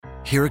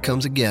here it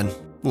comes again.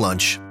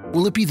 Lunch.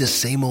 Will it be the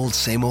same old,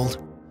 same old?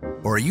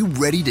 Or are you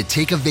ready to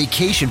take a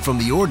vacation from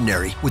the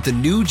ordinary with the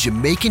new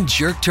Jamaican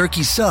Jerk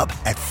Turkey Sub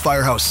at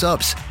Firehouse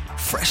Subs?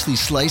 Freshly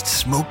sliced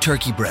smoked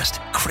turkey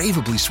breast,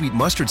 craveably sweet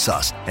mustard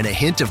sauce, and a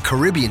hint of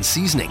Caribbean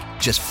seasoning.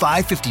 Just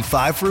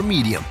 $5.55 for a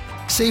medium.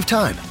 Save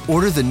time.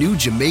 Order the new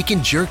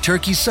Jamaican Jerk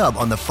Turkey Sub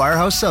on the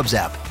Firehouse Subs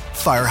app.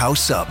 Firehouse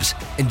Subs.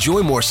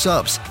 Enjoy more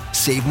subs.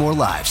 Save more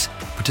lives.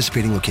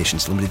 Participating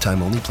locations. Limited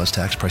time only, plus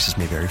tax. Prices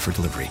may vary for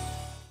delivery.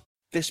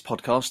 This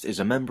podcast is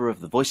a member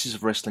of the Voices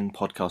of Wrestling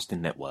podcasting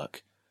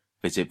network.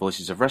 Visit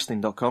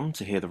voicesofwrestling.com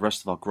to hear the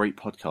rest of our great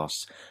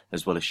podcasts,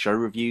 as well as show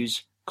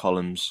reviews,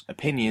 columns,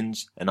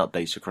 opinions, and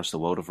updates across the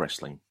world of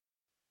wrestling.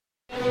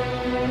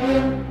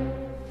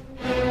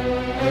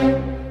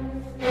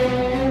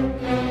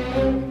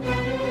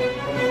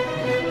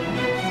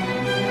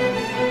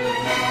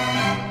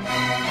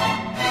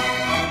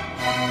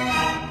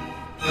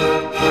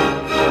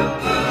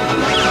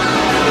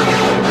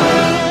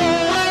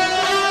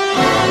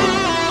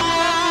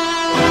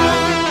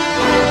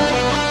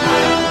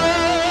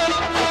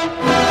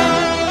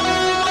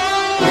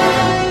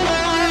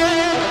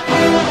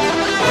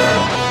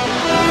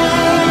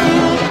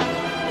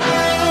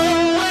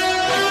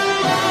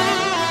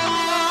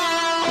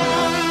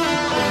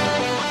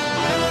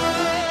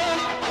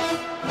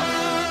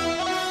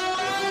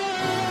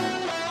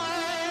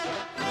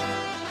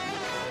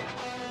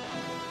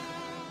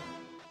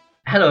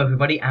 Hello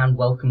everybody and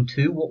welcome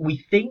to what we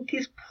think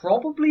is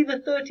probably the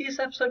 30th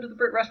episode of the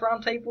Brit Rest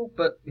Roundtable,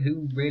 but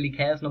who really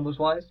cares numbers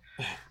wise?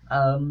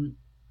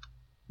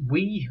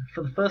 We,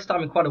 for the first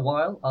time in quite a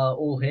while, are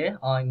all here.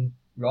 I'm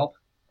Rob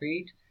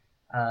Reed,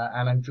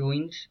 and I'm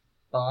joined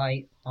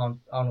by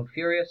Arnold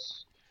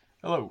Furious.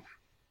 Hello.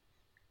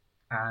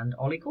 And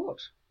Ollie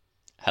Court.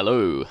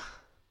 Hello.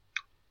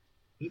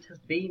 It has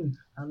been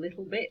a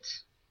little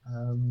bit.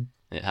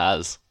 It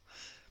has.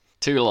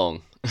 Too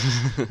long.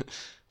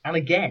 And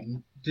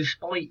again,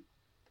 despite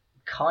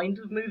kind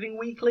of moving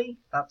weekly,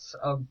 that's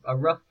a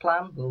rough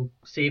plan. We'll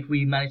see if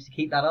we manage to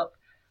keep that up.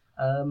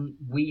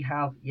 We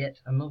have yet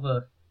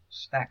another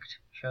stacked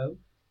show.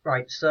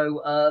 Right,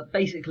 so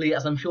basically,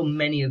 as I'm sure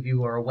many of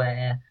you are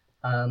aware,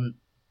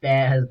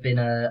 there has been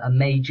a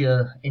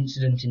major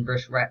incident in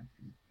British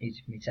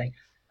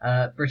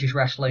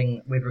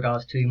wrestling with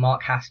regards to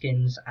Mark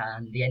Haskins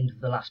and the end of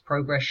the last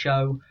Progress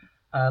show.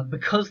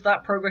 Because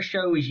that Progress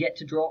show is yet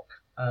to drop,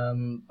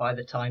 by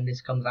the time this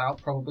comes out,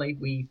 probably.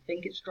 We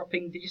think it's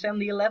dropping, did you say on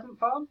the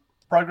 11th, Arm?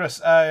 Progress,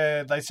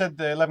 they said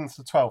the 11th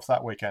to 12th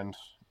that weekend.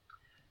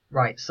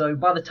 Right, so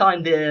by the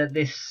time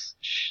this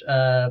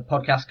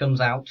podcast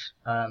comes out,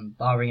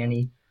 barring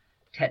any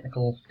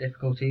technical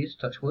difficulties,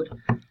 touch wood,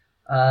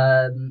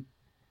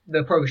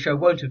 the Progress show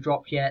won't have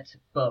dropped yet,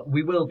 but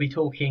we will be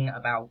talking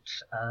about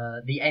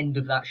the end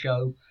of that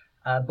show,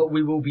 but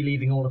we will be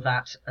leaving all of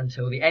that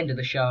until the end of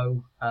the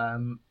show,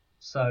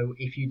 so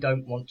if you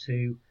don't want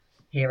to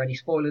hear any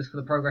spoilers for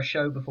the Progress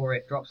show before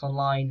it drops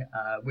online,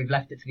 we've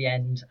left it to the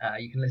end.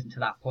 You can listen to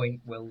that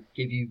point. We'll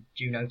give you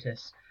due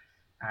notice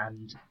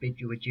and bid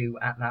you adieu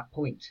at that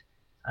point.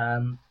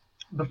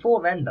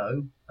 Before then,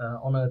 though,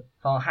 on a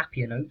far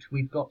happier note,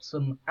 we've got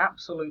some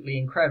absolutely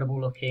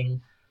incredible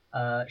looking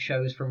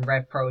shows from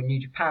Rev Pro and New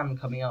Japan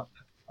coming up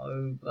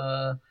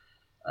over,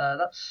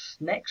 that's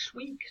next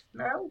week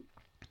now?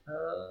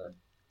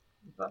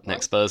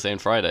 Next Thursday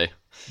and Friday.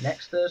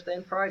 Next Thursday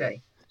and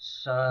Friday.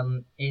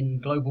 In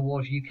Global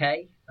Wars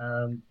UK,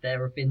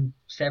 there have been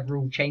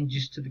several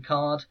changes to the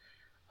card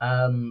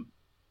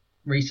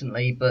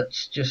recently, but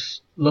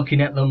just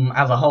looking at them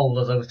as a whole,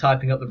 as I was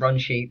typing up the run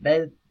sheet,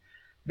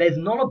 there's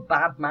not a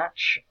bad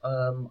match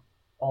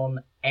on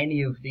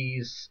any of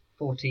these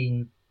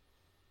 14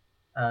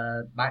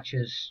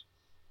 matches,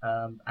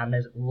 and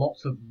there's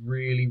lots of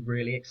really,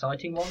 really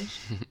exciting ones.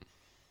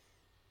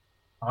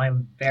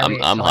 I'm very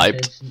excited. I'm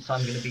hyped. Since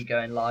I'm going to be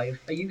going live.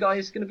 Are you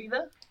guys going to be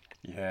there?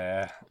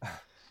 Yeah.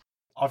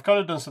 I've kind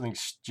of done something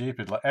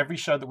stupid. Like every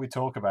show that we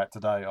talk about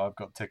today, I've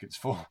got tickets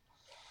for.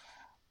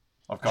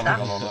 I've gone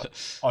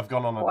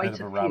on a bit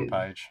of a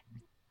rampage.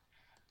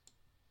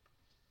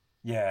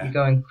 Yeah. You're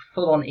going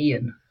full on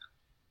Ian.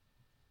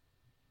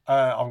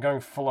 I'm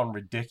going full on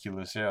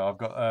ridiculous. Yeah, I've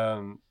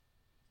got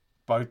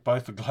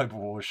both the Global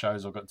War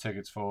shows I've got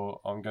tickets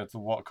for. I'm going to the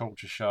What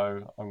Culture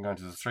show. I'm going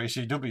to the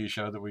 3CW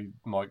show that we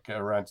might get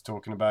around to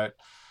talking about.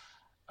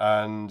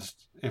 And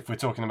if we're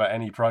talking about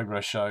any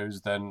Progress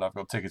shows, then I've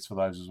got tickets for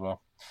those as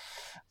well.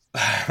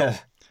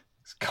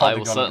 I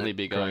will certainly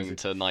be going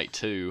to night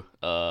 2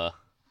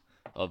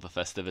 of the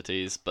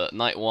festivities, but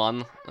night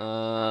 1,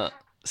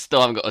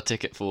 still haven't got a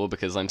ticket for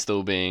because I'm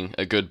still being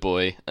a good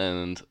boy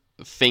and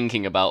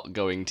thinking about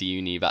going to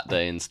uni that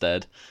day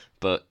instead.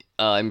 But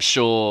I'm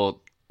sure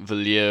the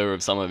lure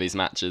of some of these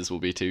matches will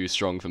be too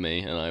strong for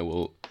me, and I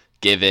will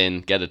give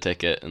in, get a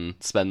ticket, and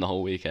spend the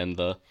whole weekend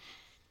there.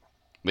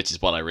 Which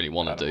is what I really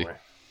want to do.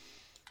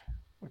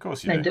 Of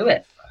course you Then do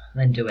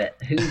it.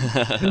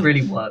 Who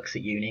really works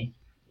at uni?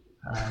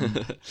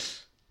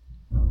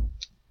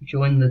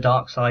 Join the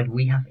dark side.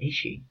 We have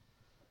Ishii.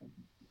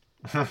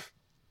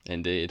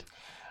 Indeed.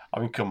 I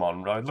mean, come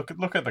on, right? Look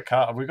at the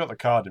card. We've got the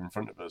card in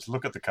front of us.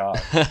 Look at the card.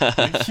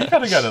 You got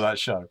to go to that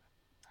show.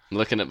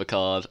 Looking at the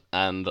card,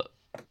 and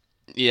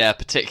yeah,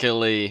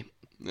 particularly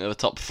the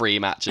top 3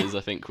 matches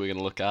I think we're going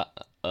to look at.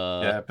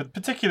 Yeah, but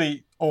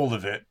particularly all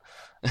of it.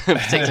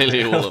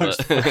 Particularly all of it.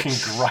 Fucking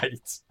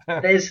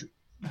great.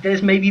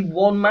 There's maybe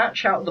one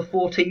match out of the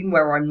 14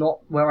 where I'm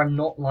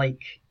not like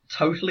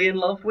totally in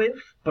love with,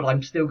 but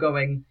I'm still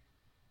going,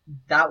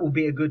 that will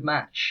be a good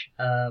match.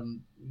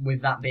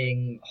 With that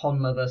being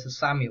Honma versus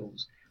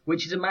Samuels,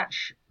 which is a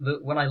match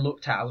that when I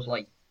looked at, I was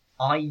like,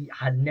 I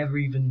had never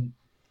even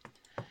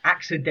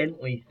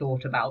accidentally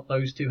thought about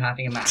those two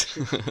having a match.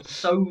 It's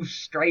so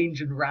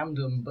strange and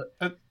random,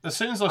 but as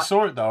soon as I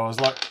saw it, though, I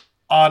was like,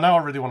 oh, now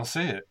I really want to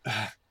see it.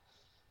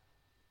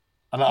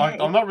 And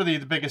I'm not really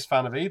the biggest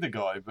fan of either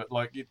guy, but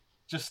like, you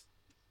just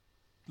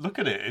look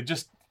at it. It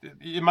just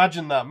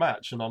imagine that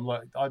match, and I'm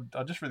like,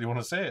 I just really want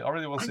to see it. I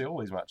really want to see all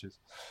these matches.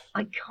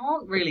 I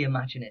can't really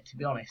imagine it, to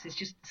be honest. It's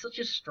just such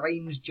a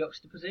strange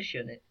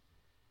juxtaposition.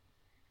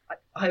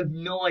 I have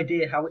no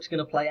idea how it's going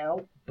to play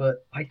out,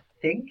 but I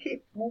think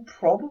it will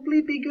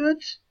probably be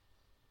good.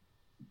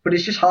 But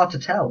it's just hard to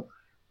tell.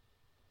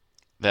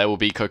 There will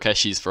be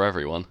Kokeshis for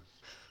everyone.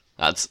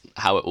 That's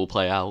how it will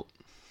play out.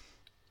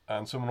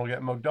 And someone will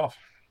get mugged off.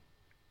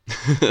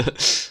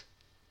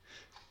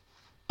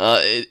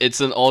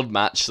 It's an odd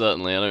match,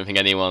 certainly. I don't think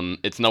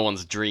it's no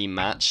one's dream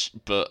match,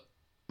 but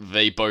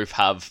they both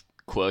have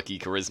quirky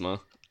charisma.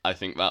 I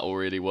think that will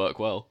really work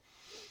well.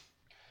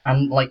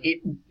 And like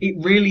it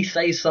really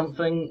says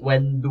something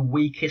when the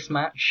weakest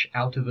match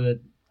out of a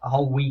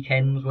whole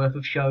weekend's worth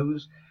of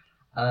shows,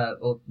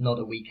 or not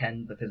a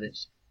weekend because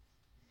it's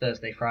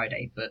Thursday,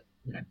 Friday, but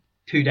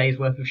 2 days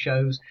worth of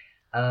shows,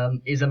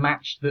 is a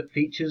match that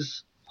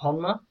features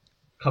Honma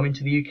coming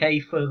to the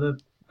UK for the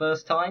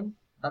first time.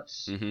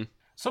 That's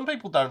Some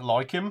people don't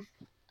like him.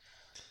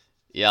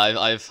 Yeah,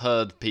 I've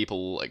heard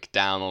people like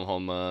down on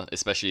Honma,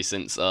 especially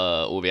since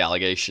all the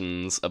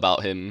allegations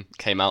about him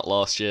came out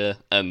last year,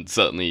 and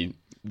certainly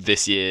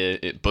this year,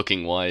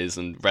 booking wise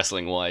and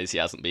wrestling wise, he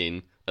hasn't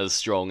been as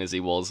strong as he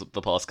was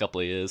the past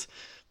couple of years.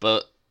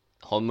 But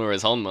Honma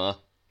is Honma;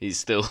 he's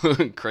still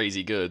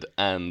crazy good,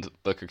 and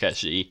the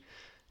Kokeshi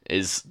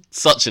is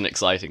such an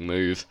exciting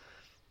move.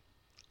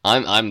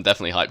 I'm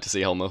definitely hyped to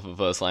see Honma for the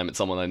first time. It's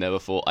someone I never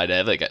thought I'd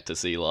ever get to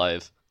see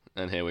live,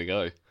 and here we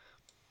go.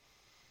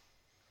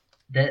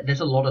 There's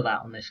a lot of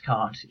that on this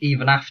card,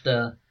 even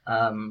after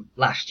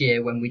last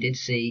year when we did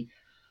see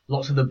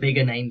lots of the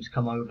bigger names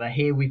come over.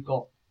 Here we've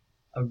got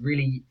a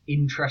really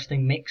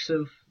interesting mix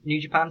of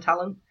New Japan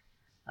talent.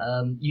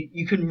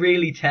 You can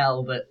really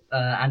tell that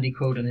Andy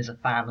Quildan is a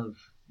fan of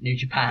New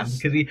Japan,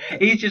 because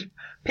he's just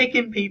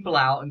picking people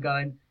out and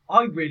going,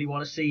 I really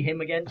want to see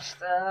him against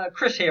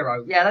Chris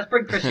Hero. Yeah, let's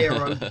bring Chris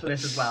Hero for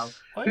this as well.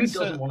 Who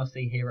doesn't want to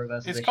see Hero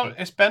versus Ishii?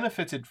 It's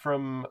benefited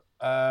from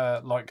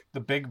like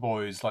the big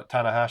boys like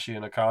Tanahashi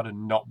and Okada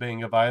not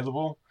being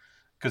available,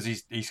 because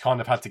he's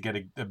kind of had to get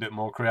a bit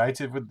more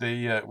creative with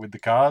the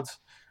cards,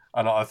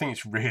 and I think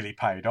it's really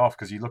paid off,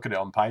 because you look at it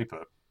on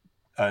paper,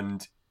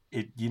 and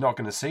you're not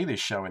going to see this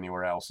show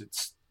anywhere else.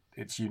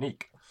 It's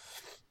unique.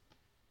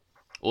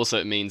 Also,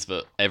 it means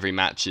that every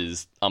match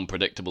is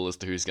unpredictable as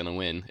to who's going to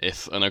win.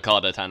 If an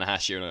Okada,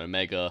 Tanahashi, or an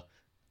Omega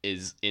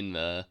is in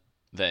there,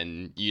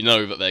 then you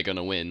know that they're going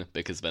to win,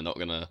 because they're not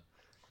going to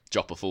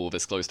drop a fall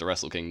this close to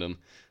Wrestle Kingdom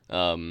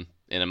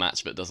in a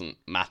match that doesn't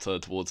matter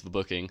towards the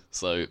booking.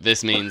 So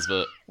this means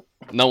that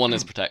no one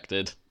is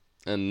protected,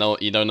 and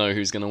you don't know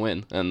who's going to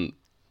win, and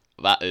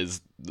that is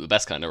the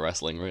best kind of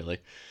wrestling, really.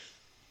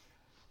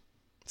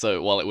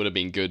 So while it would have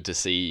been good to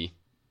see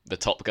the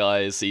top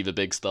guys, see the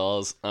big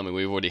stars, I mean,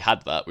 we've already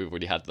had that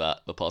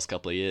the past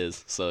couple of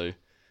years, so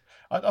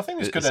I think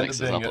this could end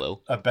up being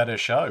a better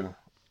show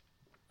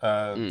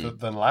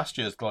than last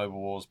year's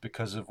Global Wars,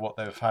 because of what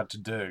they've had to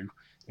do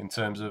in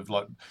terms of,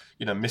 like,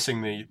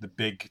 missing the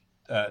big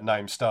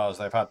name stars.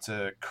 They've had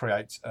to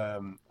create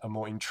a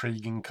more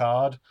intriguing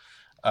card,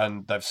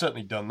 and they've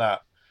certainly done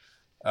that.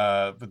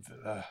 But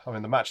I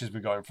mean, the matches we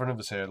got in front of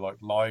us here, like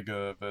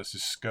Liger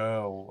versus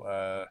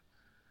Skrull,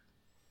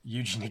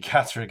 Yuji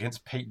Nagata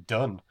against Pete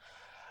Dunne.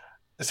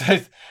 So,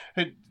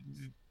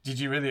 did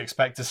you really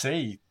expect to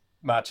see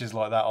matches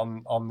like that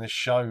on this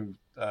show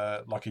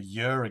like a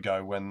year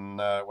ago when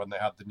they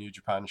had the New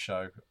Japan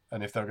show?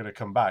 And if they're going to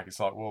come back, it's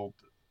like, well,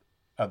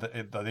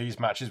 are these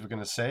matches we're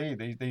going to see?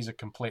 These are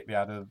completely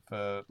out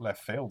of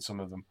left field,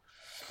 some of them.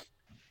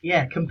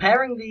 Yeah,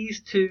 comparing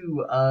these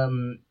to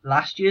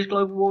last year's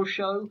Global Wars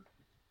show,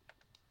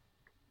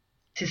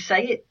 to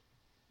say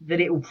that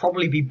it will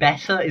probably be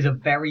better is a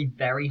very,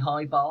 very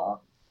high bar,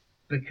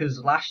 because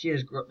last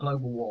year's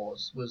Global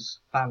Wars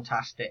was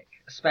fantastic,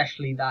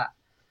 especially that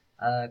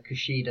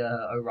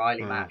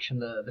Kushida-O'Reilly match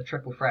and the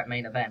triple threat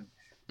main event.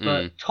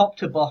 But top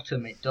to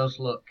bottom, it does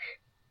look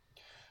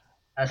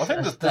I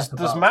think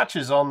there's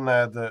matches on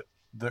there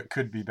that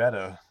could be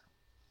better.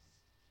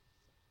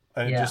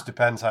 And it just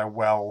depends how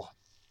well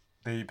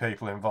the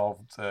people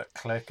involved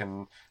click,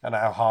 and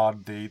how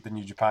hard the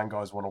New Japan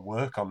guys want to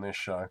work on this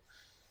show.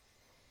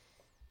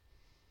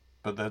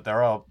 but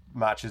there are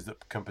matches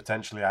that can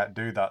potentially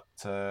outdo that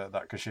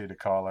Kushida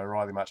Kyle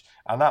O'Reilly match,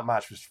 and that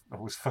match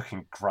was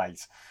fucking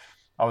great.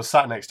 I was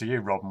sat next to you,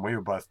 Rob, and we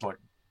were both like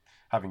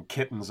having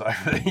kittens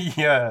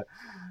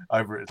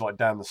over it, like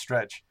down the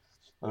stretch.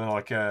 And then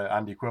like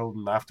Andy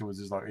Quilden afterwards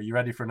is like, "Are you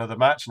ready for another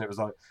match?" And it was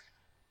like,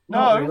 "No,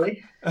 not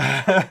really."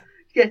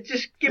 Yeah,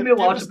 just give me a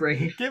while to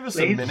breathe. Give us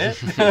please. a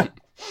minute.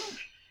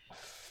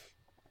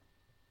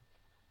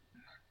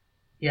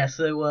 Yeah,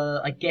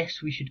 so I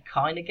guess we should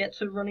kind of get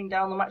to running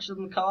down the matches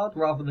on the card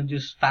rather than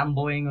just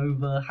fanboying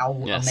over how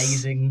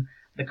amazing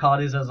the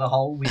card is as a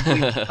whole. We've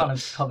kind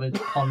of covered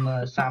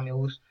on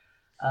Samuels.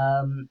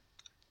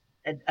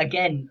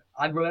 Again,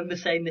 I remember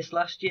saying this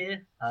last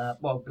year.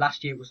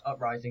 Last year it was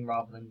Uprising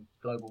rather than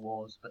Global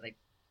Wars, but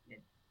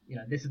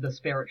this is the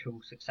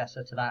spiritual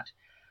successor to that.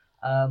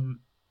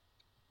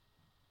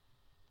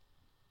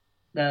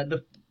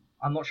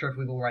 I'm not sure if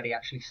we've already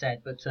actually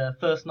said, but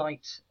first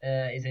night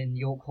is in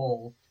York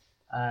Hall,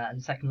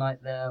 and second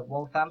night the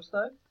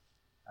Walthamstow.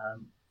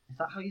 Is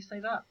that how you say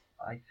that?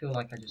 I feel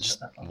like I just said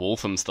that wrong.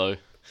 Walthamstow.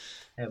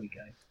 There we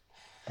go.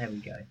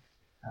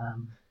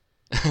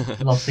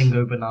 Lost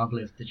Bernard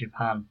lives to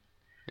Japan.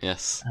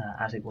 Yes.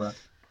 As it were.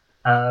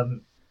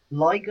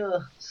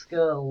 Liger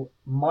Skrull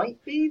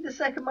might be the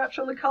second match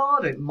on the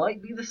card. It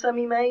might be the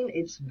semi-main.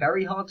 It's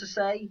very hard to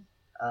say.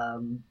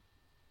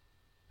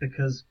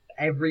 Because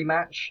every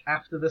match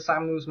after the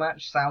Samuels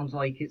match sounds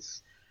like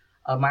it's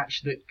a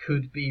match that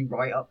could be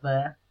right up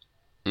there.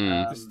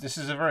 This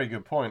is a very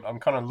good point. I'm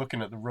kind of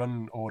looking at the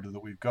run order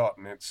that we've got,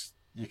 and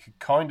you could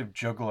kind of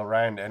juggle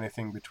around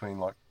anything between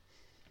like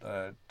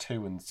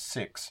 2 and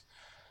 6.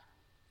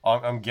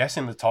 I'm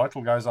guessing the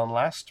title goes on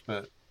last,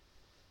 but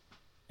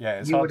yeah,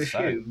 it's hard to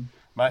say.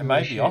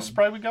 Maybe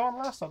Ospreay would go on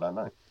last. I don't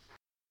know.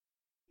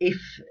 If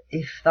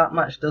that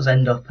match does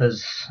end up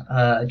as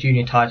a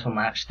junior title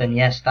match, then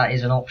yes, that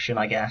is an option,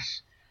 I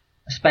guess.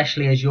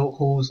 Especially as York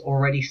Hall's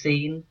already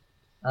seen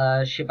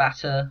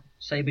Shibata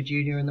Sabre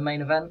Jr. in the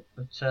main event.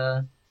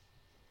 But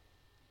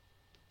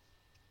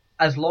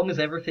as long as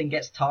everything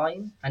gets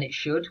time, and it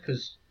should,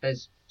 because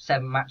there's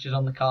 7 matches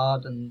on the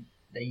card, and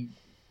they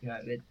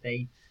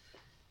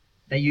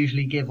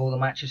usually give all the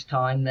matches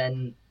time,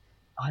 then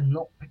I'm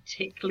not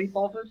particularly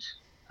bothered.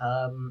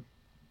 I'm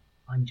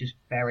just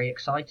very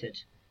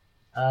excited.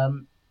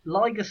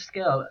 Liger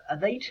Skrull, are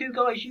they two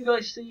guys you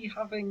guys see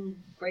having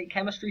great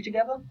chemistry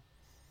together?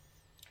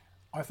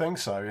 I think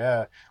so,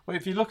 yeah. Well,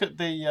 if you look at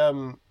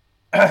the...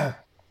 I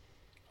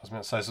was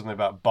going to say something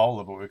about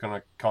Bowler, but we're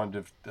going to kind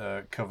of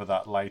cover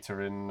that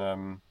later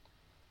in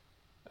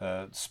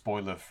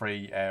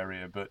spoiler-free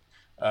area. But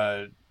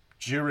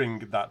during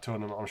that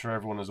tournament, I'm sure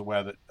everyone is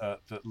aware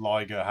that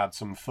Liger had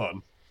some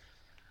fun.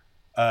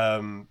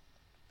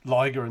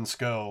 Liger and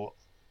Skrull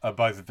are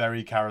both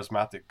very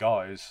charismatic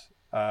guys.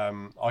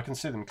 I can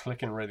see them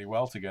clicking really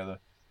well together.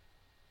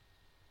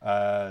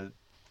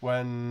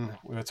 When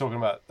we were talking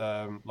about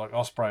like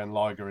Ospreay and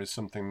Liger is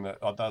something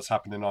that's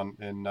happening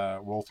in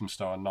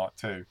Walthamstow on night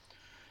 2.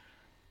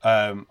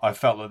 I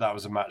felt that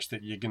was a match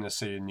that you're going to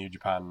see in New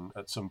Japan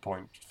at some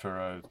point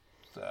for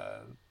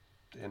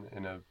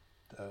in an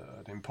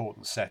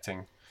important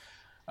setting.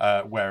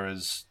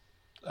 Whereas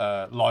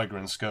Liger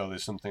and Skrull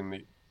is something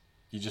that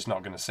you're just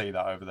not going to see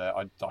that over there.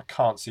 I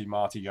can't see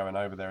Marty going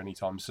over there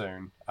anytime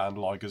soon, and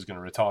Liger's going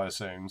to retire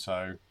soon.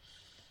 So,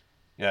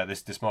 yeah,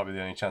 this might be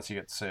the only chance you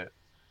get to see it.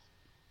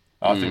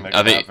 I think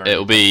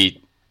it'll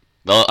be.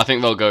 I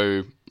think they'll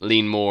go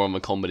lean more on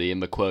the comedy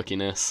and the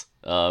quirkiness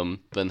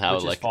than how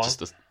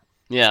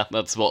yeah,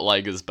 that's what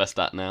Liger's best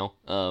at now.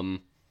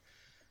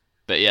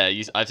 But yeah,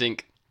 I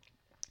think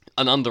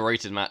an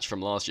underrated match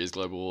from last year's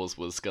Global Wars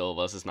was Skrull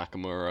versus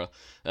Nakamura,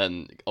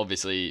 and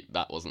obviously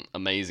that wasn't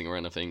amazing or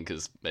anything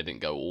because they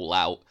didn't go all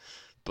out,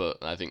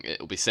 but I think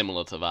it'll be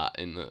similar to that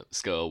in that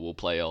Skrull will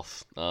play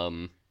off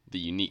the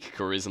unique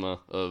charisma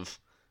of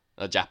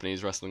a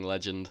Japanese wrestling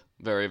legend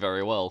very,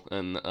 very well,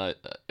 and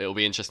it'll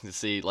be interesting to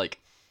see like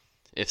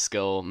if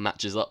Skrull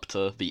matches up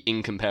to the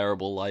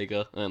incomparable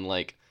Liger and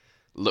like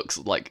looks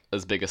like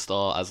as big a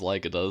star as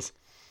Liger does.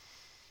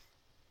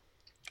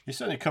 He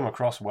certainly come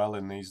across well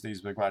in these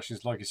big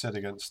matches, like you said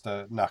against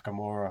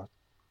Nakamura.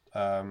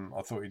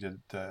 I thought he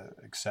did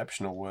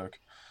exceptional work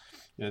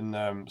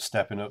in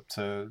stepping up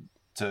to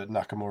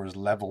Nakamura's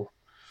level.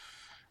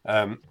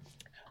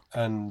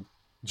 And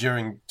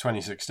during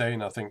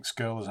 2016, I think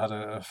Skrull has had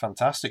a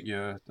fantastic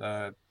year.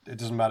 It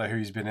doesn't matter who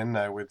he's been in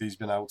there with; he's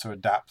been able to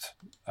adapt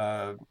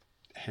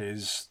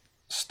his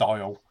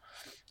style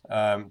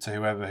to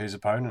whoever his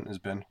opponent has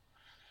been,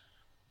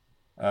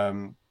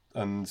 and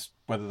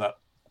whether that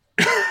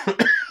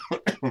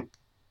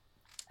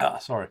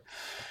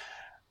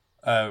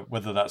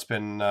whether that's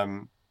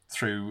been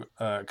through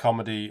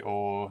comedy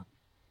or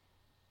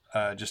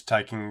just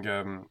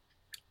taking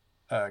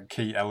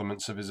key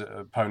elements of his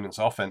opponent's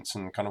offense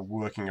and kind of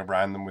working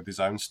around them with his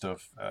own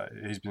stuff.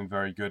 He's been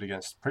very good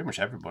against pretty much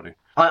everybody.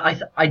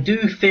 I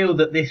do feel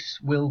that this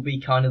will be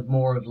kind of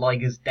more of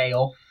Liger's day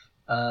off,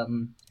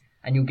 and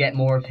you'll get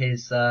more of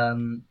his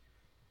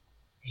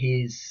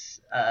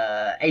his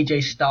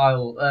AJ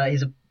Styles,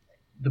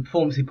 the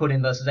performance he put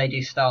in versus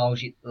AJ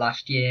Styles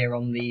last year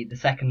on the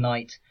second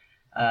night.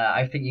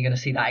 I think you're going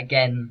to see that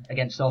again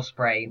against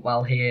Ospreay.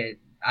 While here,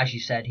 as you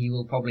said, he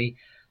will probably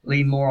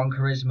lean more on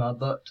charisma,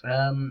 but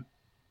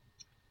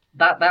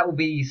that will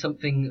be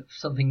something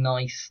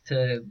nice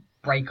to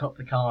break up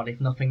the card,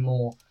 if nothing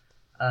more.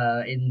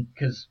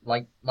 Because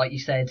like you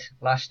said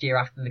last year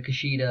after the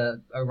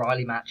Kushida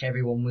O'Reilly match,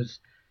 everyone was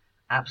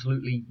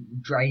absolutely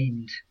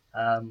drained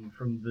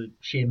from the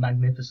sheer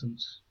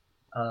magnificence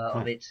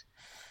of it.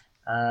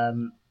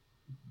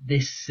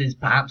 This is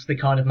perhaps the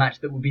kind of match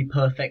that would be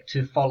perfect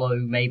to follow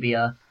maybe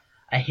a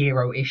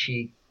Hero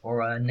Ishii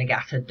or a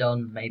Nagata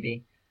Dunn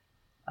maybe,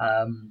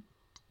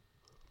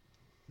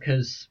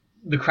 because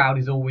the crowd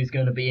is always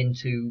going to be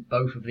into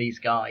both of these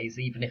guys,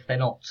 even if they're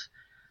not,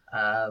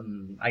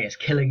 I guess,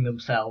 killing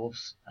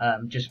themselves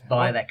just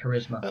via their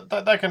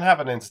charisma. They can have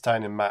an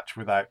entertaining match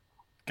without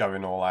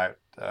going all out,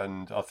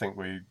 and I think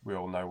we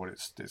all know what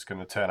it's going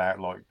to turn out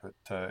like, but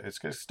it's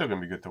still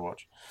going to be good to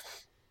watch.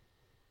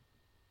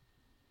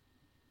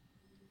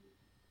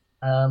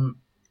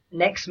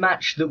 Next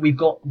match that we've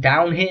got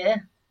down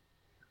here,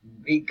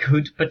 it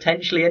could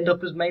potentially end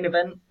up as main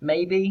event,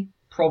 maybe,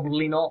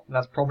 probably not.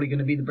 That's probably going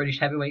to be the British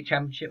Heavyweight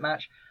Championship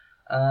match.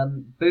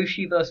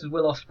 Bushi versus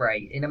Will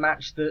Ospreay in a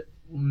match that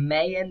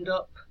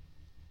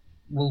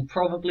will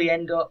probably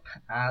end up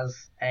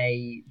as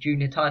a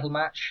junior title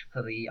match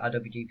for the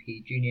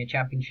IWGP Junior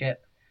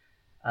Championship,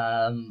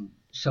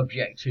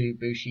 subject to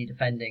Bushi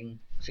defending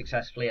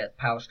successfully at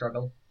Power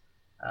Struggle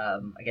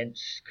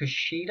against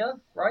Kushida,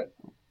 right?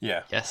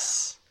 Yeah.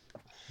 Yes.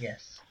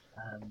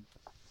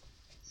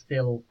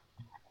 Still.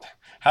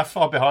 How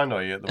far behind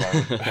are you at the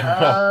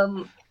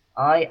moment?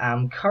 I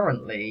am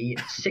currently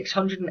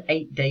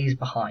 608 days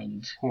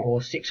behind,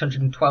 or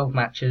 612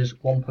 matches,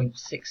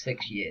 1.66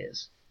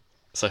 years.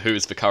 So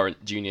who's the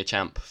current junior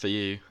champ for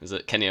you? Is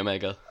it Kenny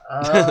Omega?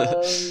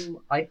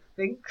 I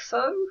think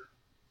so.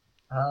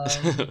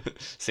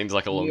 Seems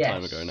like a long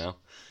time ago now.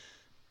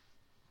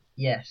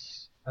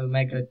 Yes.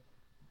 Omega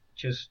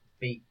just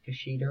beat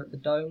Kushida at the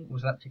Dome.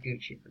 Was that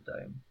Taguchi at the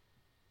Dome?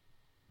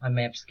 I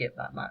may have skipped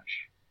that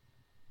match.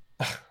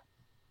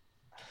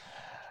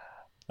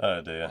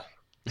 Oh dear.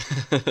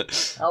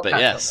 But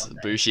yes,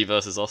 Bushi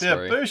versus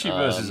Ospreay. Yeah, Bushi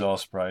versus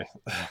Ospreay.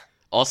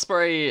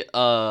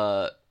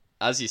 Ospreay,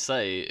 as you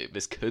say,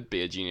 this could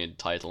be a junior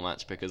title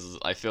match because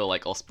I feel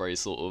like Ospreay is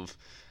sort of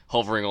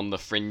hovering on the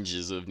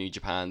fringes of New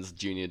Japan's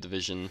junior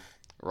division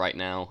right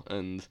now,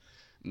 and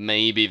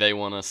maybe they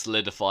want to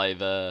solidify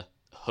their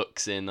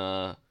hooks in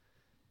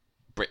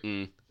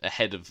Britain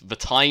ahead of the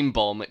time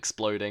bomb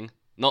exploding.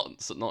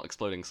 Not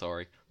exploding,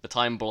 sorry. The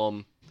time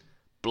bomb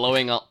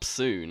blowing up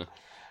soon.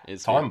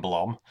 Time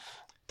bomb.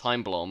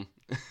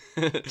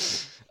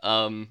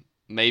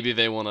 Maybe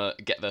they want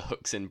to get their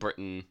hooks in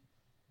Britain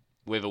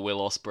with a Will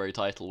Ospreay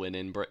title win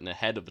in Britain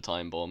ahead of the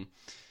time bomb.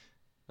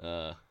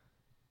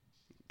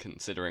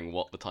 Considering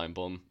what the time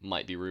bomb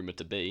might be rumored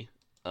to be.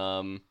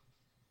 And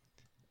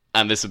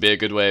this would be a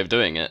good way of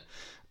doing it.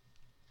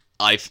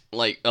 A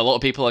lot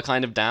of people are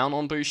kind of down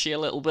on Bushi a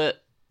little bit.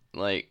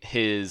 Like,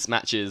 his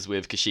matches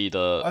with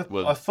Kushida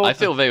I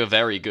feel they were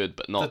very good,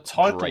 but not great. The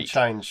title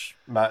change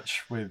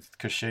match with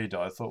Kushida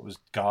I thought was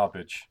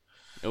garbage.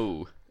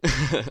 Ooh.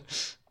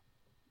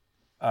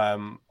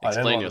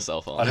 Explain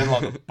yourself, I didn't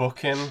like the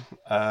booking.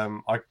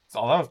 I'll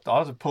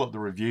have to pull up the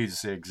review to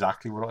see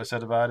exactly what I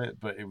said about it,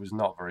 but it was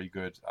not very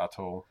good at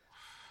all.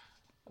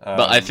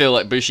 But I feel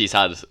like Bushi's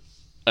had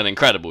an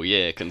incredible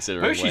year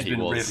considering Bushi's where he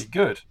was. Bushi's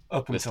been really good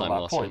up until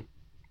that point. Year.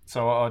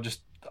 So I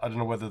don't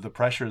know whether the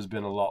pressure has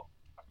been a lot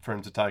for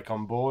him to take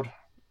on board.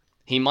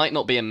 He might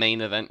not be a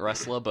main event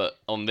wrestler, but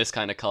on this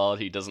kind of card,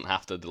 he doesn't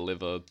have to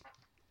deliver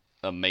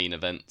a main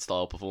event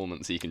style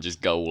performance. He can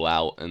just go all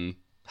out and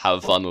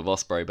have fun with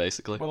Ospreay,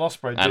 basically. Well,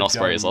 Ospreay and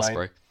Ospreay is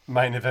Ospreay.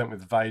 Main event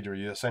with Vader,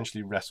 he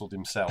essentially wrestled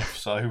himself.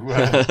 So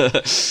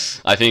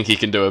I think he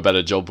can do a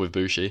better job with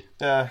Bushi.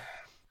 Yeah.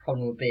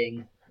 Problem with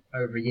being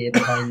over a year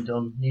behind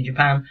on New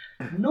Japan.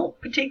 Not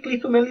particularly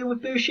familiar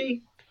with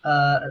Bushi,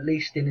 at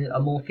least in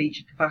a more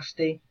featured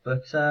capacity,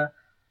 but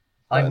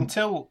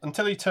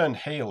until he turned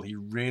heel, he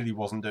really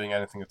wasn't doing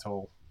anything at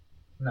all.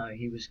 No,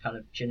 he was kind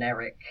of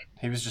generic.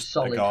 He was just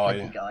solid, a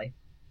heavy guy.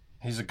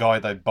 He's a guy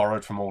they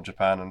borrowed from All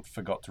Japan and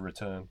forgot to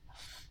return.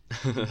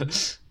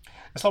 It's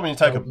like when you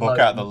take a book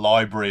out of the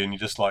library and you're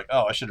just like,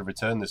 oh, I should have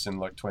returned this in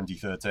like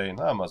 2013.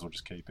 I might as well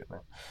just keep it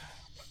now.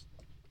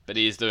 But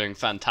he's doing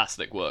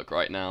fantastic work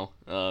right now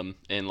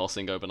in Los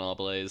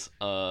Ingobernables.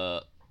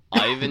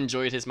 I've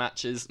enjoyed his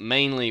matches,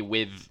 mainly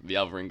with the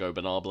other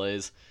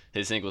Ingobernables.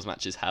 His singles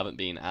matches haven't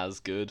been as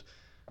good.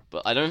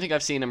 But I don't think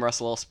I've seen him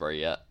wrestle Ospreay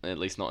yet, at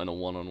least not in a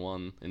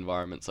one-on-one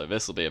environment. So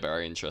this will be a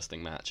very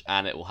interesting match,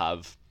 and it will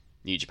have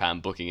New Japan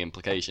booking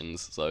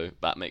implications, so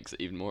that makes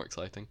it even more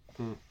exciting.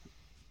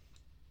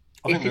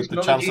 If it's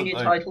not a junior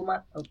title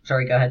match... Oh,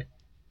 sorry, go ahead.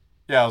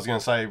 Yeah, I was going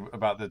to say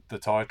about the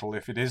title.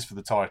 If it is for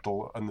the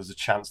title and there's a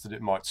chance that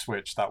it might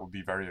switch, that would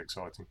be very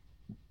exciting.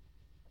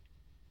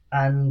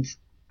 And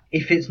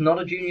if it's not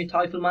a junior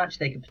title match,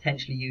 they could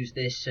potentially use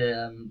this,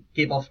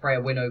 give Ospreay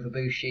a win over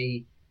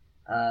Bushi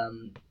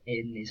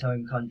in his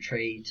home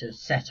country to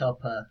set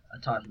up a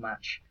title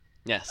match.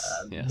 Yes,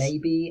 yes.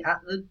 Maybe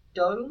at the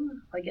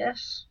Dome, I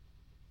guess.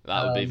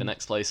 That would be the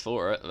next place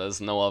for it.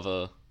 There's no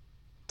other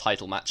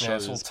title match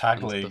shows. Yeah, it's all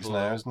tag leagues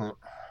now, isn't it?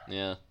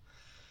 Yeah.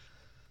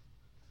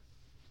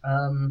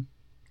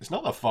 It's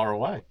not that far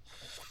away.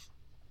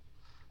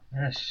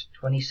 Yes,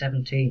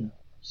 2017.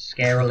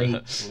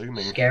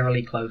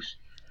 Scarily close.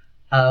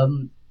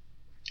 So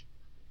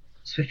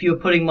if you were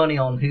putting money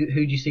on, who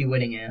do you see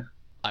winning here?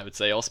 I would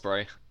say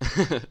Ospreay.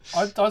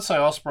 I'd say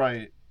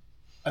Ospreay,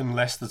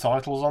 unless the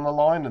title's on the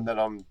line, and then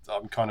I'm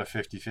kind of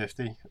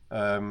 50-50.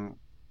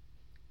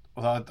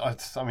 Well,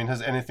 I mean,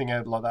 has anything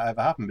like that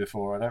ever happened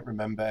before? I don't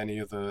remember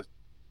any other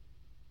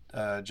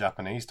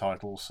Japanese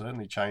titles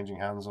certainly changing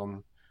hands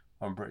on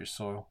British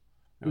soil.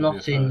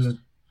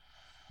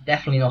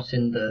 Definitely not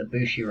in the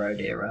Bushiroad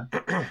era.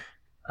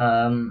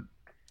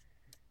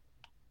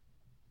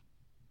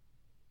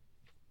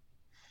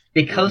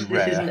 Because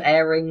this isn't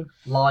airing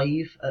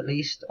live, at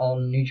least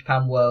on New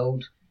Japan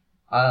World,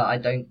 I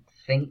don't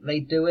think they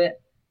do it.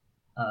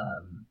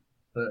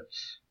 But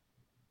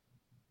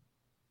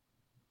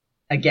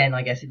again,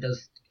 I guess it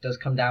does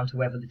come down to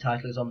whether the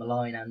title is on the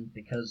line, and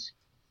because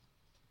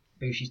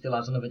Bushi still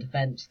has another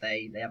defense,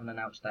 they haven't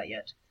announced that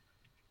yet.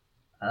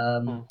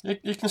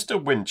 You can still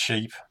win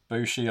cheap,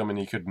 Bushi. I mean,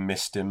 you could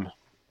mist him.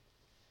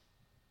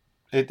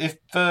 If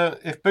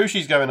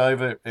Bushi's going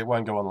over, it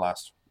won't go on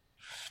last.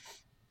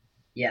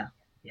 Yeah.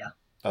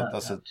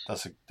 That's a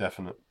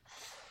definite.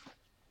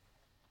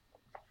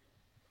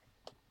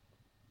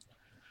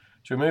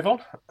 Should we move on?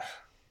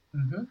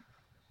 Mm-hmm.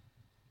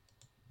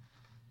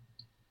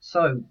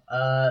 So,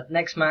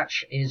 next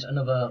match is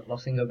another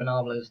Los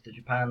Ingobernables to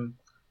Japan.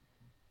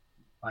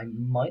 I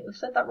might have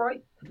said that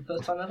right for the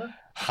first time ever.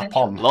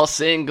 Hapon. Los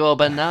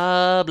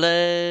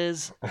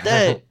Ingobernables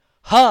de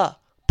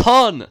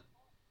Hapon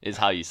is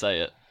how you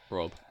say it,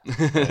 Rob.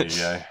 There you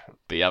go.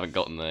 But you haven't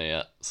gotten there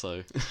yet,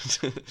 so.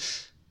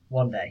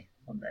 One day.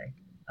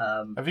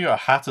 Have you got a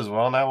hat as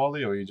well now,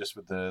 Ollie, or are you just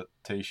with the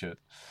t-shirt?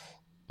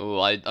 Oh,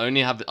 I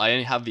only have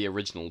the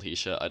original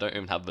t-shirt. I don't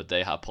even have the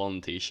De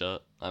Hapon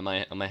t-shirt. I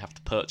might have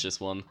to purchase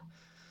one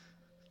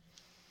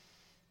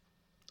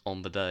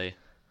on the day.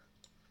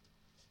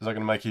 Is that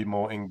going to make you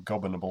more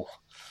ungovernable?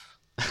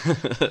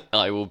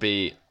 I will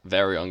be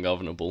very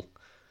ungovernable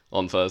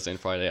on Thursday and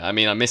Friday. I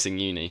mean, I'm missing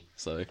uni,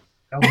 so.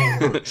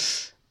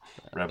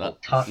 Rebel.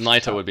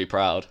 Naito would be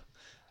proud.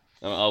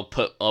 I'll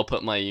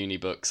put my uni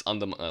books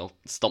I'll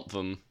stomp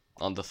them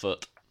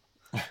underfoot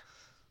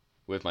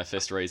with my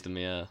fist raised in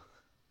the air.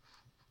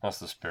 That's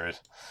the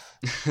spirit.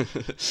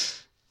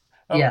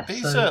 Yeah.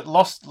 These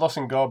Los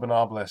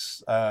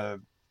Ingobernables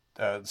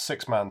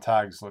 6-man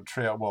tags, the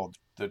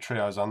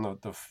trios and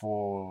the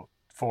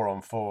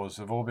 4-on-4s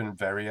have all been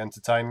very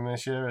entertaining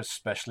this year,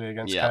 especially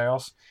against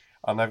Chaos.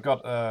 And they've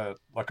got a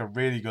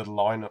really good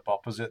lineup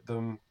opposite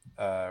them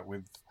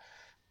with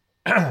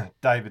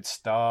David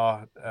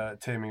Starr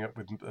teaming up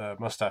with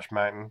Mustache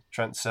Mountain,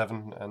 Trent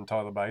Seven, and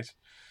Tyler Bate.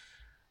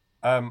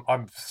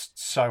 I'm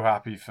so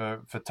happy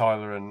for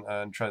Tyler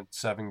and Trent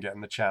Seven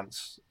getting the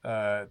chance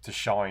to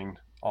shine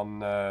on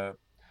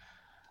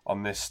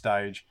this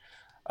stage.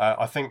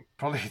 I think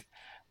probably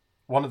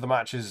one of the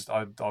matches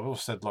I've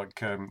also said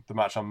the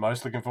match I'm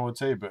most looking forward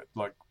to, but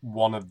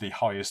one of the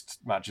highest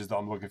matches that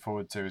I'm looking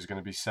forward to is going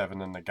to be Seven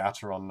and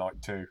Nagata on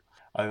night 2.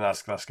 I think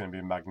that's going to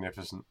be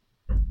magnificent.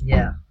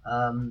 Yeah.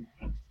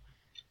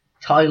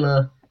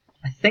 Tyler,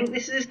 I think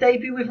this is his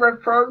debut with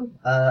Rev Pro,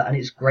 and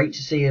it's great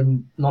to see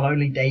him not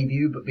only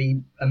debut but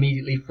be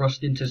immediately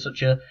thrust into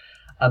such a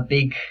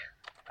big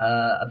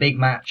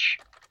match,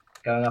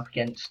 going up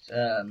against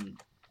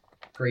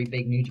 3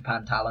 big New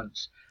Japan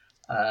talents,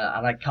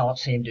 and I can't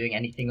see him doing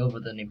anything other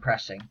than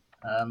impressing.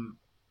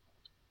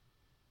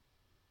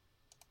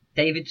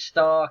 David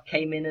Starr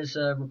came in as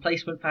a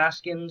replacement for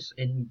Haskins.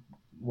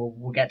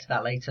 We'll get to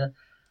that later.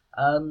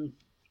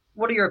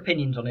 What are your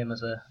opinions on him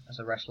as a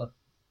wrestler?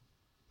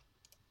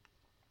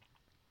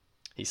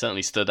 He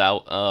certainly stood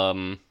out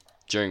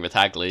during the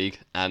tag league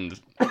and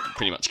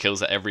pretty much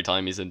kills it every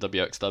time he's in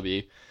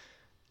WXW.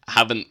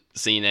 Haven't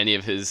seen any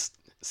of his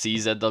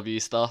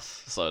CZW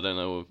stuff, so I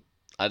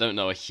don't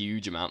know a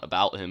huge amount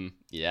about him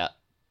yet,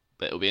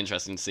 but it'll be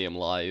interesting to see him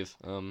live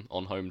on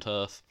home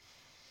turf.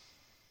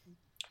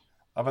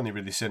 I've only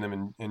really seen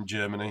him in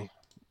Germany,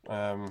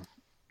 done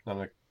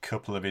a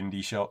couple of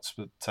indie shots,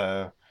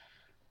 but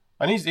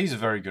and he's a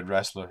very good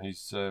wrestler.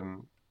 He's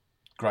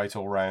great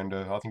all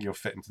rounder. I think he'll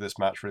fit into this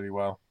match really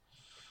well.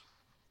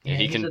 Yeah,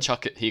 he can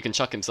chuck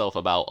himself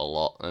about a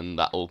lot, and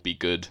that'll be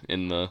good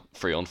in the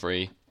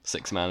 3-on-3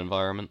 6-man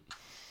environment.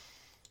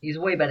 He's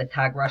a way better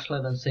tag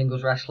wrestler than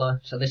singles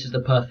wrestler, so this is the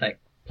perfect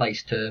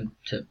place to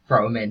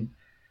throw him in.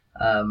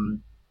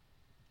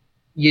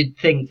 You'd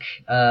think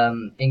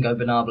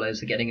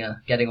Ingobernables are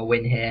getting a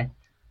win here,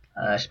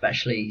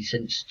 especially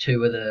since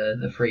 2 of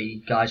the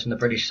 3 guys on the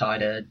British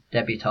side are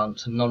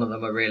debutants, and none of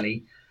them are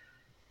really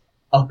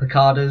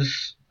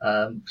uppercarders,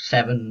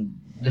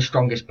 7 the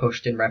strongest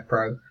pushed in Rev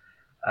Pro.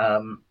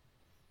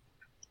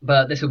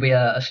 But this will be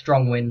a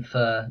strong win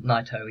for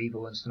Naito,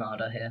 Evil, and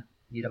Sonata here,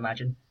 you'd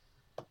imagine.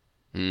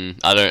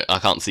 I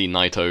can't see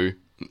Naito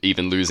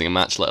even losing a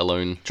match, let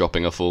alone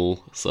dropping a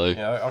fall. So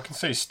yeah, I can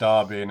see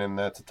Star being in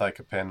there to take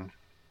a pin.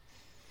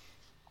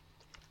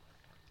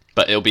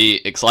 But it'll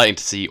be exciting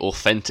to see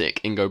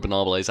authentic Ingo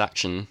Benabile's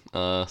action,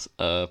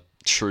 a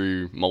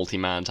true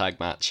multi-man tag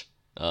match.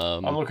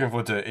 I'm looking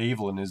forward to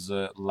Evil and his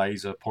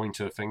laser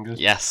pointer fingers.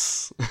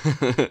 Yes.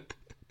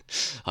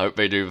 I hope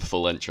they do the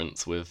full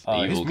entrance with Evil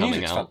coming out. His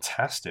music's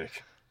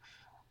fantastic.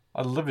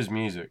 I love his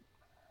music.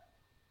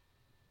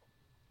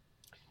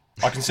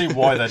 I can see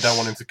why they don't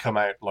want him to come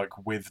out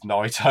like with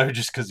Naito,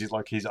 just because he's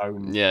like his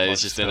own. Yeah, like,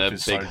 he's just in a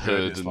big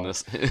hood and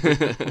this.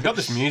 We've got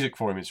this music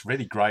for him; it's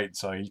really great.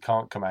 So he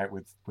can't come out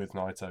with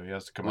Naito. He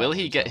has to come. Will out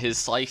he with get himself. his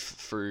scythe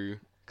through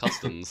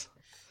customs?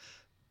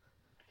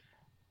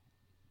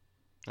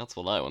 That's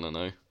what I want to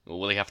know. Or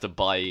will he have to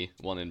buy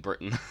one in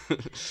Britain?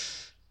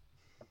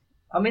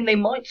 I mean, they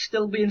might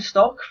still be in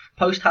stock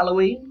post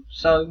Halloween,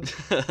 so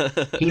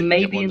he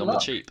may be in on the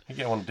luck. cheap. You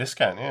get one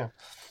discount, yeah.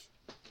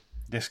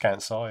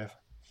 Discount scythe.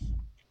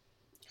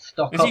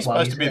 Stock Is up he while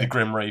supposed he's to be the there.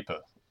 Grim Reaper?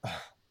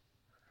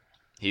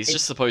 He's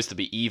just supposed to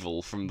be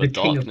evil from the the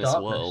king of darkness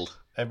darkness. world.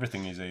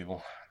 Everything is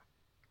evil.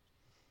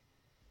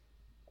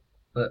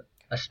 But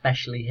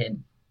especially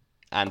him.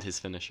 And his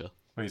finisher.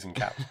 Well, he's in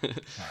cap.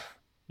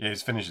 Yeah,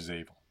 his finish is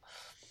evil.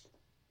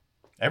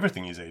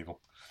 Everything is evil.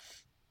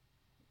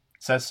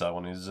 Says so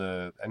on his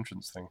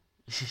entrance thing.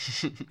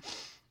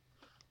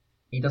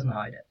 He doesn't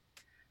hide it.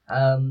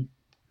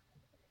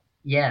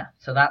 Yeah,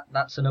 so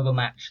that's another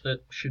match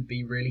that should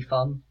be really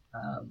fun.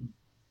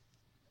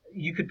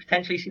 You could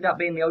potentially see that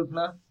being the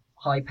opener.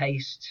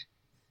 High-paced,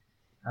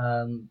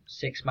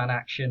 6-man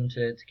action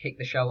to kick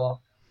the show off.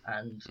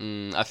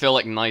 And I feel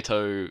like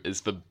Naito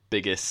is the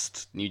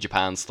biggest New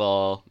Japan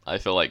star. I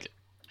feel like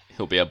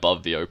he'll be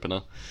above the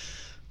opener.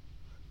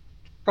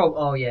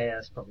 oh yeah,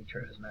 that's probably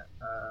true, isn't it?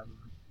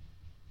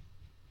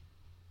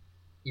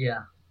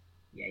 Yeah,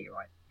 you're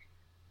right.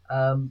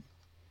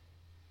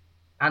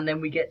 And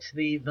then we get to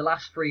the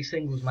last 3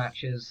 singles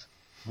matches,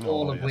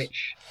 all of yes.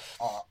 which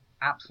are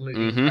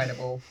absolutely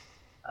incredible.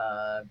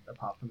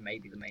 Apart from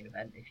maybe the main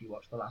event, if you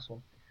watch the last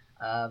one.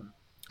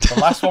 The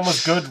last one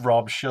was good,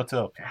 Rob. Shut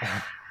up.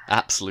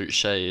 Absolute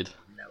shade.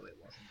 No, it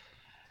wasn't.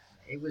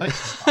 It was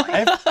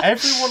fine.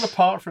 Everyone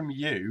apart from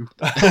you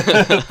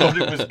thought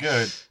it was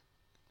good.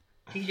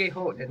 TJ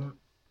Hawk didn't.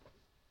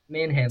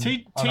 Me and him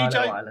on Idle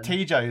Island.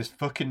 TJ is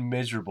fucking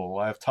miserable.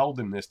 I have told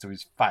him this to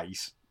his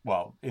face.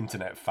 Well,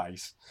 internet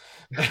face.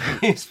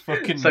 He's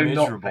fucking so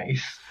miserable. not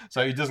face.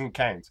 So he doesn't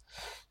count.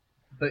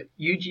 But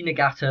Yuji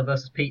Nagata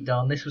versus Pete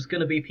Dunne. This was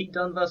going to be Pete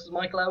Dunne versus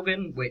Michael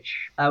Elgin,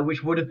 which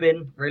would have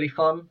been really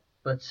fun.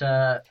 But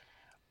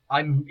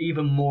I'm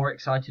even more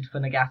excited for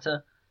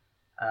Nagata.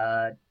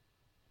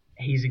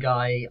 He's a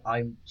guy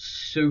I'm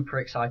super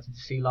excited to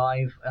see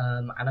live,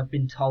 and I've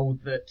been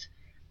told that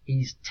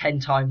he's 10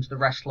 times the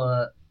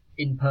wrestler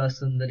in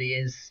person that he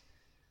is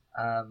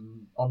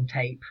on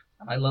tape.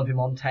 And I love him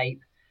on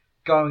tape.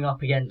 Going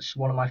up against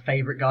one of my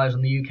favourite guys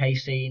on the UK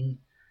scene,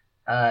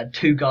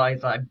 2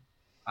 guys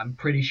I'm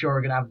pretty sure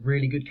are going to have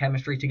really good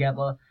chemistry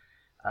together.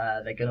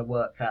 They're going to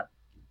work that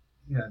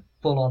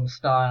full-on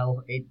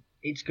style.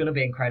 It's going to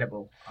be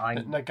incredible.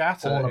 I'm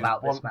Nagata all is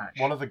about this match.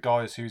 one of the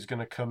guys who's going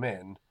to come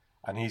in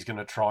and he's going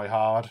to try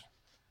hard.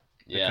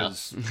 Yeah.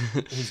 Because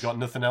he's got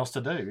nothing else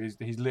to do.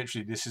 He's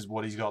literally, this is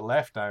what he's got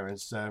left now.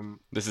 It's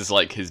This is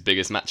like his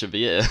biggest match of the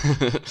year.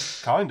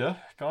 kinda,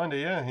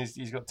 yeah.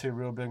 He's got 2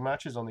 real big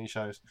matches on these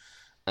shows,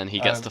 And he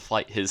gets to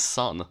fight his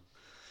son.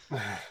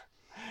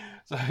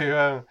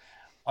 So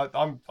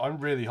I'm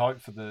really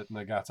hyped for the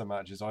Nagata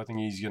matches. I think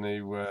he's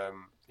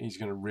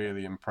gonna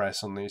really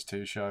impress on these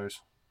 2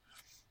 shows.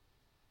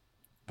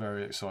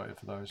 Very excited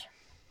for those.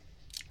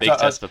 Big So,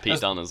 test for Pete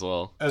Dunne as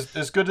well.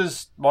 As good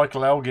as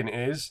Michael Elgin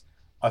is,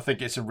 I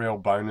think it's a real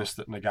bonus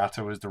that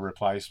Nagata was the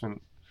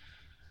replacement.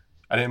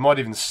 And it might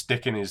even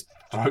stick in his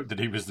throat that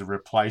he was the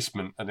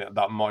replacement, and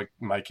that might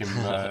make him,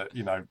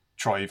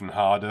 try even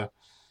harder.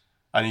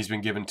 And he's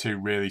been given 2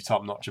 really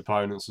top-notch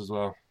opponents as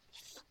well.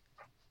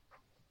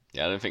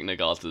 Yeah, I don't think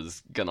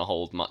Nagata's gonna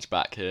hold much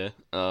back here.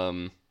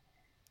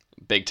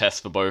 Big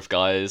test for both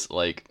guys.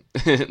 Like,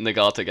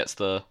 Nagata gets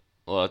to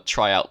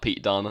try out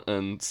Pete Dunne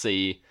and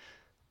see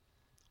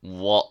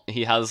what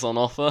he has on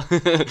offer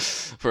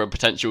for a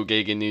potential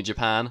gig in New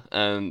Japan.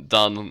 And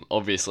Dunne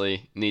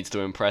obviously needs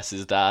to impress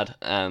his dad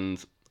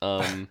and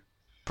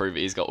prove that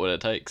he's got what it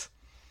takes.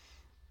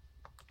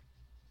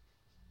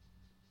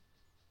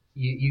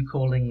 You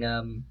calling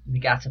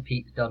Nagata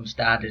Pete Dunne's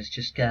dad is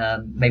just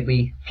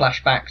maybe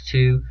flashback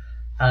to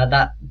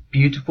that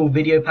beautiful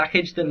video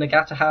package that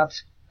Nagata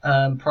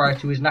had prior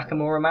to his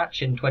Nakamura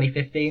match in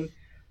 2015,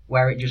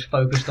 where it just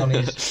focused on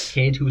his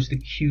kid, who was the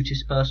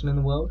cutest person in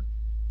the world.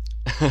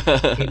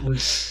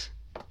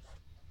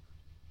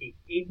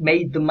 It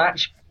made the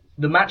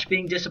match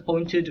being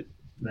disappointed.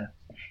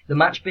 The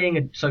match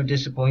being so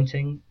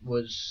disappointing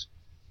was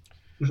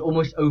was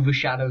almost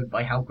overshadowed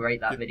by how great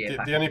that video The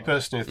package only was.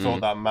 person who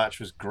thought that match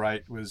was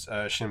great was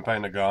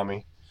Shinpei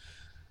Nagami.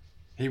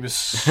 He was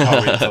so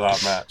into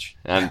that match.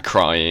 And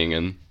crying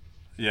and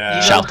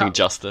Yeah. shouting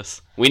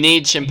justice. We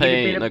need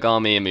Shinpei He'd have been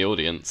Nagami in the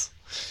audience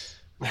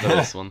for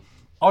this one.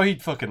 Oh,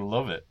 he'd fucking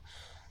love it.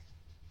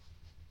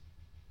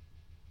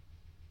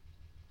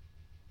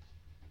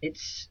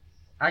 It's,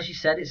 as you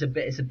said, it's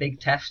a big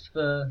test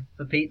for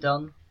Pete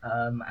Dunne,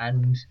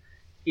 and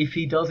if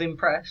he does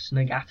impress,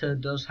 Nagata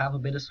does have a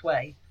bit of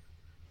sway.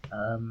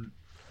 Well,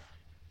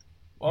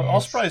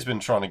 Yes. Ospreay's been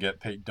trying to get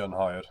Pete Dunne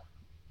hired.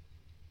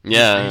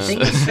 Yeah. I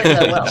think he's fit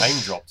there well. Name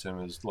dropped him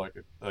as like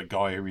a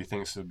guy who he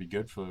thinks would be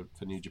good for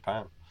New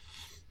Japan.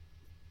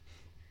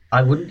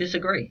 I wouldn't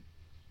disagree.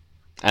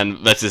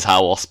 And this is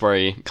how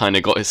Ospreay kind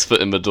of got his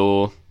foot in the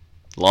door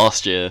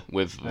last year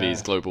with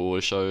these Global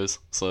Wars shows.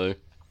 So,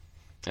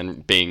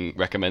 and being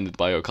recommended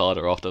by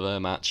Okada after their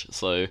match.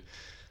 So,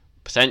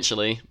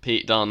 potentially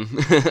Pete Dunne,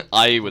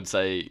 I would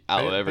say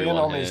out of everyone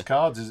being on here. these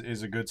cards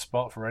is a good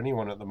spot for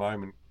anyone at the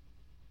moment.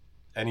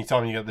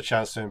 Anytime you get the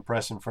chance to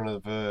impress in front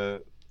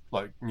of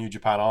like New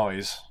Japan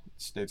eyes,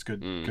 it's good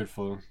good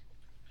for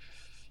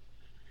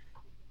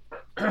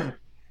them.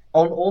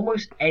 On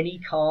almost any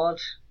card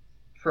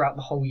throughout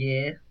the whole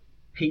year,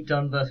 Pete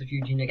Dunne versus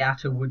Yuji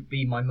Nagata would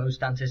be my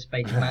most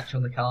anticipated match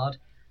on the card.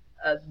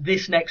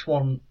 This next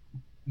one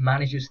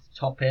manages to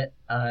top it.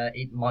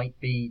 It might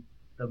be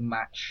the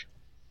match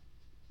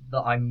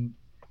that I'm...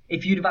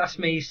 If you'd have asked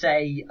me,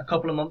 say, a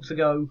couple of months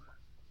ago,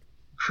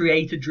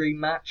 create a dream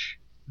match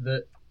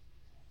that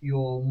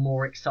you're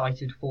more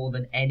excited for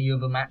than any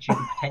other match you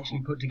could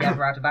potentially put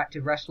together out of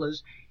active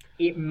wrestlers,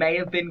 it may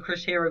have been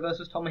Chris Hero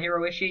versus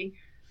Tomohiro Ishii,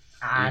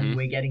 and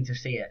we're getting to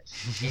see it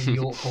in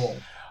York Hall.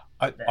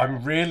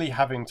 I'm really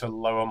having to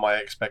lower my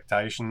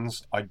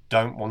expectations. I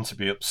don't want to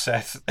be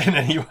upset in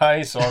any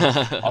way, so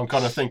I'm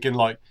kind of thinking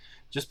like,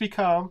 just be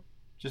calm,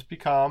 just be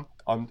calm.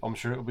 I'm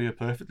sure it'll be a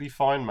perfectly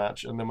fine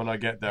match, and then when I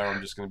get there, I'm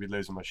just going to be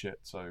losing my shit.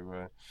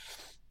 So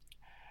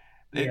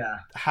it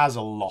has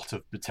a lot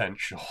of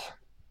potential.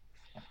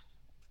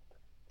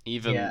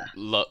 Even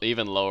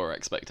lower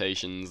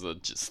expectations are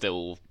just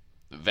still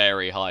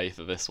very high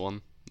for this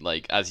one.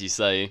 Like, as you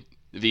say,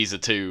 these are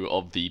two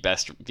of the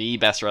best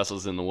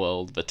wrestlers in the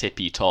world, the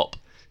tippy top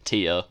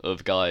tier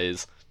of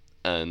guys,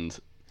 and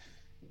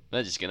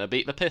they're just gonna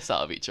beat the piss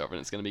out of each other, and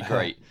it's gonna be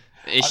great.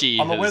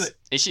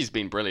 Ishii's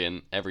been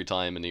brilliant every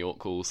time in the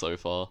York Hall so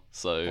far.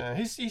 So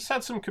he's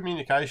had some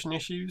communication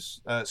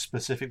issues,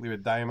 specifically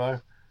with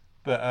Damo,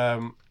 but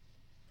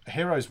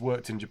Hero's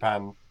worked in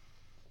Japan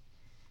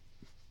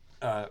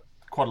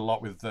quite a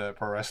lot with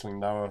Pro Wrestling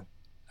Noah,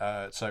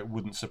 so it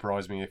wouldn't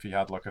surprise me if he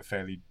had like a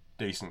fairly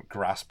decent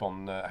grasp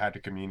on how to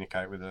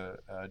communicate with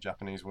a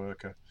Japanese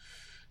worker.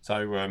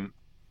 So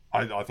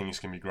I think it's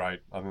going to be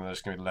great. I think they're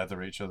just going to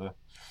leather each other.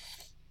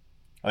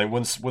 I think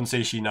once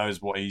Ishii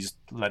knows what he's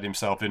let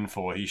himself in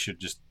for, he should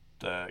just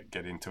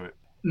get into it.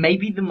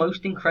 Maybe the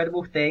most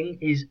incredible thing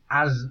is,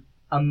 as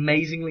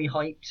amazingly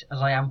hyped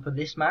as I am for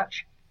this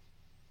match,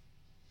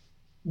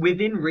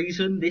 within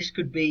reason, this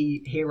could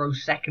be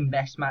Hero's second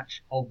best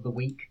match of the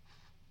week.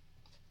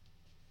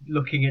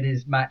 Looking at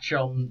his match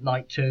on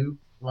night 2,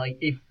 like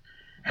if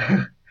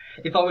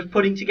if I was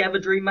putting together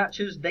dream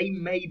matches, they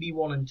may be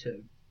 1 and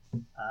 2.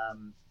 Because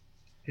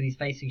he's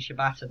facing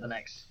Shibata the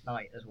next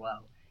night as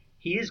well.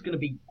 He is going to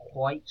be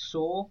quite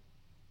sore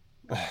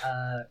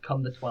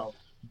come the 12th,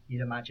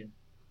 you'd imagine.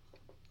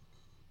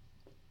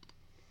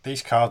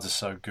 These cards are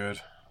so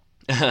good.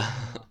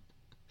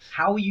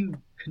 How are you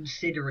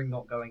considering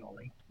not going,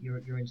 Ollie?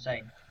 You're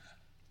insane.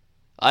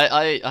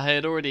 I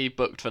had already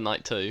booked for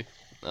night 2.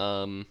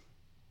 Hiro,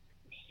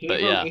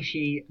 but yeah.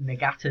 Ishii,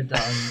 Nagata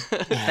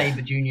Dunne,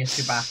 Sabre Jr.,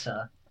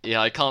 Shibata. Yeah,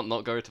 I can't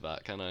not go to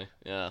that, can I?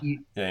 Yeah.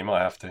 You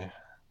might have to.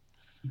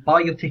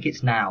 Buy your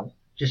tickets now.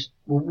 Just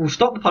we'll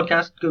stop the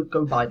podcast.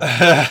 Go buy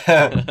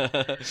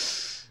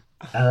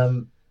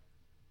them.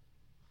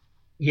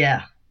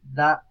 Yeah,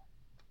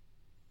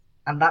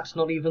 that's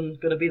not even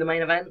going to be the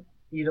main event.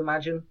 You'd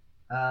imagine.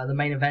 The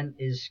main event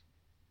is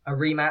a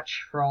rematch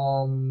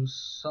from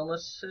Summer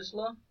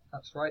Sizzler.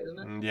 That's right, isn't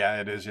it?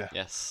 Yeah, it is. Yeah.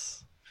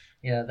 Yes.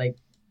 Yeah,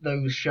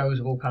 those shows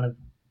have all kind of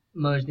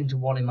merged into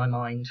one in my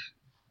mind.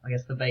 I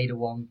guess the Vader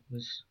one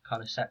was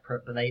kind of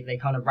separate, but they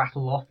kind of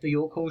rattle off the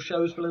York Hall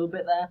shows for a little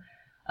bit there.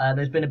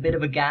 There's been a bit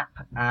of a gap,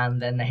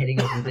 and then they're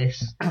hitting us with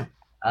this.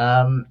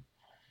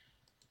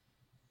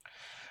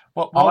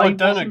 Well, I don't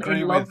wasn't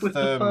agree in love with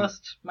the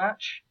first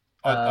match.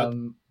 I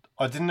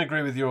didn't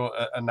agree with your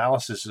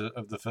analysis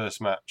of the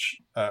first match,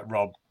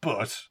 Rob,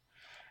 but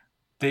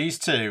these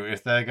two,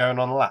 if they're going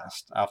on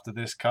last after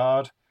this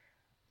card,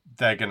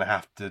 they're going to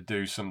have to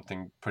do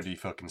something pretty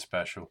fucking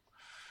special,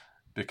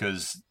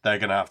 because they're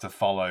going to have to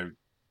follow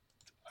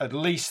at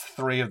least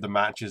 3 of the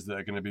matches that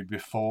are going to be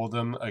before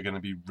them are going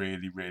to be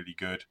really, really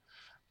good.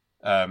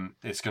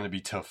 It's going to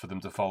be tough for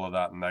them to follow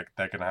that, and they're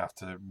going to have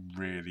to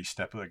really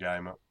step the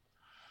game up.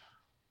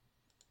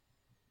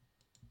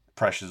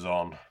 Pressure's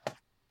on.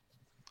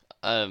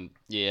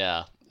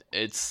 Yeah,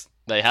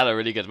 they had a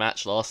really good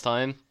match last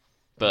time,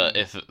 But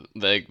if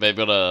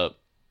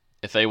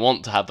if they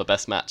want to have the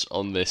best match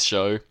on this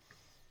show,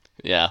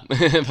 yeah,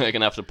 they're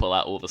gonna have to pull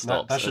out all the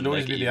stops. That should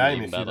always be the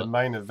aim. If you're better. the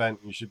main event,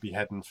 you should be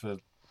heading for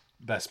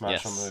best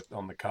match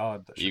on the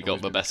card. You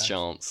got the best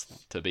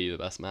chance to be the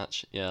best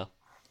match. Yeah.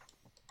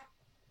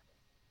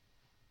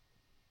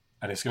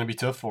 And it's going to be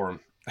tough for them.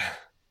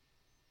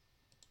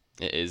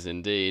 It is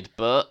indeed,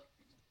 but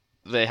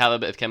they have a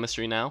bit of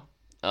chemistry now.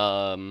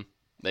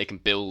 They can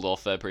build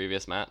off their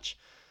previous match.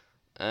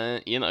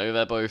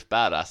 They're both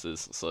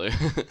badasses, so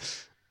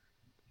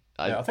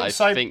I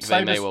think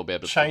they may well be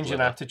able to change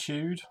in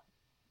attitude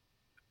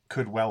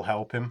could well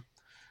help him,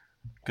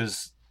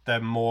 because they're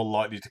more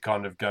likely to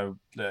kind of go,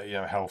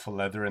 hell for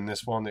leather in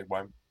this one. It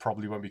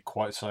probably won't be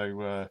quite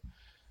so.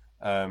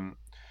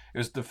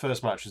 The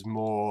first match was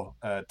more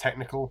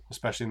technical,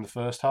 especially in the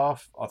first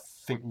half. I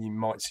think you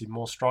might see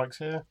more strikes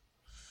here.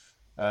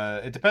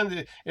 It depends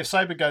if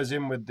Sabre goes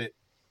in with the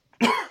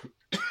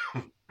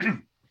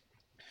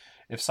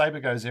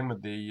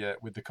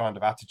with the kind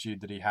of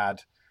attitude that he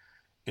had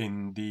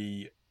in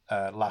the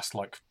last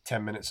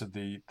 10 minutes of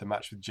the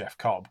match with Jeff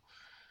Cobb,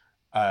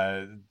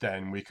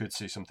 then we could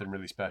see something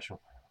really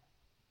special.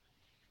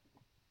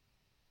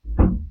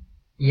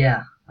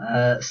 Yeah,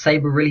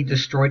 Sabre really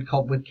destroyed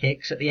Cobb with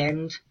kicks at the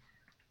end.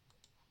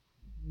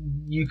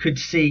 You could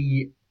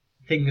see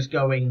things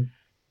going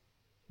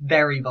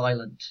very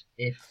violent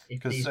if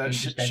these two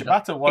just end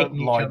up Shibata won't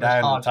hitting each lie other as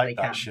down hard and as they take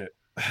that can. shit.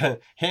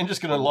 He ain't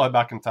just going to lie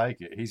back and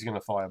take it. He's going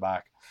to fire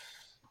back.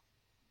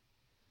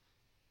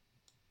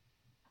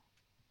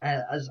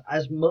 As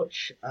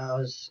much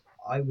as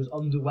I was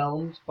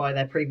underwhelmed by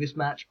their previous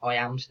match, I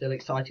am still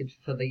excited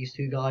for these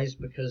two guys,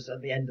 because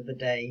at the end of the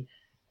day,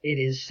 it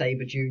is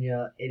Sabre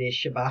Jr., it is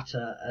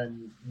Shibata,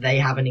 and they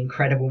have an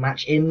incredible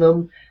match in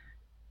them.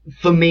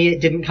 For me,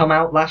 it didn't come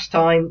out last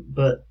time,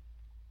 but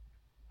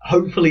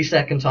hopefully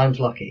second time's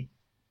lucky.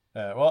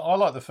 Well, I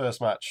like the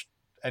first match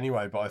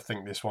anyway, but I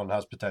think this one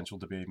has potential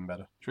to be even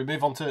better. Should we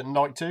move on to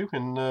night 2?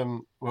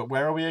 And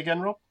where are we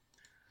again, Rob?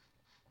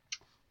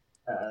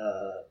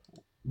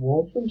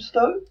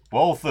 Walthamstow?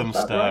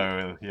 Walthamstow.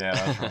 Right? Yeah,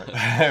 that's right.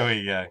 There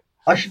we go.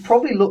 I should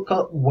probably look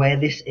up where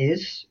this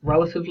is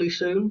relatively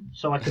soon,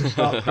 so I can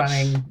start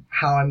planning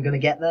how I'm going to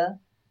get there.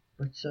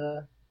 But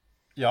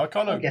yeah, I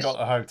kind of guess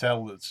got a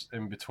hotel that's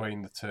in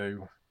between the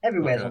two.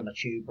 everywhere's Okay. on the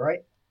tube, right?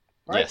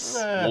 Yes,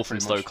 Yeah, pretty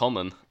Walthamstow much.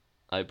 Common,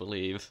 I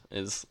believe,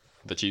 is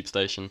the tube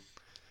station.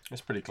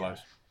 It's pretty close.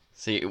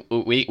 See,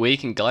 we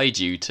can guide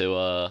you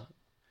to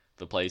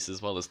the place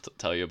as well as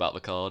tell you about the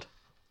card.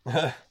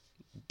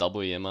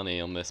 Double your money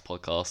on this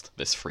podcast,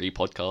 this free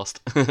podcast.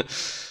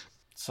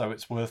 So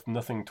it's worth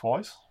nothing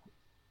twice?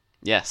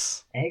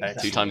 Yes,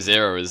 Exactly. 2 times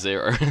 0 is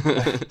 0.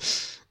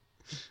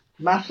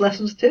 Math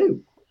lessons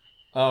too.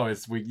 Oh,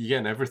 you're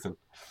getting everything.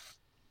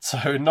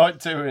 So night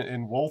 2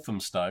 in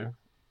Walthamstow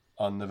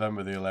on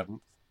November the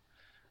 11th.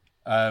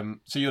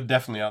 So you're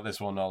definitely at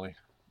this one, Ollie.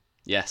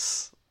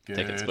 Yes, Good.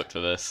 tickets booked for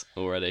this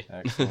already.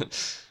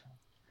 Excellent.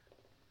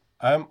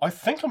 I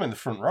think I'm in the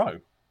front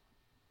row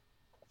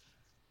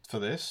for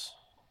this.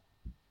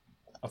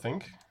 I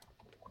think.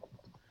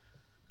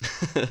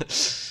 I'm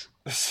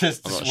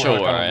not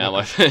sure where I am.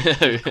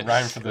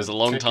 It was a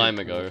long time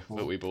ago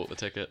that we bought the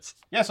tickets.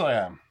 Yes, I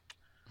am.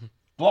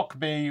 Block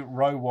B,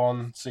 row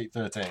 1, seat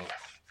 13.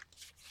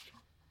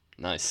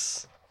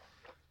 Nice.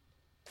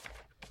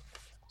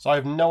 So I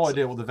have no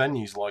idea what the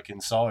venue's like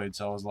inside,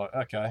 so I was like,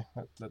 okay,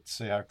 let's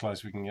see how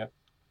close we can get.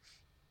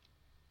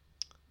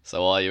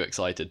 So are you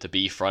excited to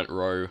be front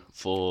row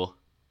for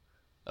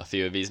a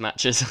few of these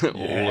matches? Or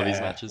all of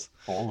these matches?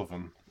 All of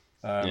them.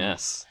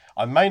 Yes.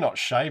 I may not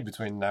shave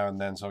between now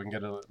and then, so I can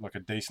get a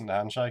decent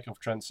handshake off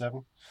Trent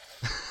Seven.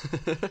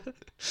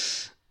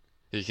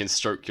 You can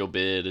stroke your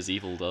beard as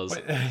Evil does.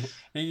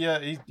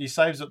 He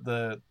saves up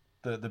the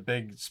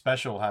big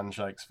special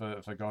handshakes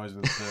for guys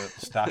with the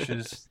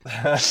stashes.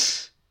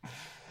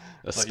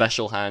 A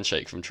special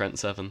handshake from Trent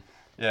Seven.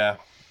 Yeah.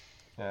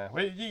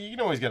 Well, you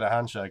can always get a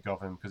handshake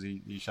off him because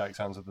he shakes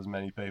hands with as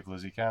many people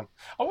as he can.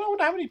 I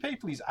wonder how many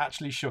people he's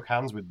actually shook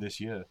hands with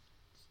this year.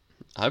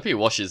 I hope he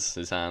washes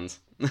his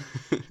hands.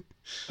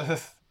 Well,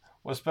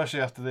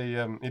 especially after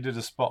he did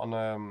a spot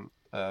on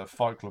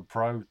Fight Club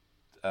Pro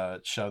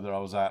show that I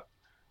was at,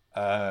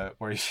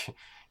 where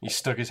he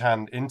stuck his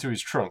hand into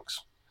his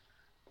trunks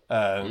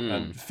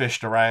and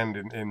fished around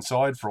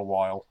inside for a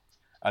while,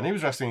 and he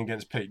was wrestling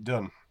against Pete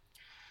Dunne.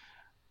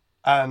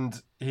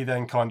 And he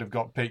then kind of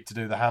got Pete to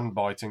do the hand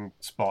biting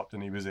spot,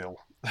 and he was ill.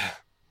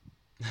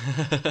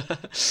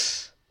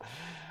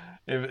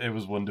 It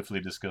was wonderfully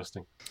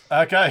disgusting.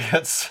 Okay,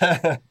 let's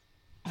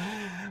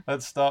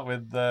start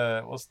with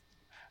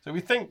so we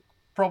think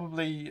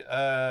probably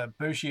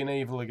Bushi and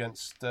Evil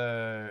against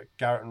Garrett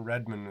and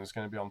Redmond is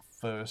going to be on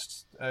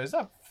first. Is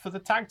that for the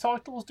tag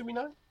titles? Do we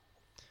know?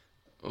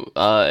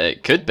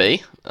 It could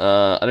be.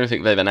 I don't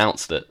think they've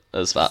announced it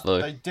as that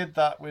though. They did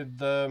that with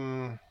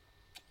the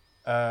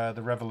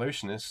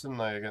Revolutionists, didn't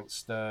they,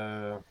 against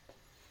Tenkoji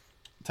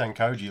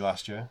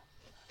last year?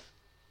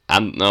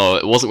 And no,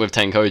 it wasn't with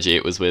Tenkoji.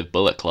 It was with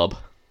Bullet Club.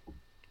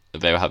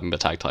 they were having the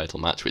tag title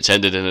match, which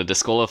ended in a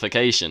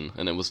disqualification,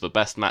 and it was the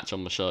best match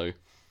on the show.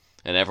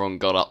 And everyone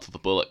got up for the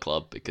Bullet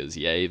Club because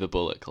yay, the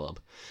Bullet Club.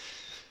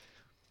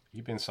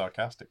 You've been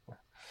sarcastic.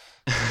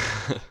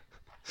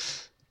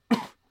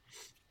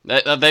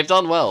 They've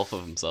done well for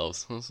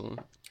themselves.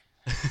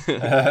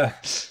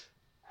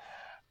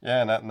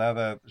 Yeah, now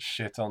they're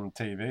shit on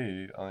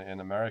TV in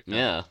America.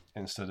 Yeah.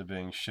 Instead of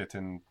being shit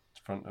in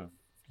front of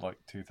like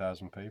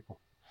 2,000 people.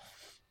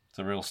 It's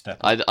a real step.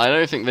 I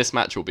don't think this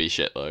match will be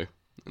shit though.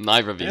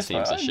 Neither of these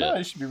teams are shit. No,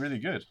 it should be really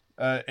good.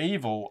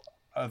 Evil,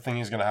 I think,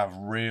 is going to have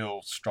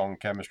real strong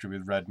chemistry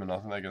with Redman. I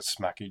think they're going to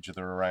smack each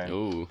other around.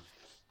 Ooh,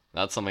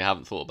 that's something I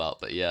haven't thought about.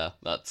 But yeah,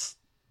 that's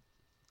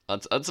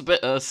a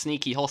bit a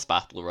sneaky hoss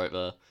battle right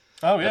there.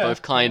 Oh yeah, they're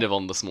both kind of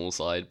on the small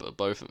side, but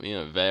both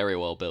very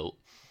well built.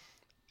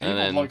 Evil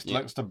And then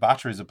likes to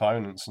batter his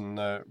opponents, and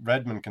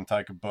Redman can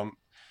take a bump.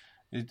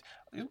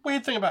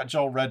 Weird thing about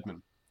Joel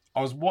Redman,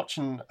 I was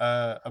watching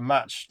a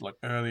match like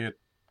earlier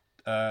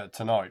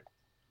tonight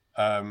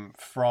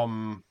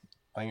from,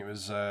 I think it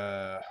was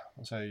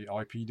let's say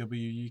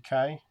IPW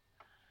UK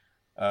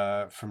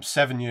from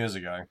 7 years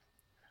ago,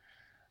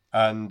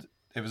 and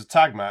it was a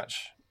tag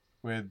match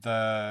with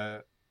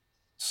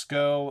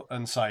Skrull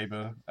and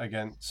Sabre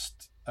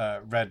against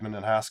Redman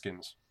and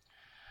Haskins,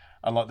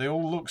 and like they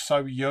all look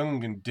so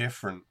young and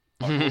different.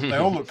 Like, they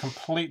all look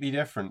completely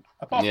different,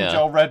 apart from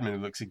Joel Redman, who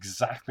looks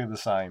exactly the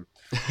same.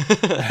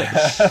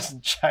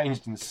 Hasn't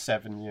changed in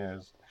 7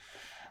 years.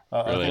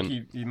 I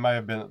think he may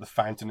have been at the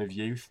Fountain of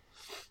Youth.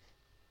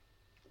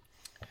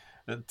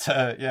 But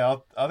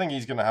I think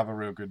he's going to have a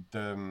real good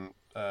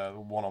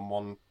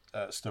one-on-one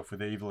stuff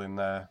with Evil in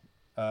there.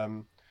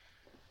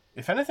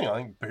 If anything, I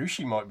think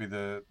Bushi might be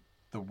the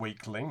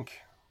weak link.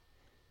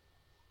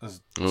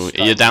 Ooh,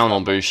 you're down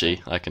on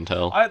Bushi, I can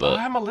tell. I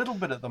am a little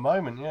bit at the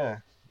moment,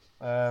 yeah.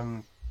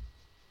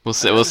 We'll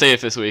see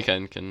if this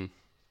weekend can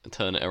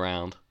turn it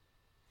around.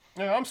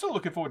 Yeah, I'm still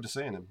looking forward to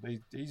seeing him. He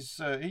is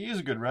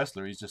a good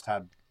wrestler. He's just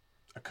had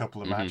a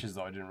couple of matches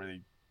that I didn't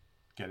really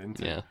get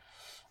into. Yeah.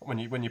 When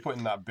you put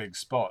in that big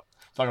spot,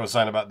 it's like I was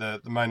saying about the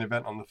main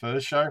event on the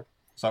first show.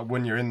 It's like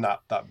when you're in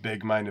that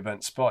big main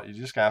event spot, you're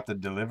just gonna have to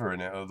deliver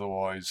in it.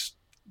 Otherwise,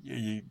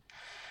 it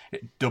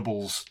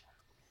doubles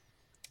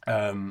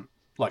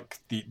like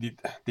the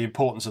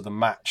importance of the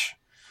match.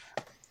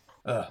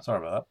 Sorry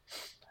about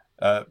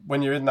that.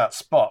 When you're in that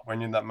spot,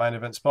 when you're in that main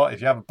event spot, if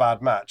you have a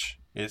bad match,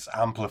 it's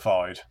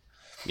amplified.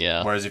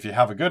 Yeah. Whereas if you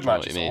have a good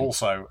match, it's mean.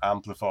 also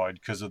amplified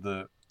because of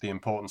the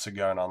importance of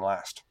going on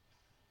last.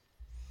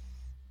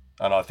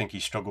 And I think he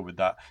struggled with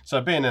that.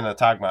 So being in a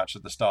tag match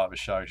at the start of a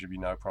show should be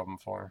no problem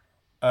for him.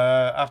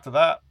 After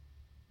that,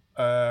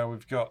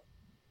 we've got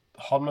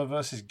Honma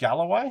versus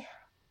Galloway.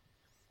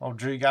 Oh,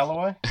 Drew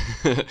Galloway.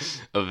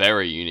 A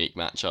very unique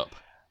matchup.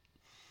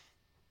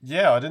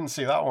 Yeah, I didn't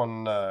see that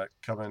one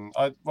coming.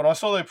 When I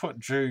saw they put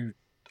Drew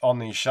on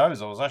these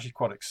shows, I was actually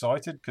quite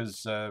excited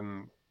because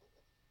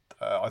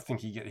I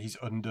think he's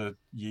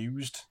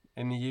underused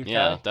in the UK.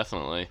 Yeah,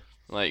 definitely.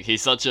 Like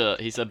he's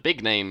a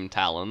big name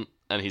talent,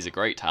 and he's a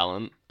great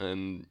talent,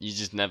 and you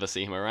just never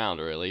see him around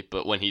really.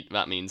 But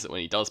that means that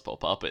when he does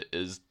pop up,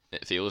 it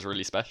feels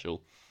really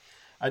special.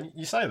 And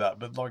you say that,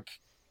 but like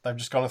they've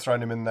just kind of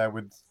thrown him in there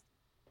with.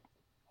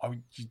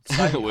 You'd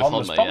say With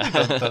Honma's Honma,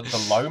 probably yeah.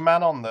 the low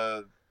man on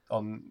the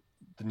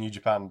New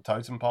Japan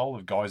totem pole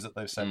of guys that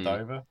they've sent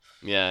over.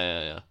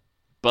 Yeah.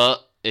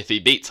 But if he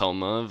beats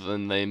Honma,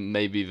 then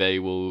maybe they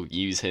will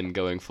use him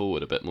going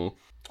forward a bit more.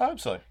 I hope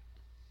so.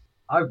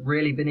 I've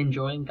really been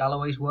enjoying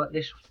Galloway's work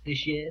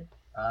this year.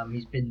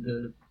 He's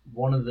been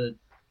one of the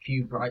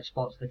few bright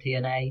spots for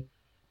TNA.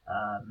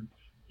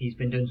 He's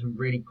been doing some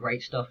really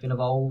great stuff in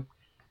Evolve.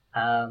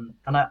 And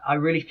I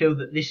really feel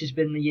that this has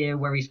been the year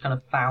where he's kind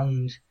of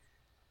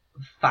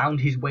found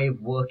his way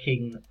of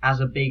working as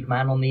a big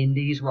man on the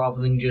indies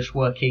rather than just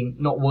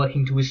not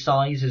working to his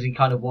size as he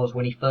kind of was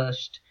when he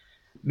first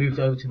moved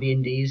over to the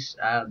indies.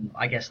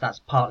 I guess that's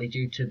partly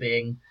due to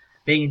being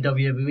in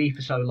WWE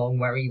for so long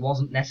where he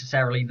wasn't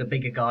necessarily the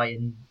bigger guy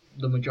in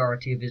the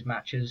majority of his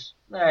matches.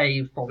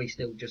 He's probably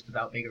still just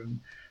about bigger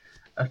than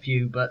a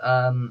few, but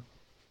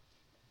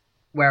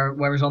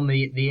whereas on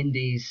the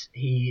indies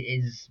he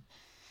is,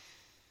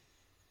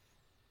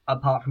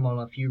 apart from on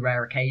a few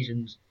rare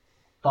occasions,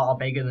 far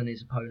bigger than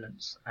his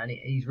opponents, and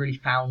he's really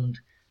found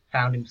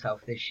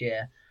himself this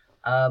year.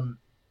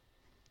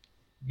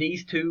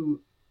 These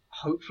two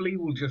hopefully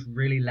will just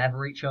really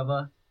lever each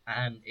other,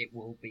 and it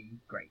will be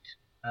great.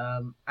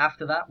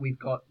 After that, we've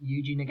got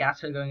Yuji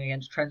Nagata going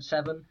against Trent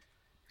Seven.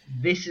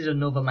 This is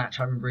another match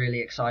I'm really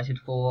excited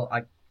for.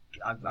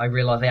 I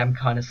realise I am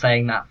kind of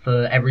saying that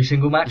for every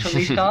single match on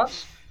these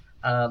cards,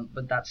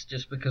 but that's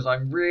just because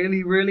I'm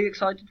really, really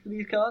excited for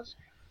these cards.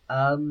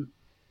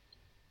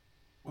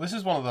 Well, this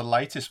is one of the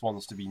latest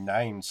ones to be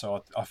named,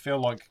 so I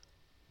feel like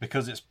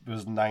because it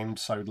was named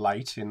so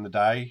late in the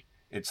day,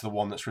 it's the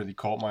one that's really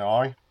caught my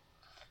eye.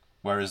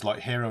 Whereas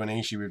like Hero and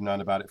Ishii, we've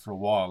known about it for a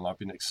while, and I've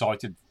been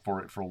excited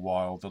for it for a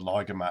while. The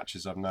Liger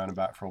matches I've known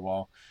about for a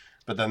while,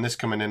 but then this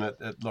coming in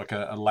at like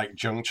a late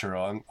juncture,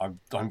 I'm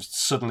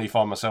suddenly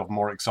find myself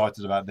more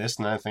excited about this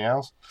than anything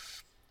else.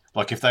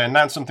 Like if they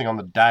announced something on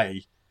the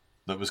day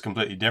that was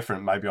completely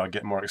different, maybe I'd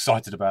get more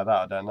excited about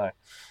that. I don't know,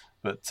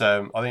 but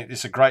I think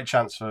it's a great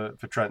chance for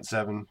Trent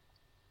Seven,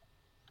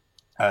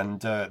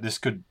 and this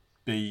could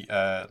be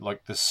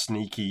like the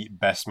sneaky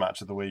best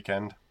match of the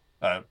weekend.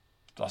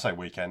 I say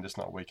weekend, it's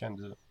not a weekend,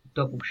 is it?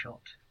 Double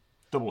shot.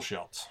 Double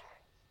shots.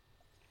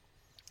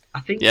 I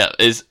think. Yeah,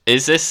 is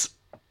this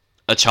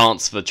a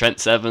chance for Trent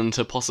Seven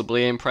to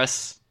possibly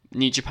impress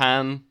New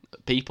Japan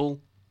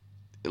people?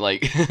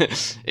 Like,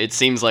 it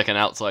seems like an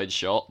outside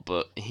shot,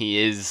 but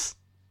he is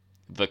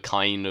the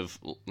kind of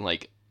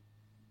like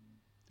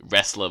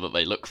wrestler that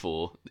they look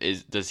for.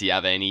 Does he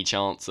have any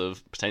chance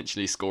of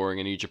potentially scoring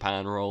a New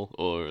Japan role,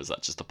 or is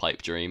that just a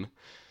pipe dream?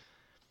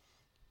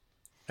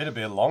 It'd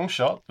be a long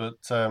shot,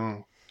 but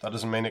that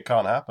doesn't mean it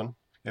can't happen.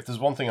 If there's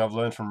one thing I've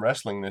learned from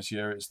wrestling this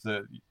year, it's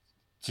that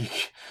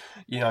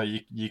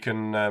you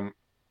can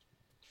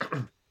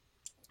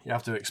you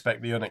have to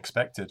expect the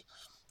unexpected.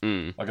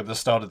 Like at the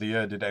start of the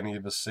year, did any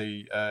of us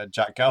see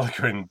Jack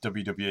Gallagher in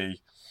WWE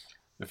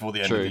before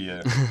the end of the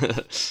year?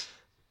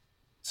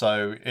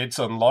 So it's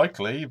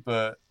unlikely,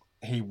 but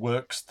he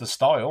works the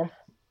style.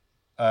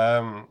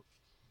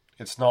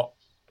 It's not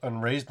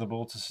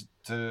unreasonable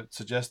to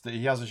suggest that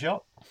he has a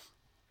shot.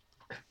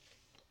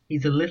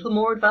 He's a little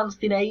more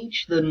advanced in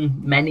age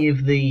than many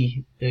of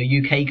the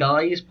UK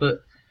guys,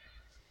 but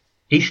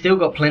he's still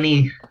got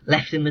plenty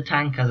left in the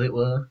tank, as it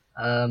were.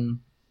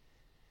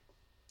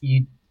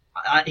 He'd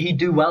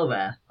do well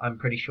there, I'm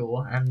pretty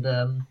sure, and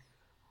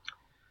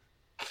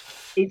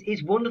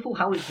it's wonderful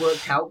how it's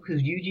worked out,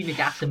 because Yuji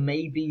Nagata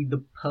may be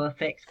the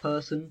perfect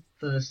person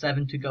for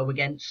Seven to go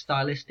against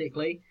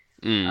stylistically.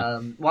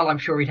 While I'm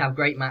sure he'd have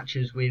great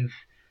matches with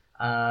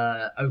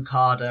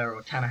Okada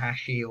or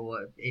Tanahashi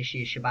or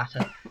Ishii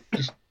Shibata,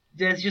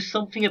 there's just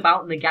something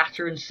about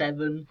Nagata and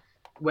Seven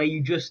where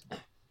you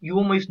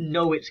almost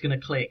know it's going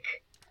to click,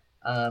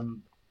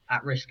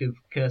 at risk of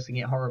cursing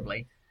it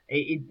horribly.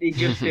 It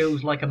just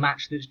feels like a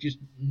match that's just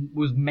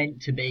was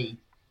meant to be,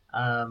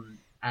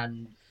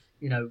 and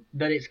you know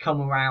that it's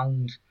come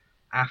around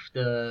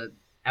after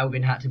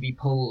Elvin had to be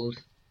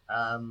pulled.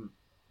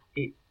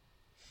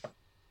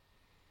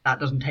 That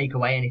doesn't take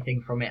away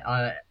anything from it.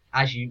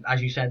 As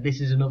you said,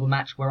 this is another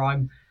match where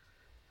I'm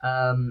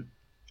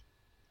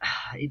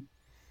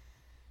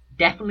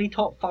definitely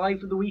top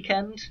 5 of the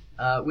weekend,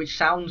 which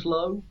sounds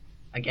low.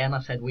 Again, I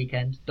said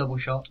weekend, double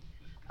shot.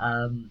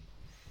 That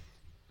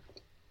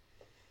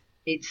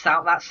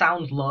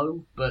sounds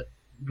low, but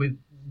with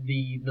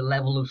the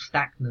level of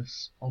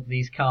stackness of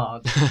these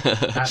cards,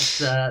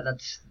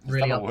 that's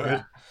really up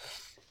there.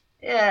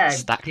 Yeah,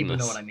 Stackness. People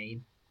know what I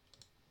mean.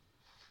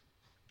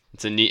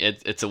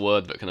 It's a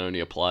word that can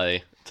only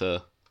apply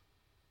to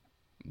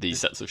these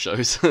sets of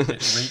shows. It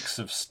reeks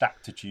of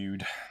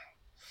stactitude.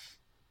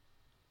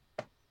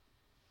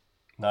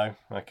 No?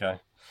 Okay.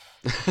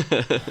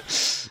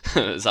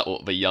 Is that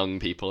what the young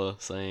people are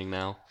saying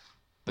now?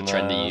 The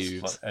trendy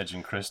youths? Like Edge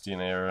and Christian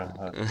era,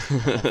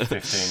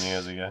 15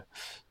 years ago.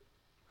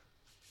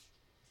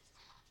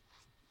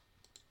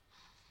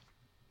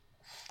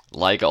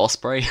 Liger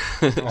Osprey?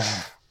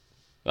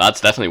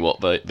 That's definitely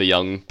what the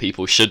young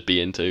people should be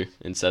into,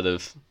 instead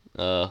of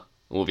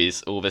all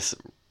this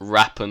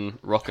rap and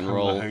rock and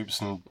roll,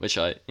 hoops and which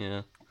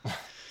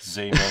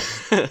Zima,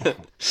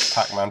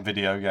 Pac-Man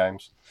video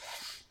games.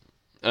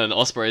 And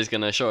Osprey's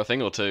going to show a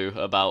thing or two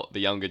about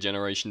the younger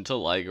generation to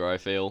Liger, I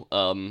feel.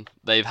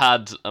 They've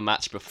had a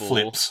match before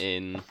Flips.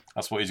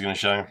 That's what he's going to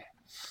show.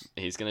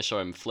 He's going to show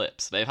him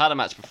flips. They've had a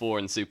match before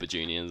in Super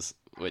Juniors,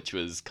 which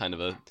was kind of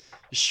a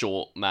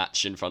short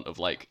match in front of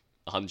like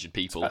 100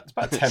 people. It's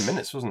about 10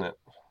 minutes, wasn't it?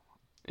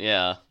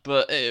 Yeah,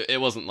 but it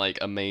wasn't like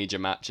a major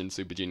match in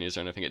Super Juniors or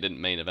anything. It didn't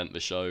main event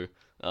the show.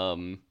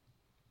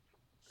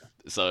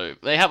 So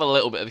they have a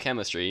little bit of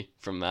chemistry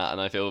from that, and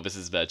I feel this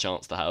is their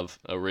chance to have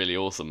a really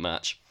awesome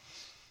match.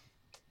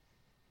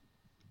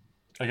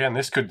 Again,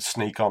 this could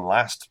sneak on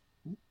last,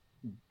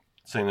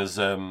 seeing as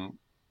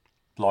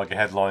Liger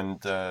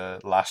headlined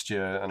last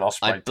year, and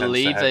Osprey. I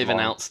believe they've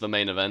announced the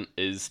main event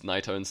is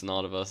Naito and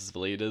Sonata versus the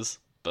Leaders,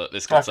 but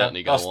this could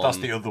certainly go on. That's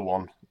the other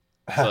one.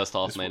 First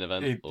half main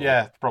event.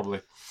 Yeah,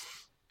 probably.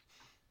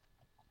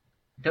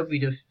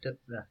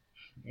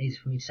 Easy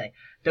for me to say.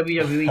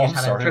 WWE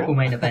just had a triple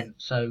main event,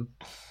 so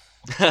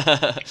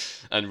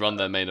and run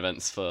their main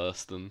events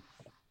first and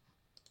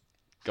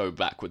go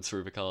backwards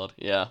through the card.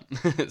 Yeah,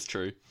 it's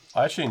true.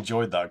 I actually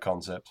enjoyed that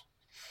concept.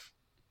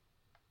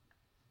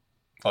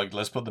 Like,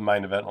 let's put the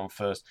main event on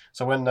first.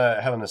 So when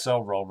Hell in a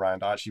Cell rolled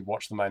round, I actually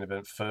watched the main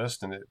event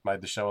first, and it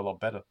made the show a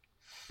lot better.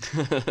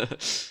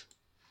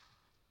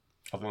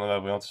 I think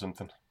they'll be onto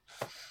something.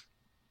 But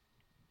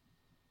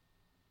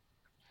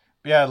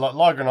yeah, like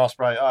Liger and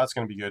Osprey, it's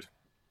going to be good.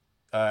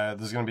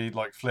 There's going to be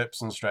like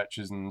flips and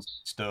stretches and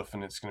stuff,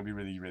 and it's going to be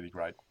really, really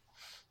great.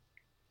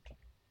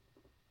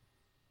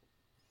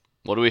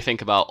 What do we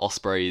think about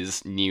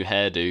Ospreay's new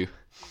hairdo?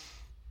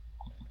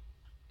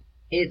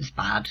 It's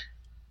bad.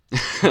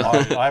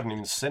 I haven't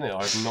even seen it.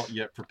 I've not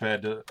yet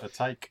prepared a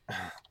take.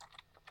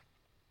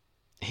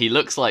 He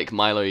looks like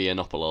Milo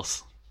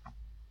Yiannopoulos.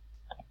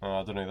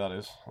 I don't know who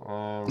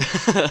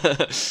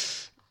that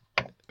is.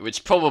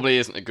 Which probably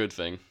isn't a good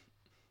thing.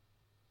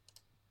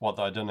 What,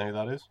 I don't know who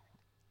that is?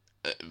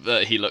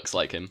 That he looks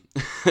like him.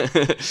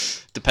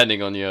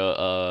 Depending on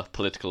your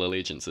political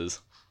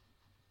allegiances.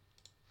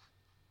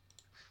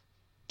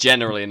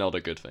 Generally not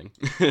a good thing.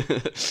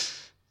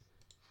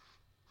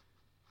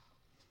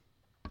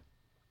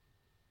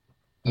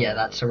 Yeah,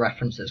 that's a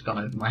reference that's gone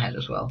over my head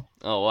as well.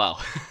 Oh, wow.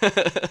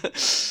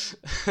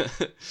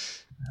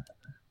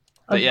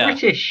 A yeah.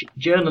 British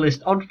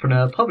journalist,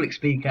 entrepreneur, public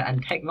speaker,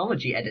 and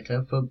technology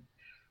editor for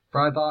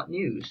Breitbart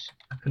News,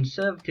 a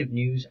conservative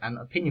news and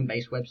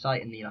opinion-based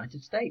website in the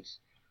United States.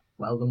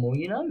 Well, the more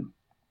you know.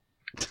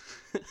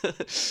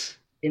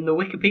 In the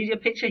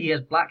Wikipedia picture, he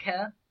has black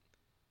hair.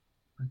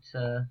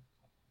 But,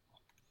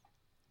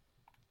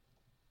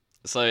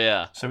 So,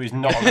 yeah. So he's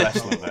not a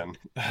wrestler then?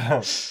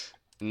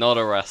 Not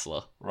a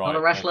wrestler. Right. not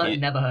a wrestler, okay.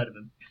 Never heard of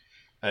him.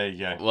 There you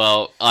go.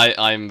 Well,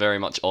 I'm very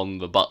much on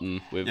the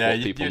button with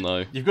what people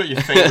know. You've got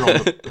your finger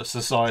on the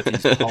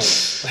society's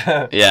pulse.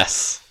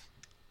 Yes.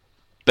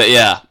 But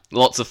yeah,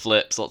 lots of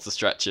flips, lots of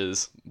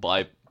stretches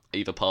by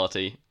either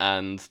party,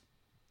 and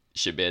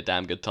should be a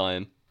damn good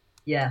time.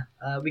 Yeah,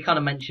 we kind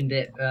of mentioned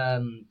it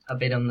a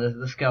bit on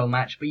the Skull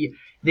match, but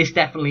this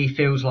definitely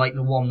feels like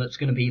the one that's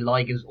going to be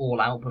Liger's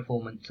all-out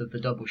performance of the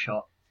double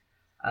shot.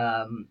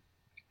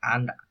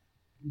 And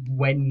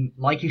when,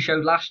 like he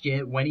showed last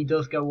year, when he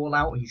does go all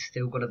out, he's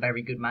still got a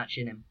very good match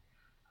in him.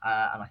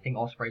 And I think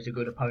Ospreay's a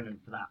good opponent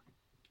for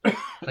that.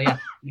 So yeah,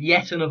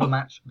 yet another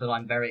match that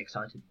I'm very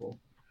excited for.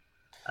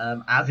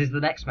 As is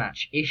the next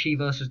match, Ishii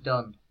versus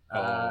Dunn.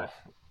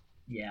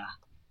 Yeah.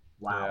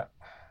 Wow.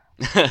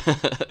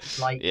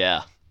 Yeah.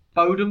 Yeah.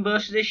 Bodum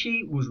versus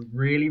Ishii was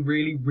really,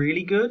 really,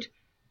 really good.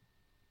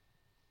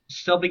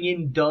 Subbing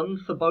in Dunn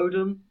for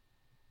Bodum,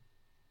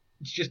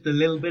 it's just a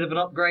little bit of an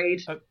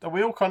upgrade. Are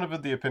we all kind of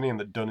of the opinion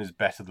that Dunn is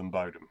better than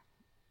Bodum?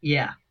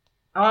 Yeah.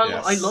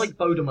 Yes. I like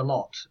Bodum a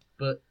lot,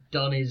 but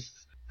Dunn is,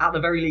 at the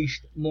very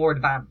least, more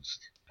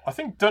advanced. I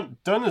think Dunn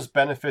has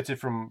benefited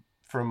from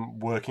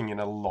working in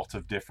a lot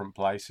of different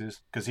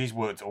places, because he's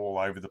worked all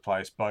over the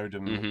place.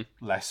 Bodum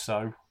less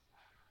so.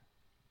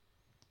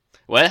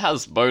 Where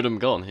has Bodum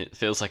gone? It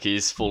feels like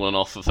he's fallen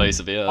off the face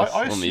of the earth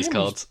on these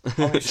cards.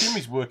 I assume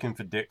he's working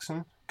for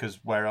Dixon, because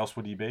where else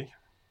would he be?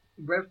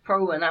 Rev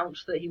Pro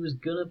announced that he was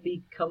gonna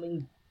be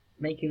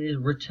making his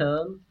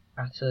return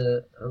at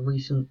a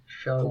recent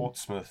show.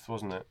 Portsmouth,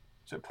 wasn't it?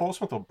 Is it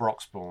Portsmouth or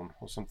Broxbourne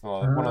or something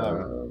like that? One of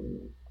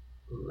them.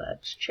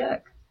 Let's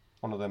check.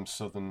 One of them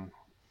southern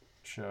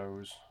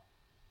shows.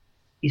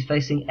 He's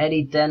facing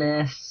Eddie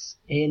Dennis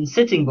in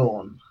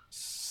Sittingbourne.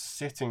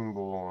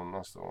 Sittingbourne,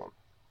 that's the one.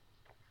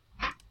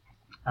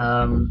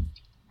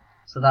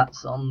 So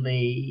that's on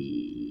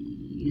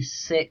the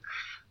 6th,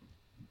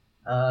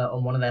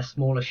 on one of their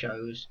smaller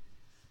shows.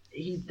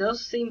 He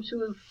does seem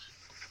to have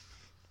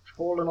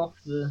fallen off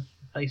the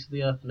face of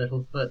the earth a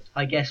little, but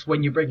I guess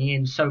when you're bringing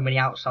in so many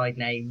outside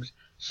names,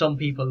 some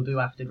people do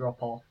have to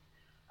drop off.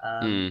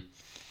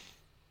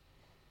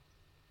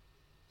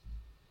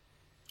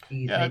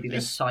 He's maybe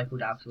been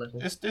cycled out a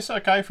little. It's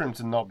okay for him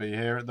to not be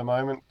here at the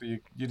moment. You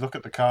look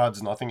at the cards,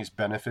 and I think it's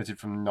benefited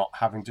from not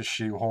having to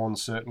shoehorn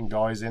certain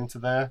guys into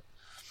there.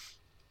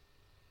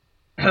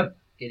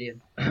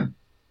 Gideon.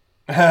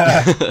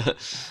 I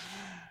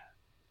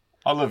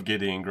love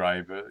Gideon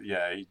Gray, but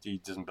yeah,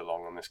 he doesn't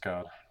belong on this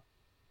card.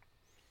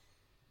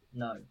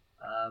 No.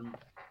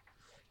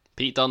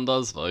 Pete Dunne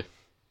does, though.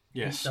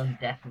 Yes. Pete Dunne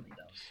definitely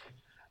does.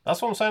 That's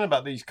what I'm saying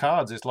about these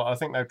cards. It's like I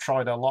think they've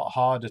tried a lot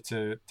harder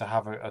to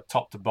have a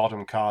top to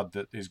bottom card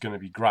that is going to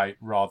be great,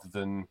 rather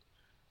than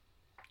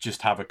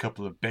just have a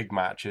couple of big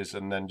matches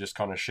and then just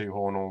kind of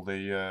shoehorn all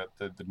the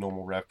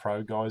normal Rev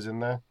Pro guys in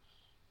there.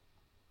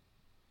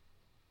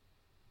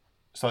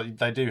 So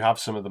they do have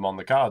some of them on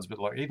the cards, but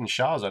like Eden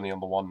Shah's only on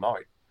the one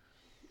night.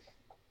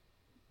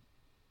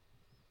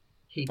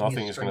 I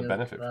think it's going to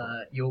benefit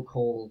from York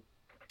Hall,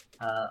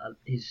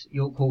 his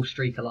York Hall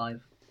streak alive.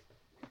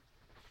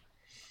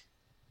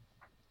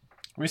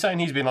 Are we saying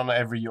he's been on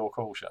every York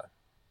Hall show?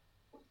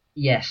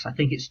 Yes, I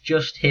think it's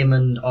just him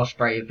and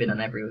Ospreay have been on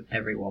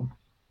every one.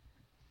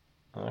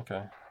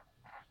 Okay.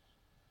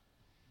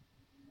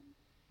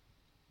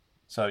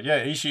 So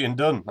yeah, Ishii and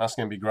Dunn, that's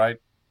going to be great.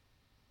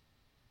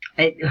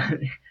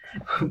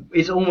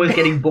 It's almost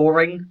getting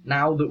boring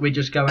now that we're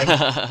just going,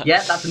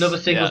 yeah, that's another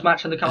singles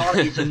match on the card.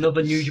 It's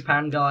another New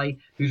Japan guy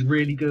who's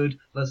really good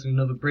versus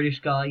another British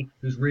guy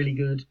who's really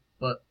good.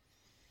 But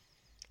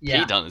yeah,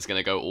 Pete Dunne is going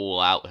to go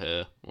all out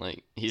here.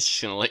 Like, he's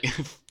just going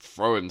to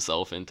throw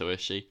himself into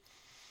Ishii.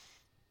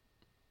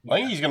 I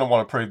think he's going to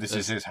want to prove this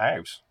is his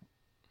house.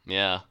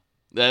 Yeah.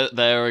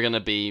 There are going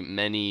to be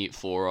many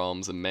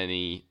forearms and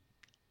many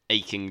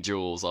aching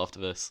jaws after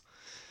this.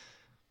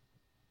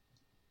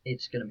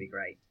 It's going to be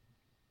great.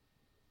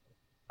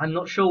 I'm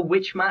not sure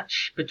which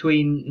match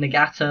between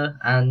Nagata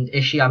and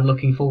Ishii I'm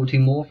looking forward to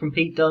more from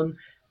Pete Dunne,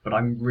 but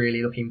I'm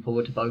really looking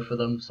forward to both of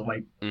them. So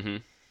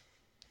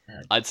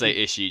I'd say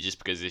Ishii just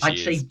because I'd say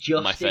Ishii is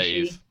just my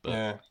fave. Ishii. But...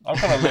 Yeah, I'm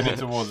kind of leaning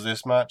towards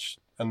this match,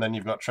 and then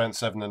you've got Trent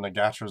Seven and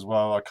Nagata as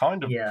well. I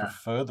kind of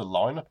prefer the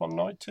lineup on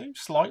night 2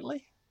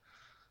 slightly.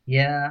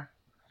 Yeah,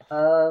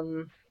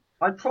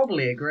 I'd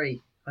probably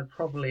agree.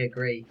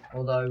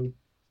 Although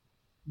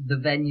the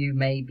venue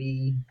may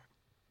be,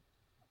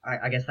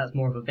 I guess that's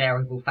more of a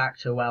variable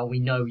factor. While we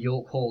know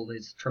York Hall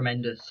is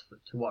tremendous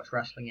to watch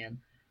wrestling in,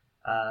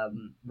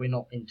 we're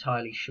not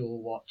entirely sure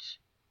what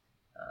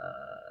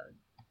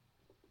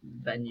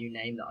venue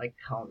name that I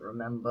can't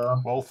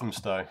remember.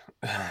 Walthamstow.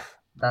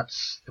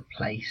 That's the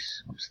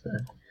place. What's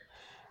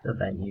the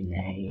venue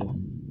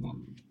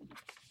name?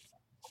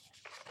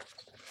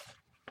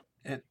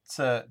 It's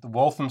the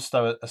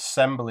Walthamstow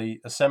Assembly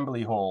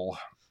Hall.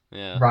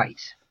 Yeah. Right.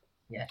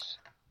 Yes.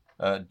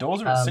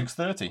 Doors are at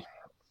 6:30.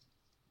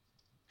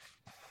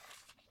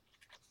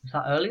 Is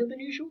that earlier than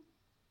usual?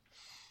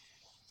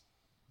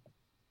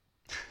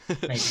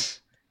 Maybe.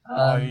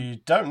 I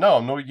don't know.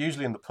 I'm not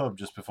usually in the pub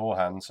just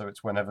beforehand, so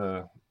it's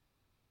whenever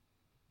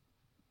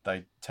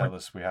they tell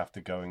us we have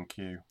to go and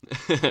queue.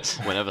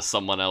 Whenever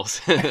someone else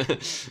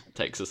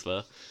takes us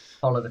there.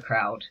 Follow the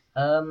crowd.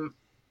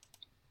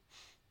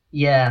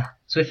 Yeah.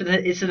 So if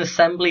it's an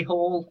assembly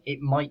hall, it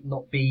might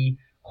not be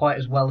quite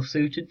as well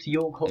suited to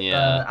York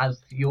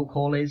as York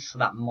Hall is. So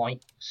that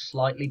might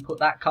slightly put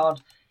that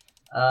card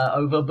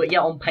over. But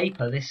yeah, on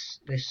paper, this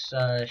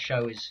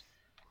show is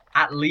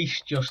at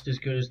least just as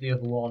good as the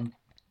other one,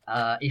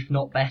 if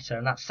not better.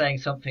 And that's saying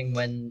something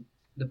when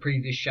the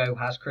previous show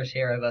has Chris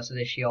Hero versus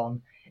Ishii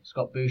on. It's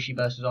got Bushi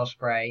versus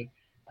Ospreay.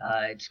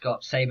 It's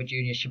got Sabre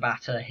Jr.,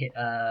 Shibata,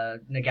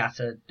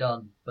 Nagata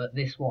done. But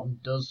this one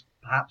does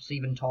perhaps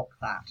even top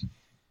that.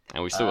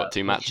 And we've still got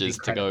 2 matches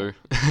to go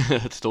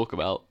to talk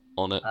about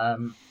on it.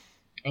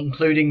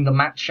 Including the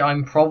match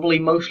I'm probably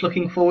most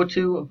looking forward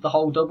to of the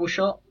whole double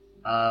shot.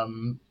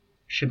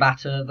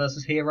 Shibata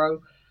versus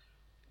Hero.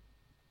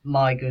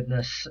 My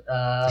goodness.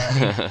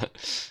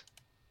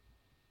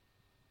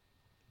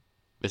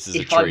 This is a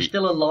treat. If I'm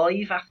still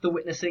alive after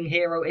witnessing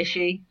Hero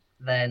Ishii,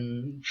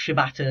 then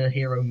Shibata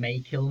Hero may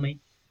kill me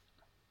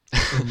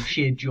from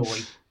sheer joy.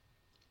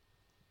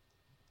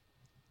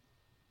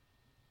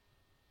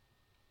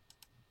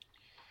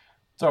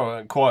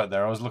 So quiet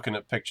there. I was looking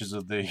at pictures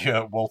of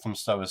the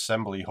Walthamstow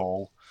Assembly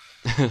Hall.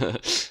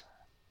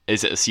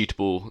 Is it a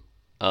suitable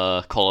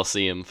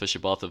Coliseum for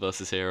Shibata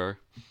versus Hero?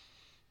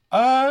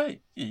 Yeah,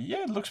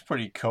 it looks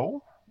pretty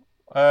cool.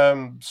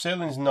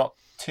 Ceiling's not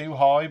too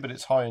high, but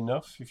it's high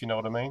enough, if you know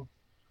what I mean.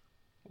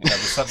 You know,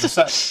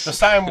 the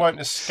sound won't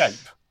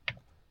escape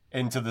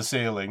into the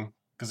ceiling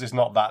because it's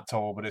not that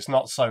tall, but it's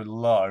not so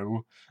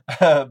low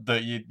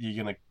that you're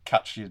going to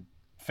catch your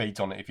feet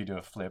on it if you do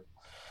a flip.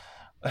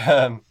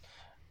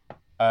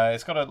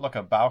 It's got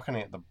a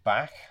balcony at the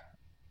back.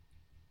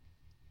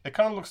 It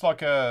kind of looks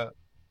like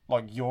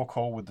York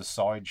Hall with the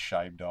sides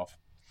shaved off.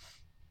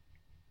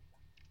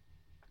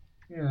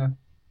 Yeah,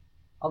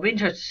 I'll be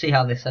interested to see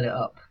how they set it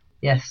up.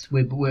 Yes,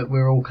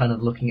 we're all kind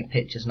of looking at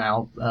pictures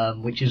now,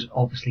 which is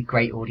obviously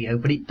great audio,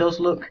 but it does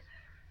look,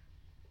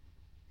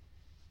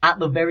 at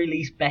the very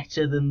least,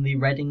 better than the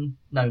Reading.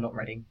 No, not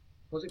Reading.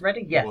 Was it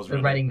Reading? Yeah,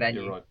 the Reading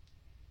venue. You're right.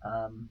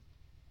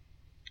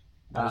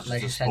 That was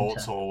Leisure just a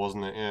sports Centre, hall,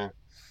 wasn't it? Yeah.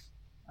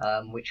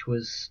 which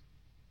was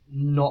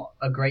not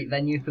a great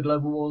venue for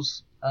Global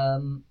Wars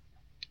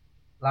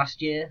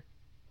last year,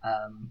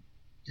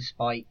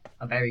 despite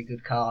a very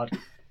good card.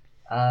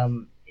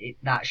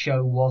 That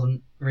show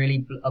wasn't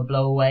really a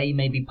blowaway,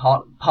 maybe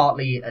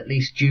partly at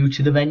least due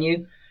to the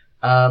venue.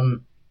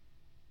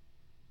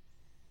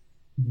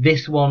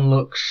 This one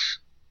looks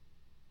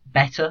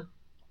better,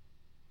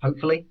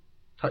 hopefully,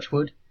 touch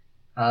wood.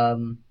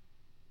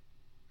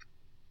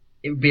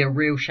 It would be a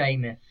real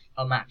shame if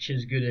a match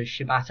as good as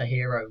Shibata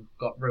Hero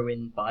got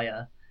ruined by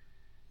a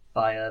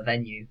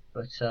venue,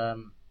 but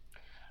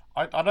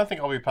I don't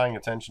think I'll be paying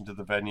attention to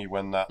the venue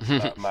when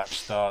that match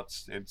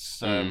starts. It's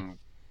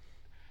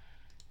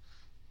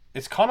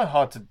kind of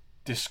hard to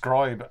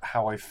describe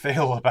how I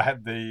feel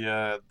about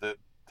the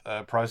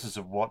process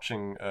of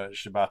watching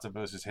Shibata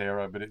versus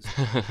Hero, but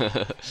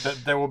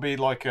it's there will be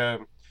like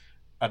an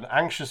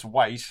anxious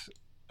wait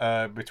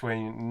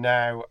between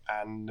now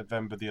and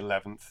November the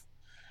 11th,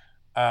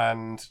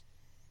 and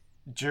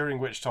during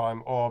which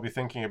time all I'll be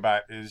thinking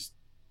about is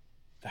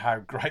how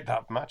great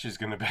that match is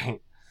going to be.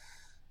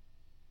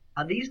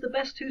 Are these the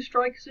best 2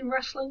 strikers in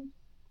wrestling?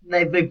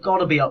 They've got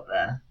to be up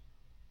there.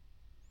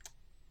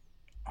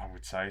 I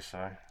would say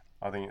so.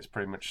 I think it's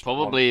pretty much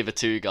probably the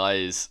 2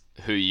 guys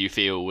who you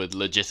feel would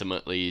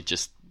legitimately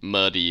just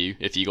murder you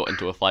if you got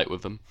into a fight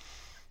with them.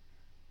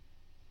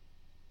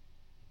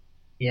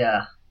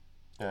 Yeah.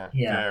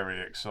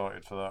 Very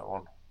excited for that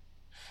one.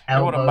 You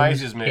know what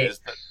amazes me is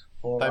that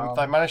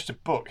they managed to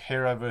book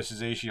Hero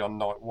versus Ishii on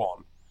night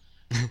 1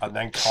 and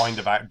then kind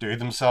of outdo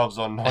themselves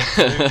on night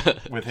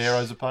 2 with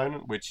Hero's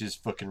opponent, which is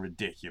fucking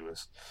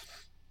ridiculous.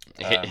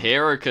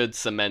 Hero could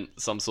cement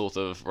some sort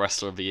of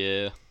Wrestler of the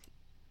Year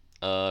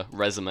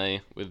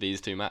resume with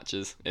these two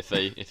matches if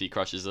he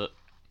crushes it.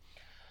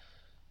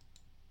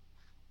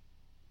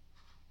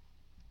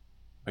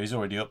 But he's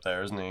already up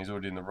there, isn't he? He's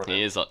already in the running.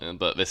 He is,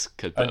 but this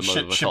could put And him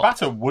over the top.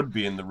 Shibata would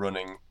be in the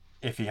running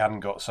if he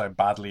hadn't got so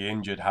badly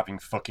injured having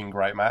fucking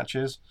great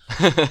matches.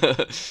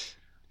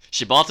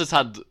 Shibata's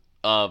had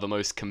the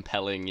most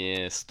compelling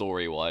year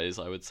story-wise,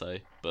 I would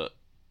say, but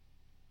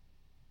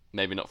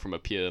maybe not from a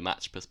pure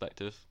match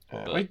perspective.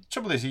 Yeah. But... Well,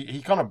 trouble is,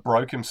 he kind of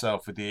broke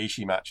himself with the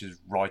Ishii matches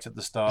right at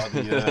the start of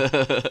the year.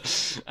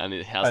 And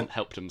it hasn't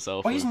helped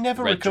himself. Well, he's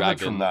never Red recovered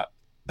Dragon, from that.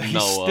 He's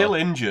Noah, still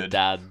injured.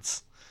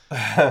 Dads.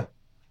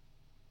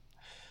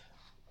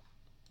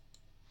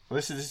 Well,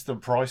 this is the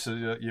price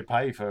you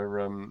pay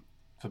for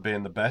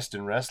being the best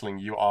in wrestling.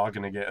 You are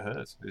going to get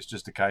hurt. It's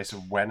just a case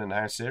of when and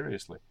how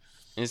seriously.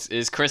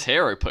 Is Chris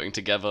Hero putting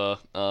together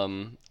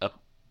a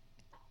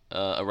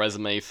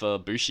resume for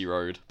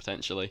Bushiroad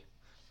potentially?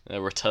 A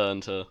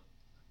return to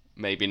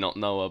maybe not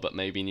Noah, but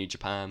maybe New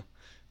Japan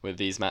with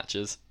these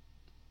matches.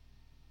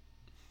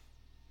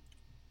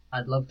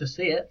 I'd love to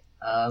see it.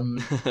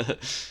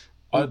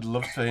 I'd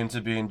love for him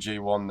to be in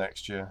G1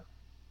 next year.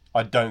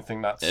 I don't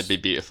think that's It'd be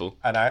beautiful.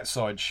 An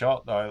outside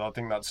shot, though. I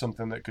think that's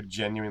something that could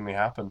genuinely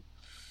happen.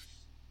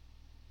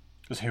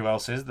 Because who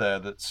else is there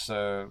that's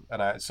an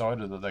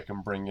outsider that they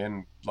can bring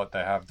in, like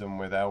they have done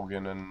with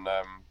Elgin and...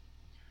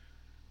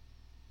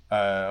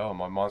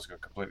 my mind's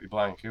got completely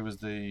blank. Who was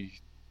the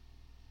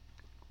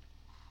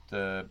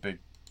big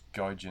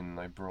gaijin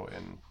they brought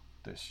in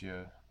this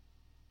year?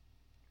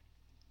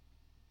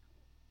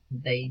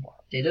 They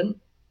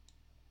didn't,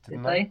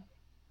 did they?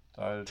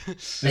 They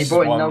They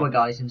brought in Noah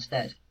guys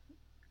instead.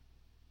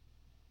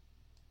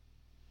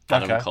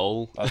 Adam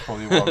Cole. That's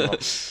probably one.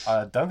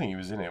 I don't think he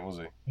was in it, was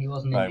he? He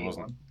wasn't No, in he G1.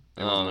 wasn't.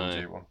 He Oh, wasn't in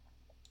no. G1.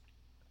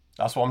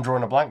 That's why I'm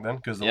drawing a blank then,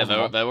 because Yeah,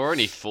 there were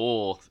only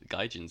 4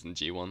 gaijins in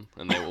G1,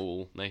 and they were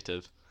all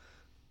native.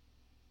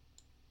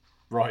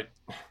 Right.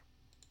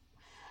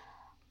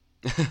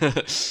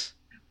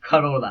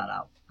 Cut all that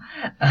out.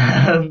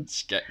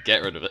 Just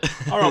get rid of it.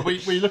 All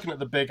right, we're looking at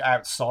the big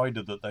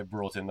outsider that they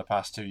brought in the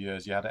past 2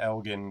 years. You had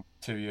Elgin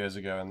 2 years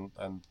ago,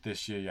 and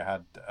this year you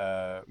had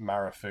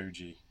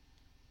Marufuji.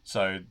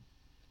 So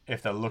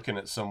if they're looking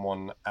at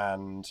someone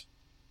and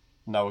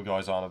Noah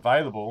guys aren't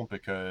available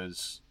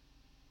because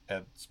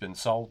it's been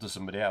sold to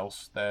somebody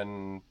else,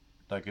 then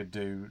they could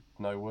do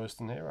no worse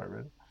than Hero,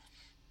 really.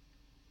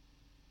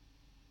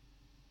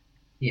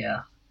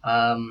 Yeah.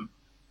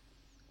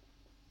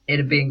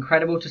 It'd be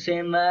incredible to see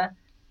him there.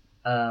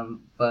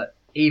 But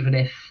even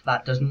if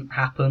that doesn't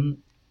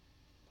happen,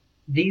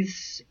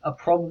 these are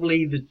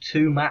probably the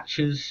 2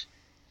 matches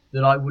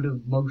that I would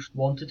have most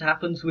wanted to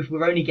happen. So if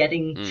we're only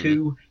getting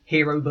 2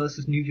 Hero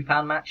versus New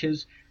Japan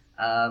matches,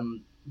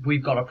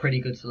 we've got a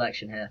pretty good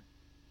selection here.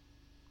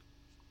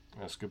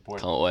 That's a good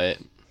point. Can't wait.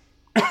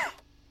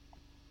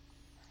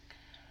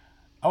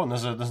 Oh, and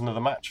there's another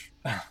match.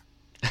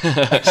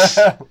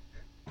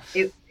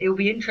 It'll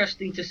be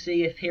interesting to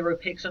see if Hero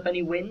picks up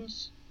any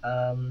wins,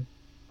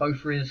 both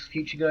for his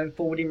future going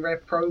forward in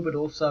Rev Pro, but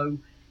also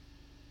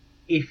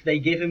if they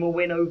give him a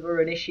win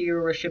over an Ishii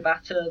or a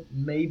Shibata,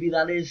 maybe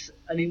that is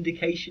an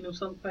indication of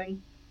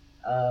something.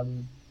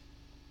 Well,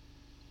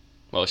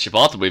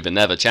 Shibata will be the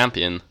never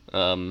champion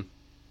going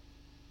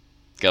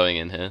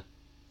in here.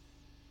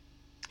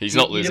 He's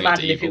not losing You'd it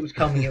to imagine if Evil. it was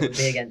coming, it would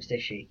be against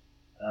Ishii.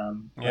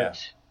 Yeah.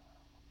 But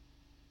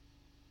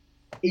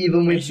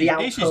even with the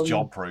outcome... Ishii's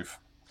job proof.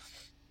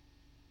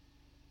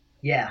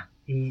 Yeah,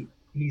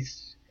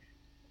 he's...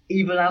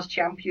 Even as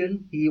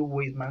champion, he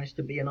always managed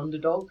to be an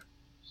underdog.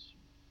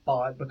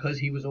 Because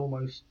he was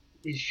almost...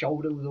 His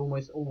shoulder was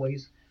almost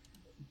always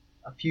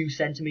a few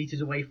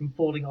centimetres away from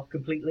falling off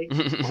completely.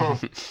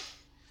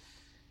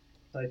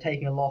 So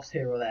taking a loss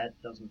here or there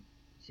doesn't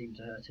seem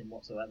to hurt him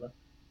whatsoever.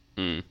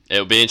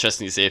 It'll be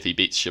interesting to see if he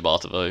beats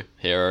Shibata though,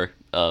 Hero,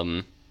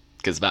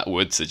 because that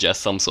would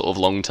suggest some sort of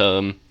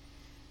long-term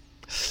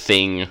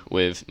thing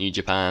with New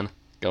Japan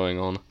going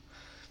on.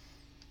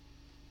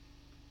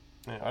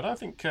 Yeah, I don't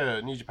think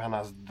New Japan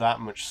has that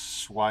much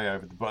sway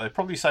over but they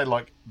probably say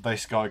like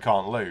this guy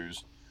can't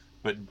lose,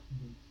 but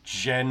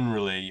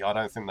generally I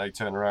don't think they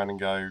turn around and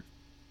go,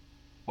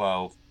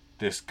 well,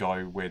 this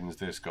guy wins,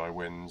 this guy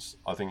wins.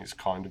 I think it's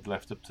kind of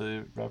left up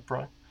to Rev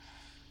Pro.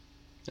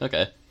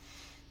 Okay.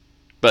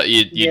 But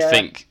you'd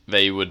think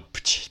they would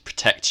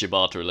protect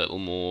Shibata a little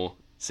more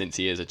since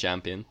he is a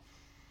champion.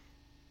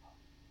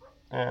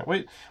 Yeah,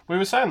 we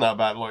were saying that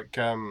about like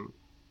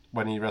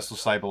when he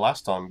wrestled Sable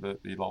last time, but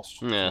he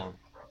lost. Yeah, so.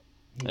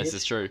 This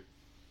is true.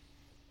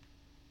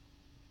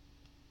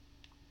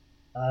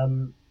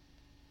 And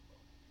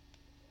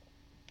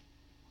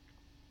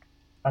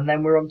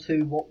then we're on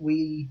to what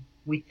we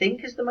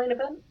think is the main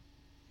event.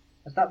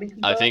 Has that been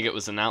confirmed? I think it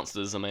was announced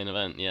as the main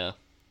event, yeah.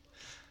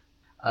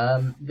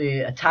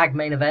 The tag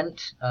main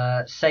event,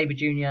 Sabre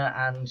Jr.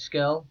 and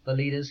Skrull, the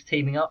leaders,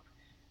 teaming up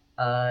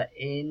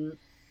in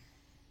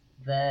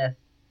their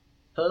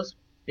first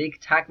big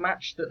tag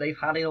match that they've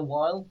had in a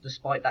while,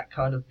 despite that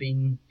kind of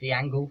being the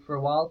angle for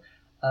a while.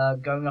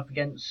 Going up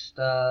against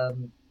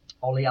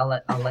Ollie, I'll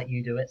let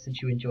you do it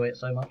since you enjoy it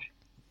so much.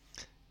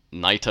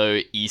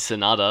 Naito y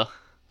Sanada,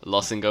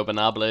 Los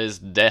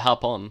Ingobernables de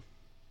Japón.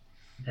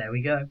 There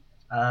we go.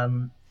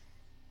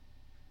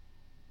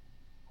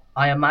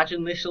 I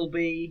imagine this will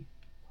be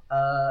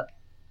a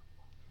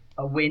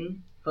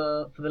win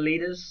for the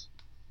leaders,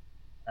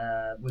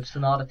 with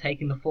Sanada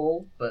taking the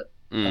fall, but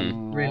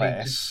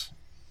really just...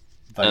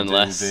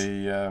 Unless they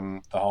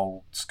do the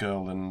whole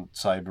Skull and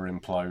Sabre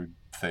implode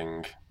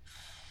thing.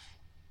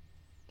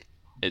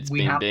 It's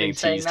been being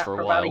teased for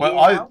a while. Well,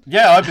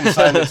 I've been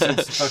saying it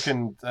since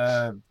fucking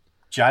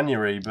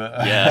January,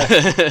 but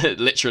yeah,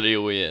 literally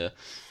all year.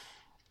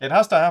 It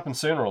has to happen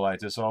sooner or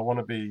later, so I want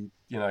to be,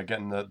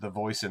 getting the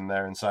voice in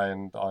there and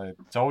saying, I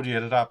told you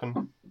it'd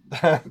happen.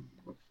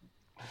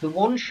 The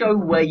one show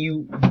where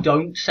you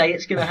don't say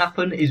it's going to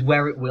happen is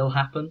where it will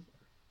happen.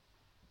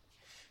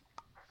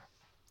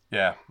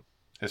 Yeah,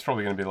 it's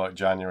probably going to be like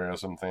January or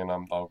something,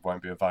 and I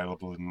won't be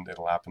available, and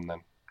it'll happen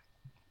then.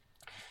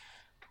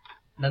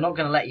 They're not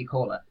going to let you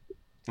call it.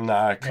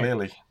 Nah,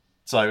 clearly. Yeah.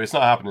 So it's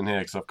not happening here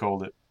because I've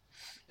called it.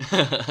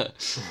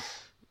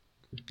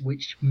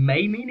 Which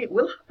may mean it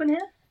will happen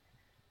here.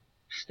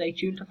 Stay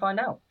tuned to find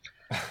out.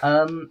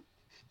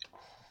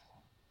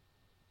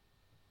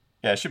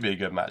 Yeah, it should be a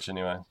good match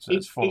anyway. So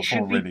it's four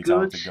really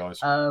good, talented guys.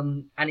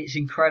 And it's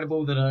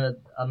incredible that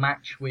a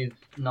match with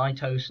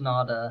Naito,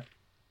 Sanada,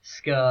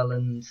 Skrull,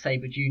 and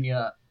Sabre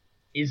Jr.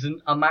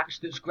 isn't a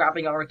match that's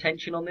grabbing our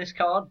attention on this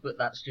card, but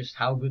that's just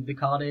how good the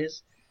card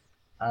is.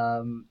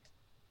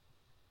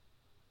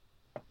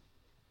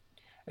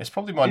 It's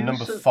probably my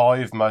number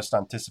 5 most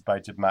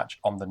anticipated match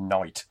on the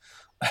night.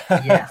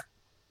 Yeah.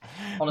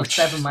 On a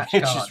 7-match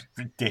card. Which is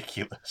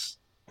ridiculous.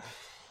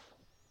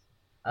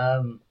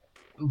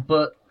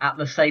 But at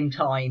the same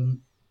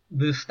time,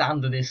 the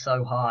standard is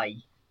so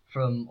high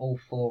from all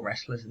 4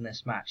 wrestlers in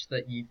this match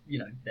that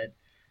that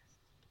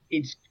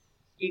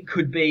it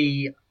could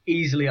be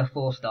easily a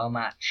 4-star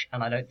match,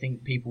 and I don't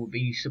think people would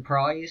be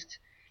surprised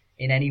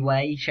in any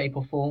way, shape,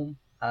 or form.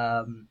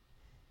 As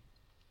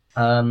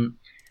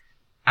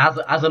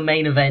a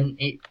main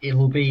event,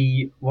 it'll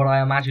be what I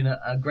imagine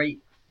a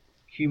great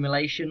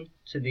accumulation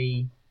to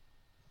the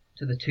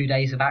 2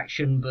 days of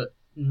action, but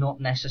not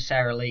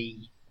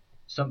necessarily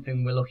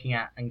something we're looking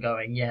at and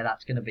going, yeah,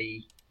 that's going to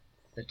be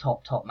the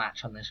top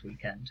match on this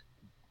weekend.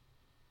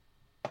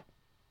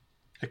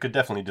 It could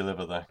definitely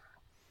deliver though,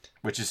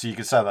 you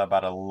could say that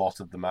about a lot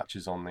of the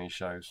matches on these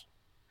shows.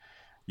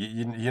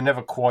 You're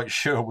never quite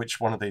sure which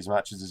one of these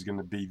matches is going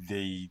to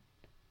be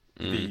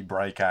the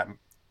breakout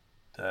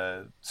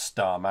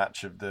star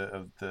match of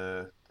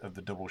the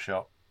double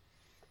shot.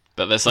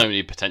 But there's so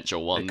many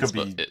potential ones. It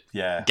could be,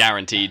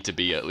 guaranteed to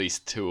be at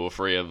least 2 or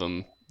 3 of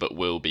them, but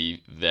will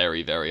be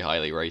very, very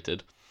highly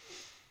rated.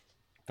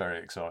 Very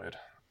excited.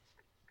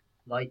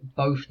 Like,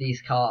 both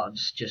these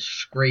cards just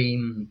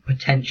scream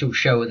potential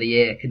show of the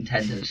year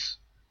contenders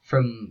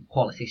from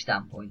quality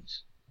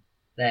standpoints.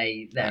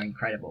 They're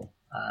incredible.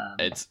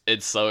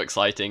 It's so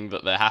exciting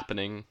that they're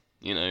happening,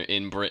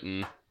 in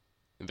Britain,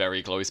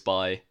 very close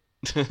by.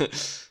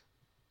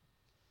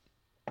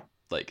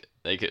 Like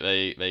they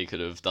could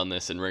have done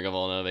this in Ring of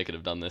Honor. They could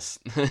have done this,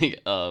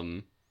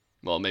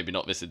 well, maybe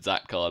not this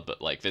exact card,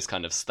 but like this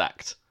kind of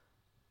stacked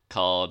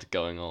card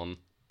going on.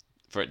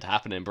 For it to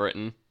happen in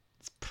Britain,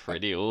 it's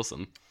pretty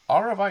awesome.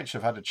 ROH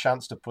have had a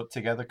chance to put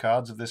together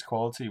cards of this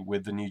quality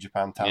with the New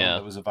Japan talent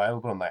that was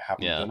available, and they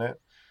haven't done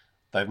it.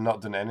 They've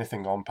not done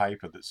anything on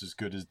paper that's as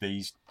good as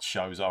these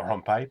shows are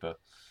on paper.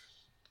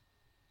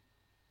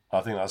 I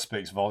think that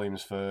speaks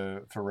volumes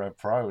for Rev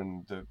Pro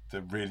and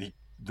the really,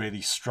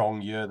 really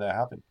strong year they're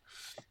having.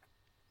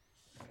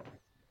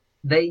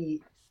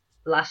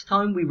 Last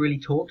time we really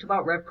talked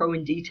about Rev Pro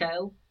in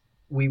detail,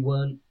 we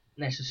weren't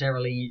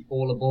necessarily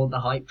all aboard the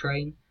hype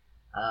train.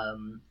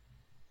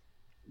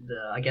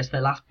 I guess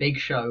their last big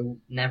show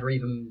never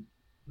even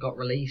got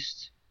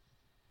released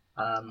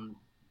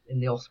in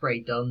the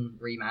Ospreay Dunn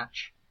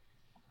rematch,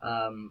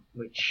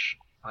 which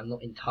I'm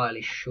not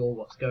entirely sure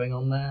what's going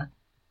on there.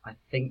 I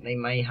think they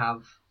may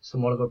have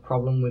somewhat of a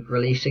problem with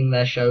releasing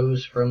their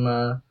shows from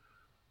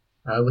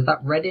was that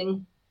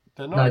Reading?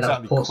 They're not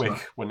exactly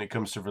quick when it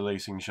comes to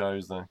releasing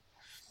shows, though.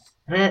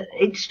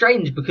 It's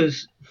strange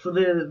because for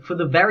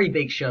the very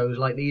big shows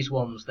like these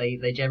ones,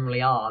 they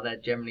generally are. They're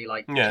generally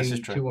like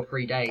 2 or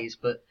 3 days.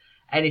 But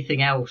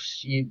anything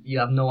else, you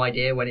have no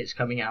idea when it's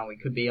coming out.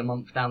 It could be a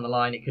month down the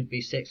line. It could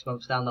be 6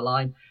 months down the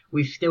line.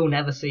 We've still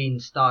never seen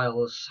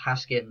Styles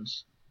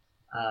Haskins,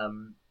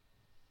 and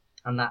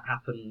that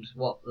happened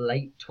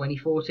late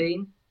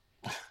 2014.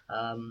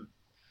 I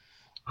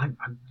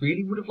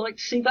really would have liked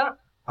to see that.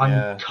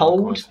 I'm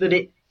told that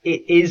it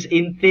is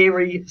in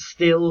theory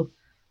still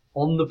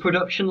on the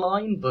production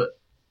line, but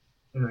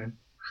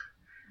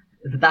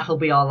that'll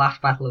be our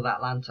last Battle of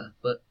Atlanta,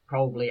 but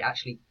probably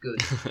actually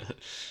good.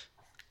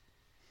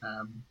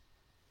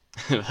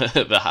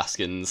 The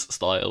Haskins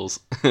Styles,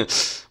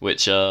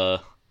 which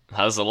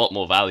has a lot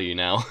more value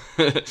now.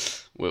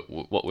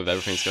 with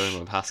everything's going on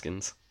with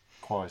Haskins.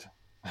 Quite.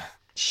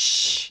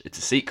 Shh, it's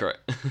a secret.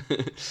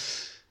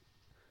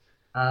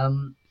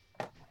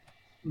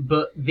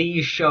 But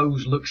these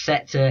shows look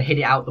set to hit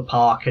it out the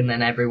park, and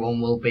then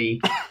everyone will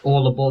be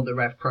all aboard the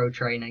Rev Pro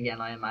train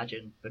again, I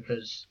imagine.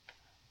 Because,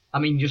 I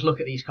mean, just look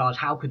at these cards.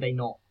 How could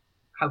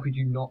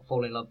you not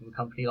fall in love with a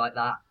company like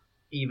that,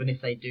 even if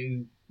they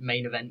do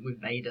main event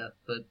with Vader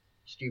for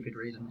stupid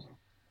reasons?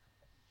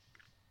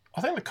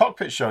 I think the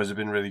cockpit shows have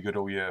been really good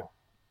all year.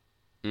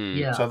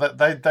 Yeah. So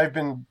they've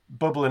been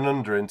bubbling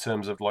under in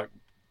terms of like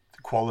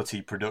the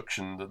quality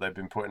production that they've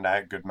been putting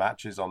out. Good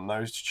matches on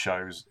those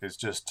shows. Is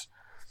just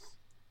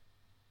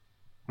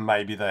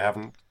maybe they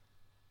haven't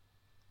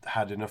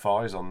had enough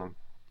eyes on them.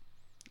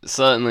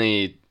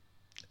 Certainly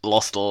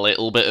lost a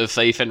little bit of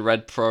faith in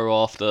Red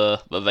Pro after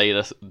the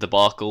Vader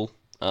debacle.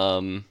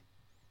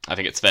 I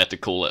think it's fair to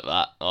call it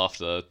that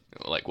after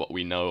like what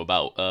we know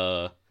about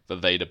the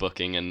Vader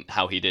booking and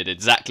how he did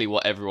exactly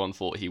what everyone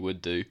thought he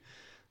would do.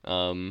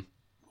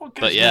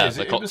 But yeah,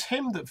 it was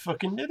him that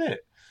fucking did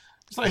it.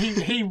 It's like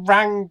he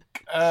rang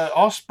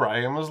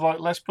Ospreay and was like,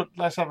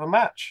 let's have a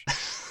match.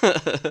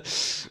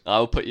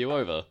 I'll put you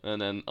over, and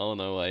then oh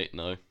no, wait,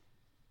 no.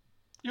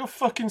 You're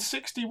fucking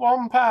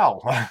 61,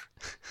 pal.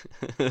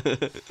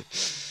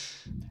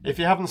 If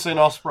you haven't seen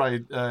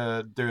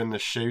Ospreay doing the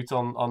shoot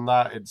on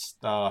that, it's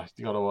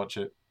you gotta watch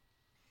it.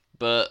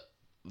 But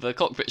the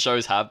cockpit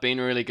shows have been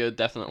really good.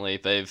 Definitely,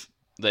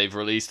 they've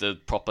released a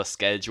proper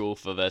schedule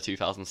for their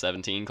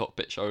 2017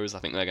 cockpit shows. I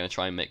think they're going to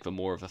try and make them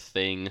more of a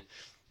thing.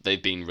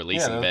 They've been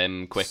releasing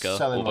them quicker,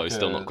 although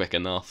still not quick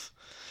enough.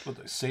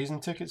 What, season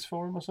tickets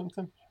for them or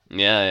something?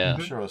 Yeah.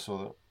 I'm sure I saw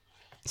that.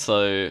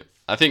 So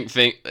I think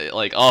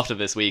like after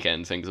this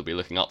weekend, things will be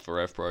looking up for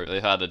Rev Pro.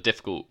 They've had a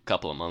difficult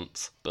couple of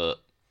months, but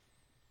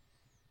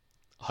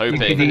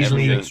hoping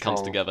everything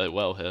comes together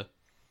well here.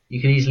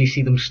 You can easily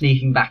see them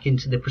sneaking back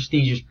into the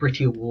prestigious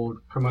Britty Award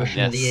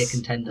Promotion of the Year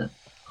contender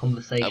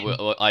conversation.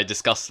 I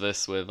discussed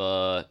this with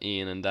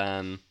Ian and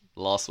Dan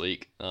last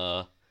week.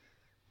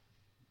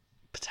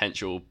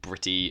 Potential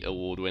Britty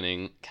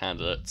award-winning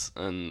candidates,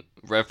 and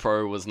Rev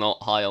Pro was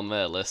not high on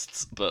their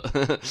lists, but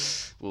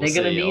we'll they're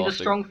going to need a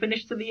strong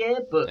finish to the year,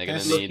 but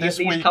looking at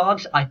these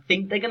cards, I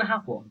think they're going to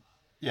have one.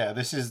 Yeah,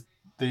 these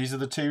are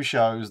the two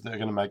shows that are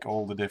going to make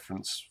all the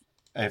difference.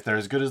 If they're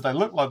as good as they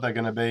look like they're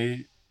going to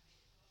be,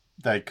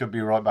 they could be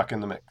right back in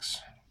the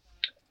mix.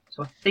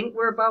 So I think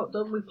we're about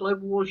done with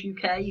Global Wars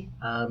UK.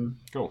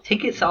 Cool.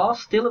 Tickets are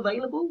still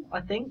available,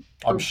 I think,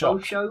 for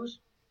both shows.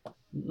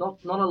 Not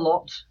a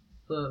lot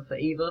for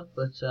either,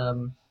 but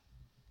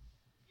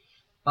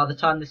by the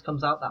time this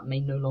comes out, that may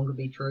no longer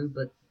be true.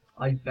 But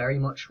I very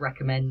much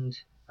recommend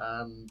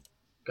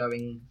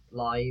going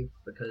live,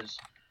 because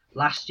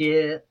last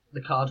year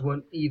the cards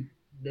weren't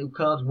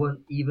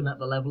even at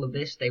the level of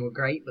this. They were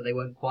great, but they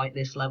weren't quite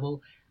this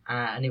level,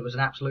 and it was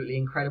an absolutely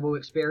incredible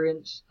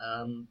experience.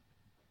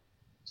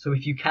 So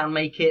if you can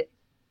make it,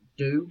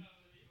 do.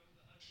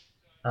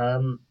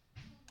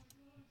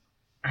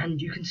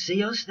 And you can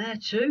see us there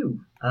too.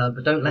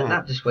 But don't let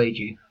that dissuade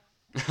you.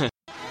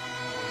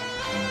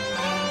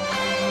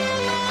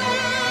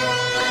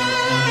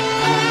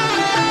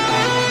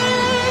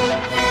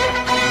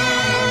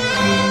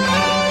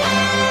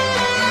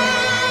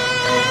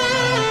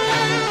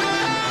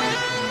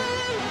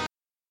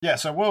 Yeah,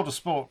 so World of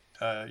Sport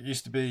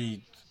used to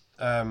be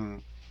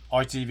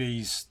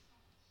ITV's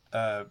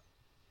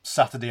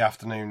Saturday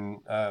afternoon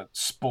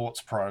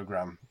sports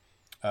program.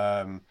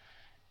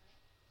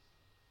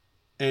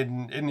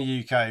 In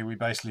the UK, we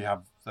basically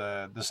have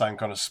the same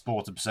kind of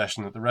sport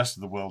obsession that the rest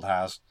of the world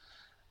has.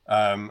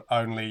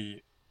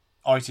 Only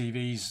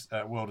ITV's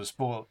World of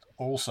Sport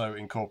also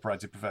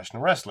incorporated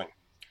professional wrestling.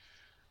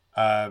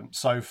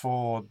 So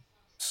for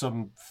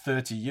some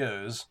 30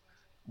 years,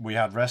 we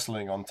had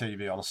wrestling on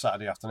TV on a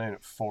Saturday afternoon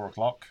at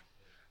 4:00.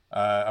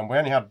 And we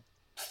only had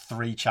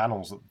 3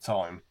 channels at the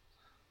time.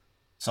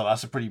 So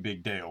that's a pretty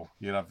big deal.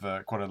 You'd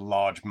have quite a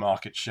large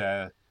market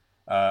share.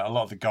 A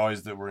lot of the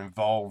guys that were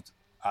involved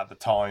at the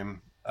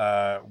time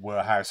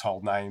were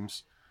household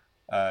names.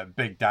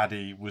 Big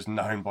Daddy was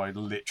known by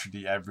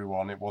literally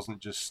everyone. It wasn't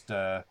just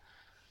like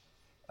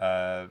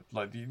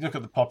you look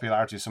at the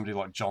popularity of somebody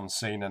like John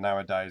Cena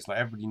nowadays. Like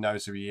everybody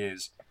knows who he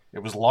is. It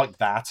was like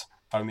that,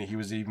 only he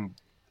was even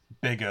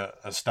bigger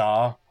a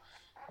star.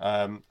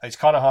 It's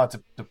kind of hard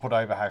to put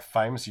over how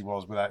famous he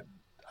was without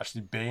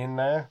actually being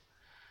there.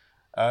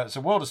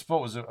 So World of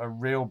Sport was a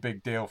real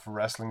big deal for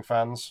wrestling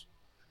fans.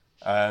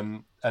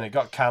 And it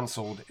got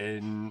cancelled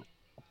in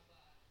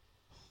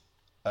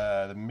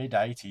the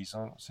mid-80s.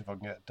 Let's see if I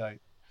can get a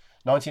date.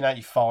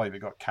 1985, it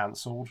got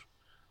cancelled.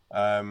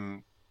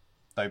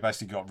 They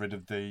basically got rid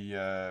of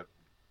the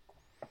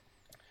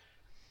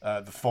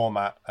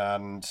format,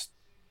 and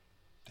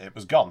it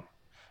was gone.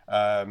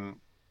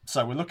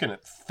 So we're looking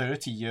at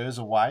 30 years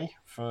away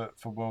for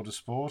World of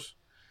Sport.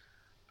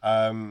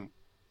 But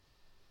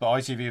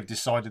ITV have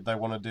decided they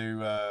want to do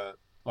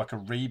like a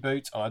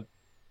reboot.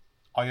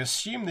 I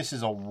assume this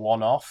is a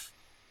one-off,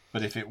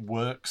 But if it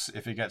works,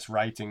 if it gets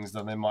ratings,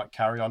 then they might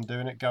carry on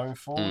doing it going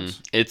forward.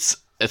 It's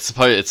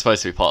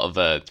supposed to be part of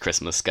their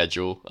Christmas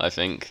schedule, I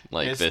think.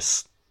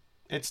 It's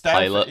down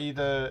pilot. for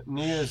either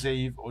New Year's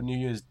Eve or New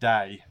Year's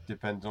Day,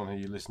 depends on who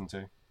you listen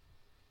to.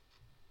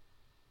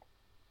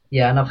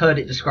 Yeah, and I've heard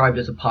it described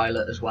as a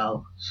pilot as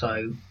well,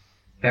 so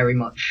very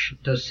much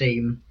does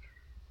seem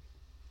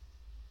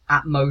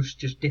at most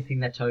just dipping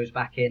their toes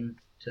back in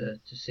to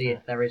see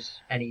if there is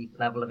any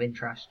level of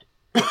interest.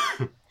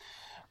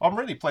 I'm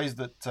really pleased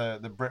that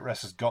the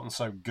BritRest has gotten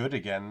so good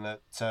again that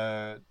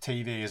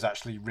TV has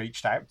actually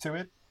reached out to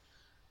it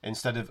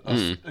instead of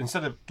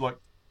like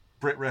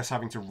BritRest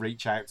having to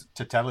reach out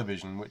to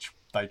television, which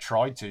they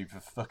tried to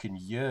for fucking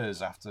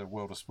years after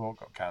World of Sport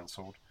got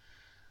cancelled,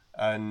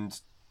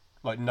 and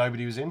like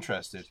nobody was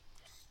interested.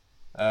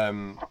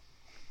 To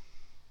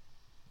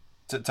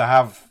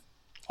have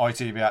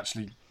ITV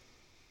actually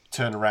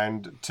turn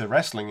around to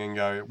wrestling and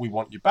go, "We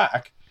want you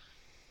back,"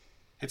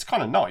 it's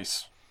kind of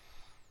nice.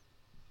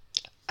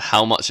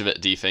 How much of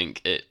it do you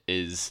think it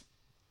is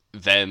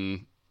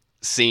them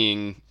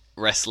seeing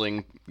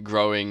wrestling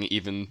growing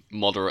even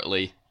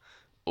moderately,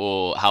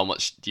 or how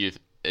much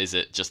is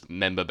it just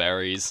member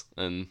berries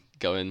and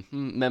going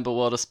member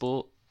World of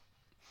Sport?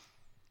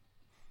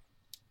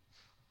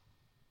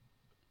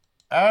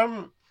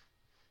 I'm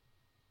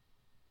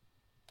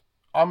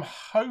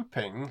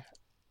hoping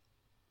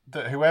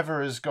that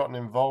whoever has gotten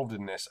involved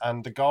in this,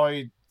 and the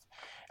guy,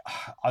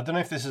 I don't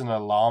know if this is an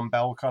alarm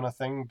bell kind of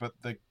thing, but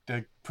the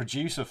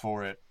producer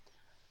for it,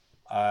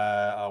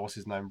 what's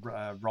his name?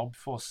 Rob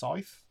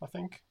Forsyth, I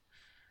think.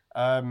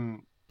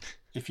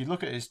 If you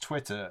look at his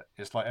Twitter,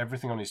 it's like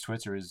everything on his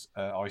Twitter is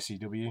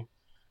ICW.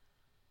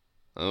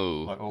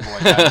 Oh. Like all the way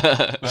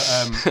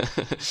down.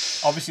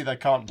 But obviously they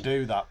can't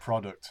do that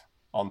product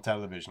on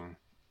television.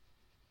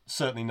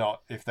 Certainly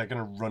not if they're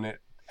going to run it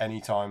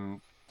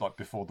anytime like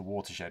before the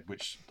Watershed,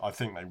 which I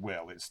think they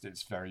will.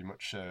 It's very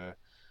much a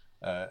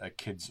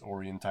kids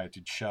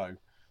orientated show.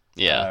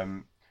 Yeah.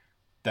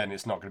 Then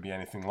it's not going to be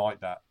anything like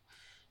that.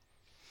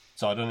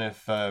 So I don't know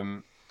if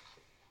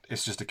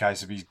it's just a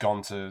case of he's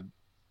gone to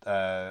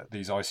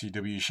these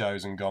ICW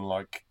shows and gone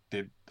like,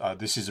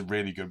 this is a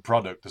really good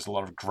product. There's a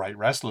lot of great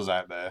wrestlers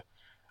out there,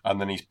 and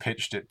then he's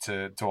pitched it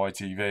to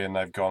ITV, and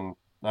they've gone,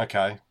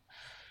 okay.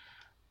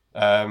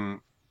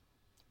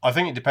 I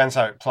think it depends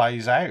how it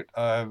plays out.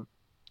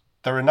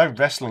 There are no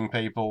wrestling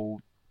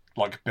people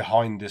like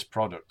behind this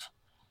product.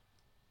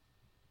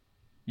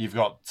 You've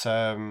got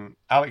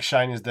Alex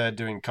Shane is there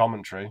doing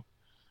commentary,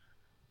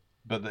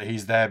 but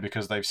he's there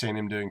because they've seen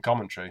him doing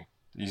commentary.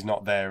 He's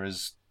not there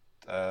as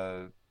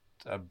a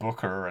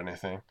booker or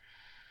anything.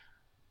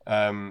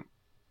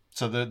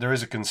 So there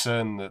is a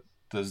concern that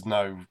there's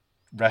no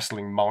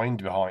wrestling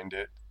mind behind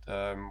it.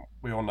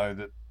 We all know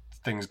that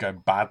things go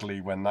badly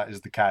when that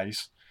is the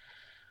case.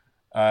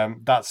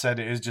 That said,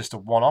 it is just a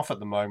one-off at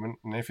the moment,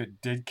 and if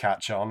it did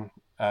catch on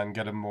and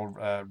get a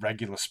more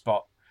regular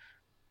spot,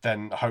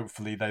 then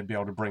hopefully they'd be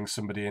able to bring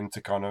somebody in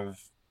to kind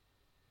of,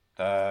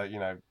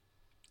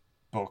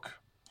 book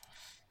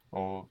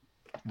or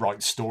write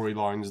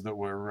storylines that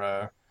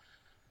were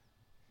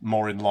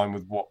more in line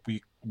with what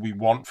we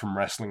want from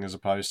wrestling as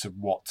opposed to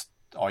what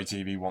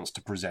ITV wants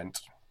to present.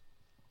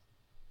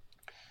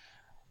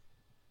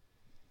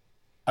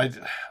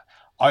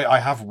 I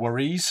have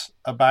worries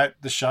about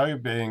the show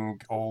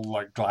being all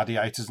like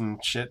gladiators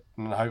and shit,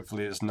 and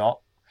hopefully it's not.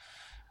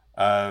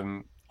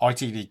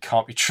 ITV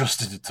can't be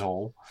trusted at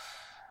all.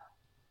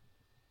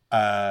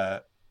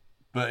 But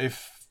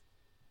if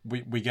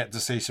we get to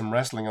see some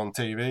wrestling on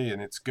TV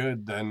and it's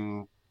good,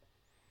 then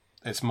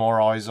it's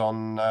more eyes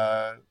on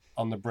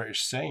the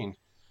British scene.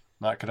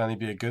 That could only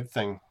be a good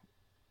thing.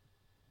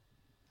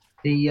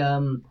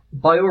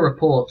 By all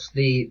reports,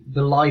 the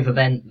live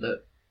event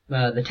that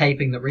the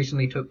taping that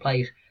recently took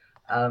place,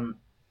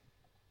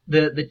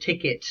 the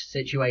ticket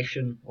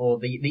situation or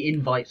the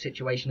invite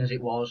situation as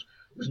it was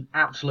an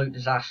absolute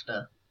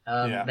disaster.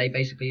 They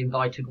basically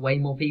invited way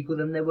more people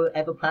than they were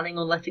ever planning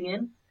on letting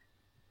in.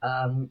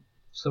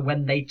 So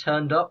when they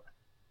turned up,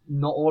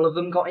 not all of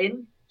them got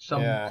in.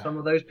 Some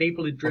of those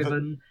people had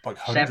driven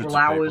several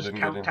hours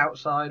camped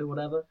outside or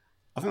whatever.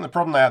 I think the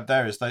problem they had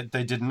there is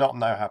they did not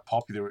know how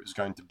popular it was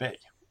going to be.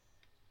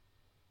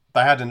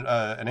 They had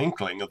an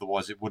inkling,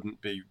 otherwise they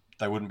wouldn't be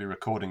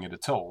recording it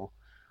at all.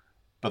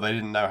 But they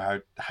didn't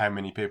know how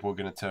many people were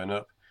going to turn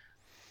up.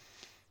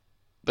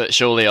 But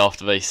surely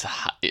after they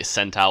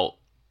sent out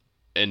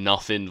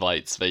enough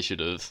invites, they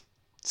should have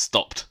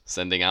stopped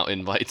sending out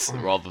invites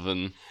rather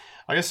than...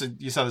 I guess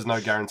you said there's no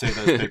guarantee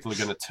those people are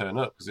going to turn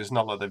up, because it's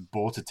not like they've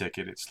bought a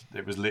ticket.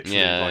 It was literally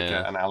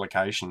an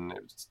allocation.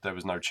 There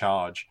was no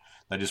charge.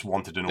 They just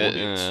wanted an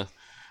audience.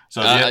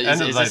 So at the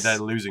end of the day, they're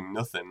losing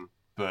nothing.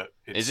 But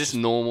is this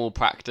normal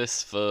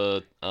practice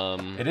for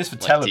it is for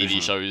like television.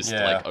 TV shows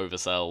to like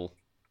oversell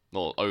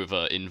or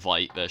over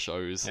invite their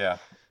shows? Yeah.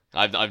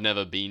 I've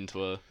never been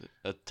to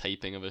a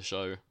taping of a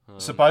show.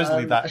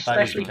 Supposedly that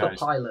especially is the for case.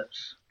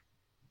 pilots.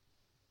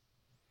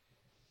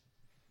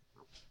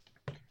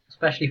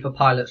 especially for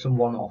pilots and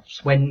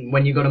one-offs. When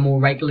you've got a more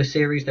regular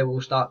series, they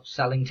will start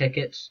selling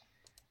tickets,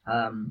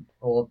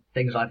 or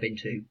things I've been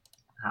to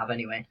have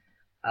anyway.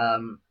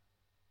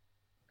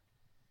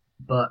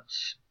 But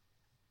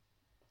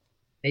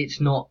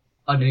it's not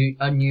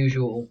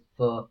unusual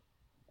for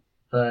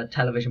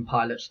television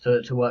pilots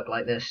to work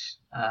like this.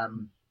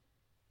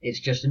 It's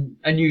just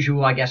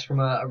unusual, I guess, from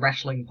a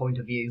wrestling point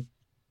of view.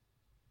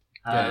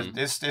 Yeah,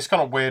 it's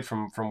kind of weird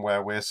from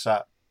where we're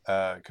sat,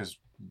 because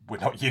we're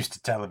not used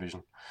to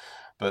television.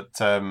 But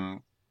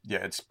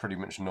yeah, it's pretty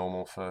much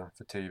normal for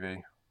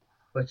TV.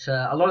 But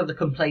a lot of the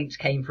complaints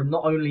came from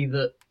not only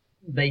that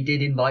they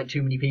did invite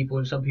too many people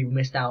and some people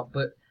missed out,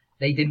 but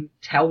they didn't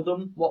tell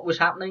them what was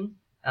happening.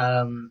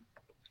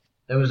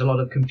 There was a lot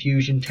of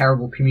confusion,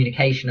 terrible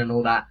communication and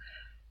all that.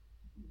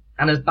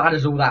 And as bad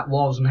as all that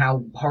was and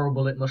how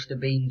horrible it must have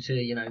been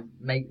to,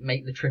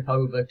 make the trip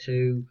over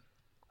to,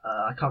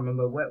 I can't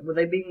remember, where were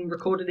they being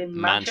recorded in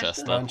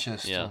Manchester?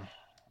 Manchester. Yeah.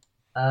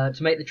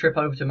 To make the trip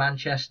over to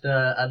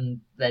Manchester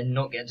and then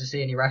not get to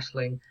see any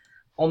wrestling.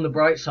 On the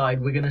bright side,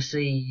 we're going to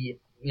see,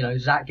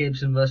 Zack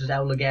Gibson versus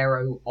El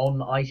Ligero on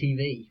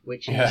ITV,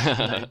 which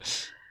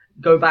is,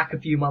 go back a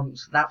few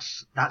months.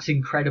 That's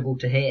incredible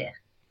to hear.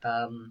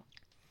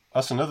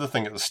 That's another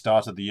thing at the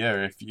start of the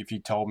year. If you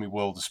told me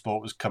World of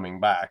Sport was coming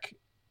back,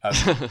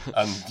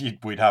 and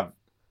we'd have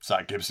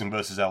Zack Gibson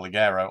versus El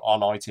Ligero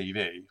on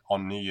ITV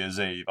on New Year's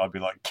Eve, I'd be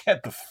like,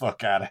 get the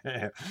fuck out of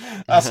here.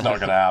 That's not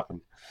going to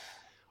happen.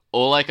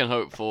 All I can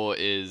hope for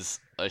is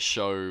a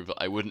show that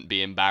I wouldn't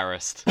be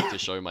embarrassed to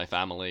show my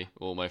family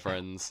or my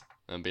friends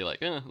and be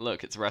like,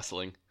 look, it's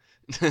wrestling.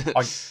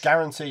 I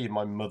guarantee you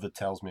my mother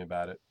tells me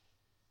about it.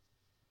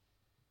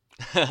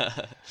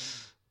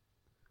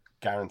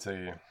 Guarantee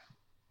you.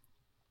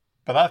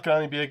 But that can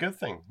only be a good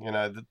thing.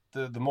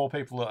 The more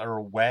people that are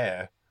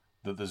aware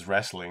that there's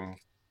wrestling.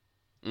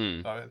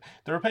 There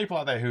are people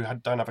out there who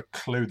don't have a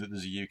clue that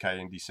there's a UK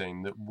indie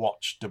scene that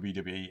watch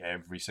WWE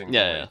every single week.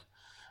 Yeah.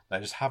 They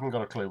just haven't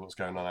got a clue what's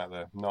going on out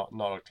there. Not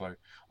a clue.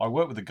 I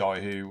work with a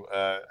guy who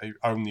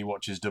only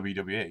watches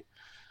WWE.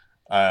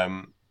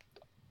 And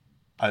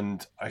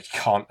I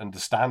can't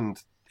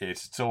understand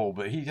it at all,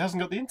 but he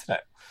hasn't got the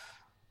internet.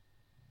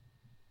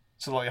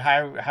 So,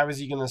 how is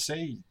he going to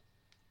see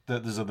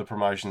that there's other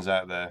promotions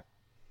out there?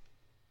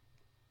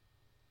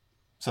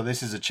 So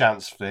this is a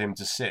chance for him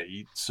to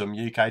see some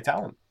UK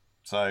talent.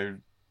 So,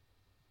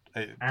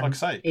 like I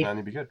say, it can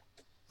only be good.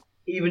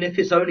 Even if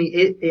it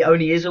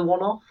only is a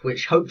one-off,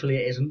 which hopefully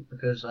it isn't,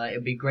 because it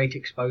would be great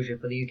exposure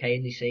for the UK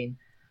indie scene.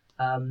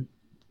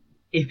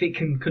 If it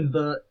can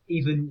convert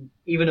even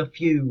a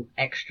few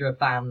extra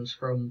fans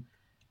from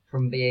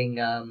being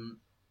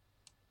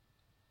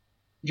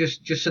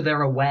just so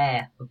they're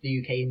aware of the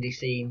UK indie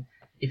scene,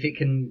 if it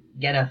can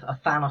get a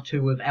fan or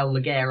two of El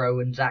Ligero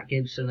and Zack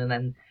Gibson, and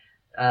then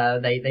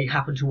they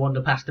happen to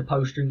wander past a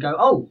poster and go,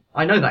 oh,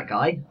 I know that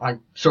guy, I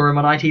saw him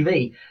on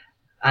ITV.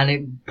 And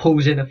it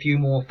pulls in a few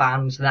more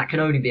fans. That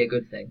can only be a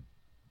good thing.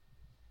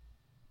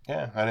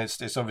 Yeah, and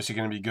it's obviously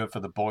going to be good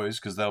for the boys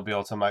because they'll be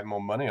able to make more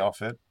money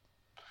off it.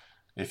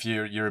 If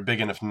you're a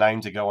big enough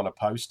name to go on a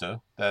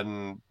poster,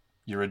 then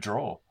you're a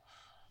draw.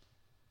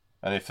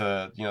 And if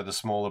the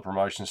smaller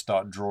promotions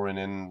start drawing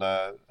in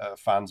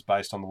fans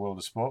based on the World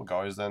of Sport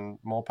guys, then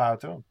more power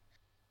to them.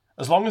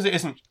 As long as it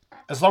isn't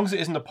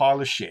a pile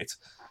of shit,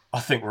 I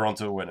think we're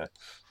onto a winner.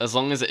 As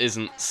long as it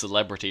isn't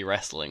celebrity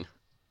wrestling.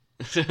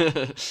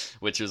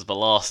 Which was the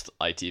last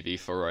ITV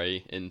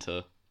foray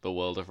into the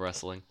world of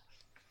wrestling.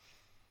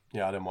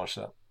 Yeah, I didn't watch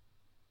that.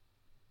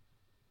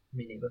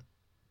 Me neither.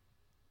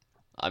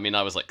 I mean,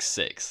 I was like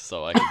 6,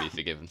 so I can be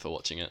forgiven for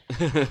watching it.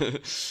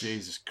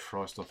 Jesus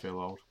Christ, I feel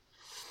old.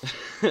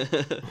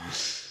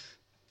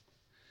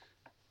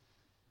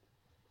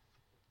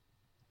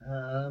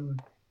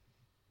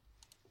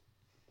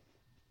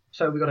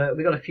 So we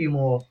got a few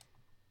more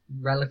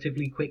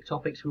relatively quick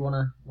topics we want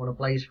to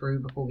blaze through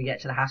before we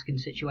get to the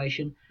Haskins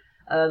situation.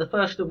 The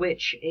first of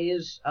which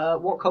is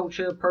What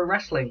Culture Pro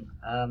Wrestling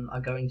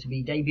are going to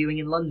be debuting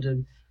in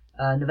London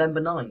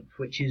November 9th,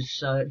 which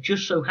is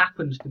just so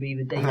happens to be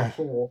the day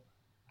before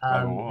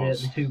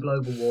the two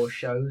Global Wars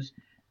shows.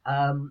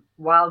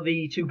 While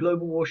the two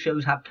Global Wars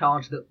shows have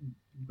cards that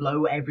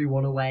blow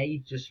everyone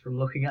away just from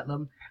looking at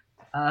them,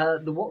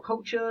 the What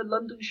Culture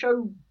London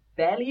show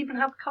barely even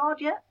have a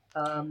card yet.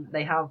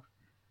 They have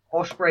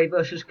Ospreay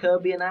versus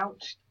Kirby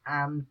announced,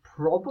 and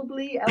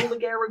probably El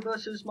Ligero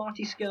versus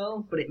Marty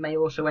Scurll, but it may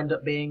also end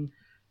up being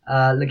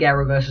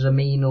Ligero versus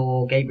Amin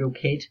or Gabriel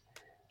Kidd.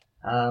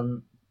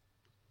 But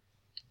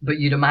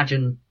you'd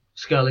imagine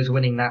Scurll is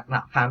winning that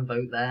fan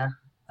vote there,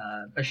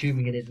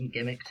 assuming it isn't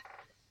gimmicked,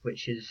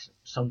 which is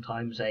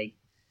sometimes a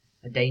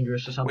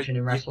dangerous assumption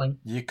in wrestling.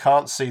 You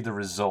can't see the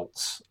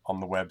results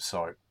on the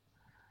website.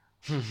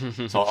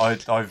 So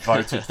I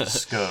voted for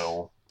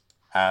Scurll.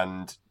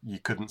 And you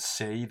couldn't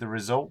see the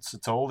results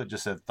at all. It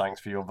just said, thanks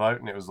for your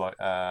vote. And it was like,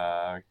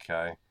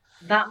 okay.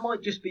 That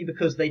might just be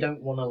because they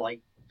don't want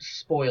to,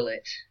 spoil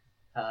it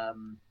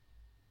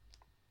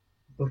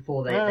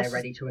before they're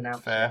ready to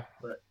announce fair. it.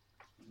 But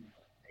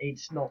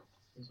it's not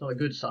a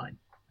good sign.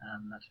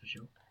 That's for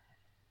sure.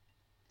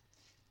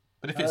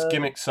 But if it's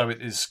gimmick so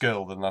it is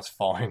skill, then that's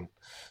fine.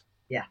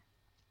 Yeah.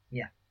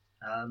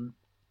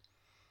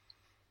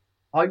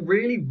 I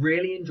really,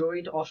 really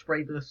enjoyed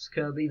Ospreay vs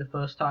Kirby the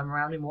first time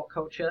around in What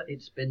Culture.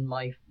 It's been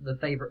the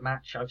favourite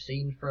match I've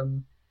seen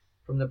from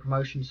the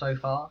promotion so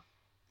far.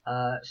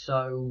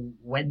 So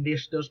when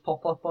this does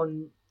pop up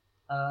on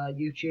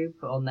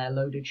YouTube on their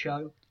loaded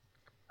show,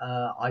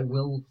 I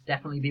will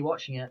definitely be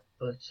watching it.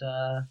 But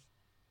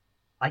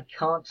I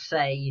can't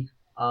say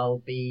I'll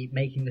be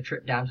making the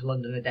trip down to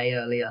London a day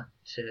earlier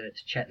to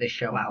check this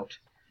show out.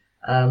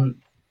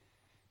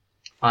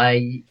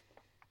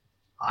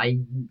 I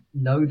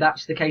know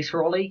that's the case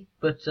for Ollie,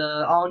 but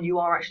Arn, you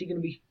are actually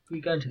going to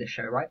be going to this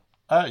show, right?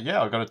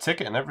 Yeah, I got a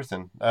ticket and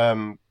everything.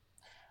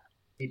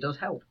 It does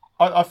help.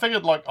 I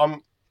figured I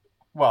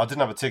didn't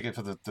have a ticket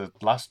for the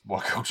last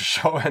What Culture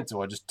show I went to.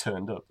 I just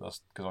turned up.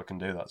 That's because I can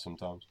do that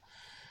sometimes.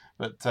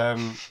 But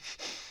big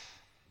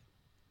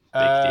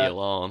deal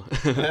on.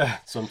 Yeah,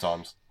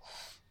 sometimes.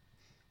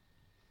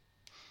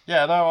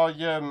 Yeah, no,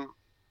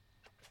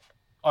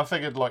 I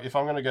figured if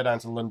I'm going to go down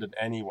to London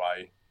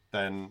anyway,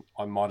 then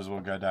I might as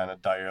well go down a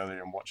day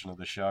earlier and watch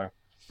another show.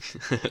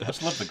 I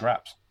just love the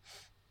graps.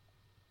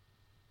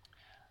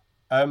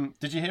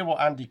 Did you hear what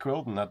Andy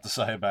Quilden had to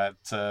say about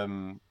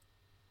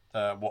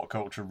What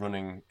Culture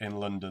running in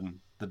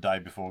London the day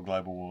before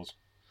Global Wars?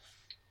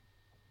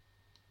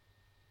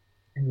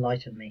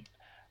 Enlighten me.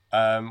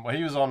 Well,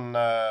 he was on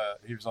a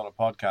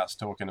podcast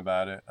talking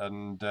about it,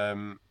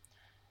 and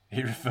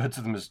he referred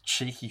to them as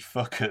cheeky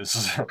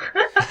fuckers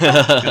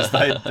because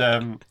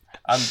they'd.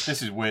 And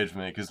this is weird for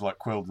me because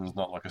Quilden's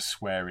not a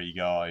sweary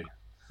guy.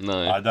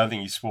 No, I don't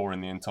think he swore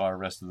in the entire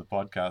rest of the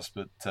podcast,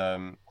 but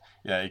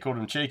yeah, he called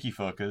them cheeky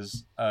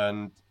fuckers,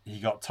 and he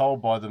got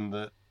told by them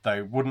that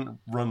they wouldn't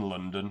run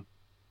London,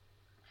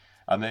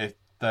 and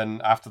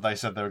then after they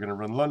said they were going to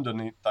run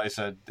London, they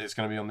said it's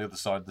going to be on the other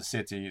side of the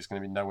city, it's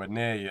going to be nowhere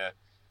near you,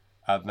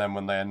 and then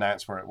when they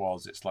announced where it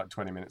was, it's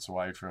 20 minutes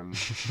away from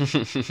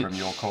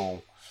your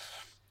call.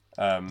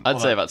 I'd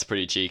say that's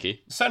pretty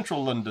cheeky.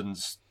 Central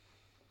London's,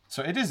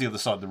 so it is the other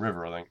side of the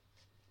river, I think.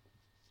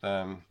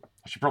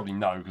 I should probably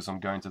know because I'm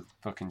going to the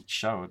fucking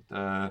show.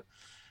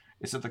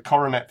 It's at the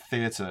Coronet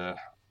Theatre,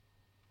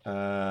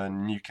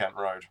 New Kent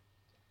Road.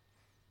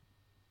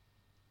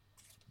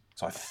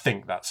 So I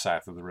think that's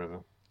south of the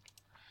river.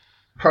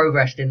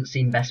 Progress didn't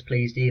seem best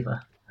pleased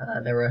either.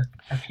 There were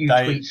a few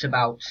tweets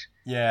about...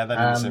 Yeah, they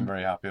didn't seem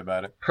very happy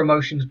about it.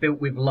 Promotions built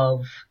with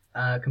love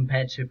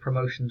compared to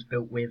promotions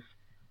built with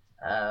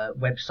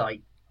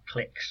website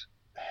clicks.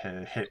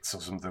 Hits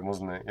or something,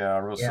 wasn't it? Yeah,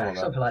 I saw that.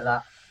 Something like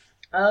that.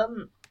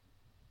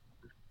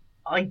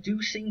 I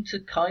do seem to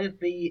kind of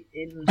be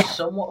in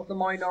somewhat of the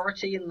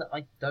minority in that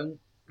I don't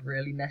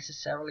really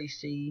necessarily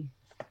see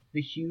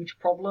the huge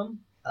problem.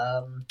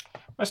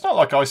 It's not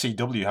like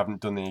ICW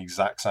haven't done the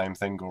exact same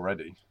thing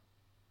already.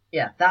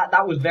 Yeah,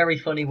 that was very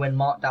funny when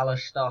Mark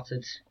Dallas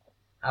started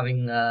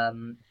having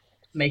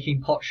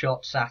making pot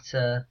shots at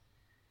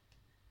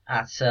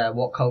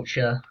What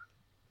Culture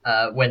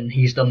when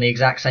he's done the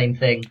exact same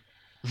thing.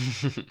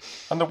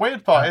 And the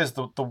weird part is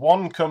the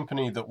one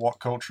company that What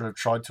Culture have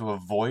tried to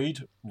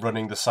avoid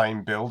running the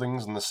same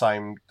buildings and the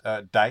same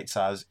dates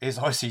as is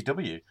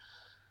ICW.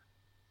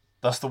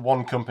 That's the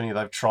one company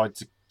they've tried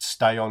to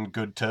stay on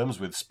good terms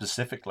with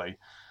specifically.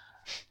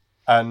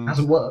 And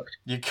hasn't worked.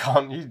 You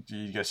can't.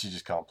 You guess you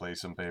just can't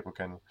please some people,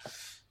 can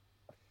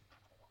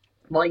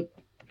you?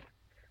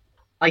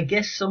 I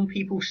guess some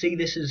people see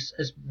this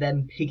as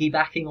them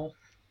piggybacking off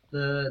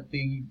the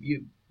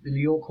New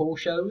York Hall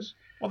shows.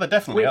 Well, they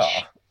definitely are.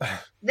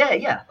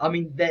 Yeah. I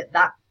mean,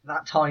 that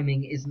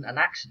timing isn't an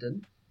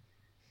accident,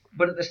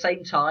 but at the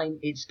same time,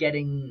 it's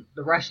getting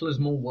the wrestlers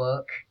more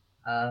work.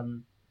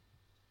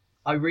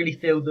 I really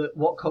feel that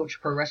What Culture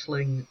Pro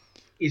Wrestling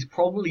is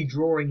probably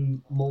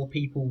drawing more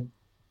people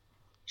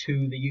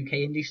to the UK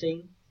indie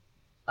scene,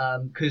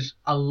 because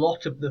a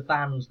lot of the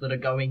fans that are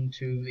going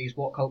to these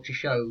What Culture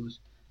shows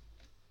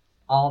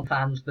aren't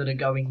fans that are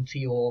going to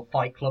your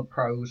Fight Club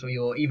pros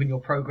or even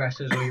your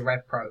Progressors or your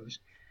Rev pros.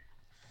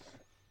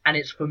 And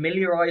it's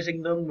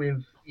familiarising them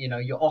with,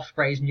 your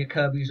Ospreys and your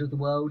Kirbys of the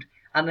world,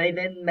 and they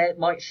then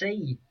might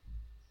see,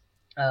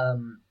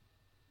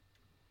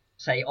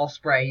 say,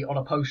 Ospreay on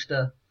a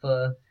poster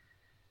for,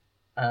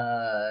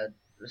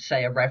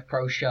 say, a Rev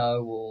Pro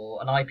show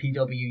or an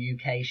IPW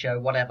UK show,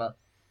 whatever.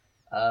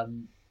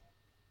 And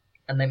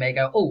they may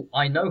go, oh,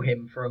 I know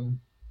him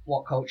from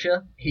What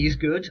Culture. He's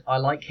good. I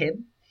like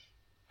him.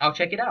 I'll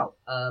check it out.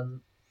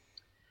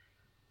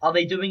 Are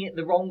they doing it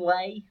the wrong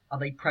way? Are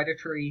they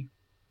predatory?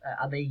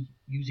 Are they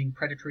using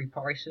predatory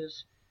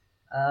prices?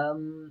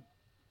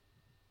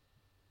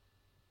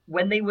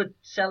 When they were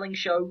selling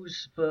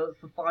shows for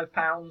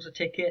 £5 a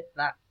ticket,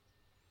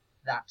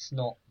 that's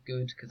not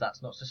good because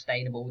that's not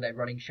sustainable. They're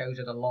running shows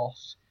at a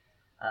loss.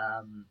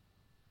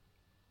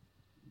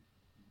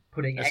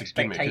 Putting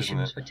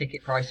expectations for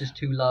ticket prices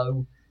too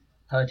low,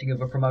 hurting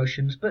other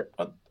promotions. But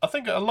I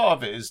think a lot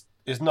of it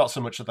is not so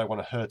much that they want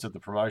to hurt other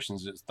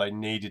promotions; it's they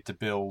needed to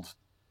build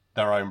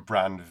their own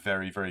brand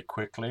very, very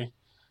quickly.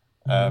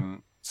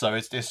 So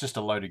it's just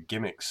a load of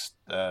gimmicks,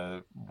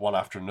 one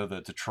after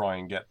another, to try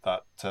and get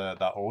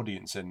that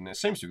audience in. It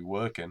seems to be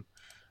working.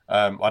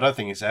 I don't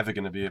think it's ever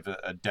going to be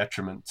a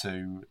detriment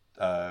to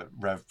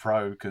Rev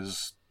Pro,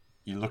 because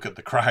you look at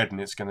the crowd and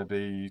it's going to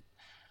be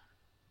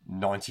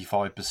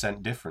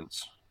 95%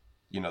 difference.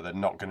 They're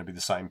not going to be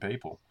the same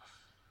people.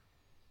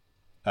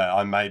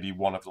 I may be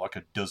one of like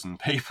a dozen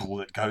people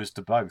that goes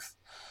to both,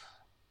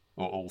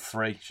 or all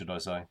three, should I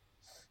say?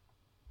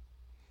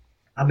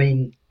 I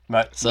mean,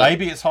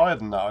 maybe it's higher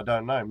than that. I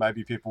don't know.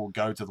 Maybe people will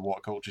go to the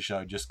What Culture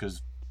show just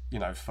because,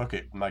 fuck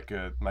it, make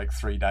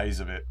 3 days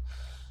of it.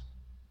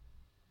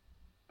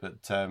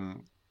 But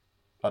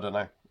I don't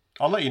know.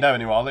 I'll let you know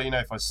anyway. I'll let you know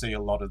if I see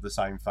a lot of the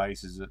same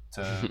faces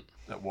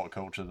at What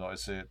Culture that I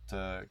see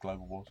at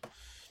Global Wars.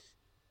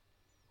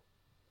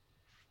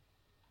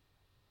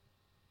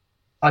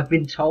 I've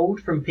been told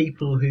from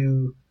people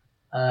who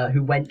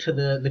went to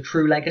the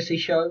True Legacy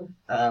show,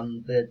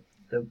 the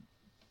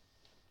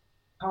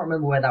I can't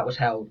remember where that was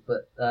held,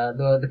 but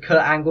the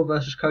Kurt Angle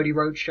versus Cody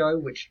Rhodes show,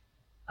 which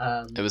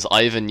it was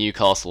either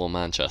Newcastle or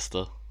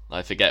Manchester.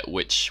 I forget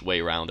which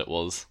way round it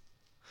was.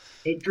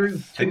 It drew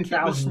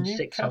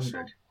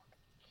 2,600.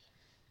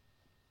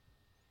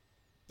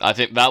 I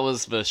think that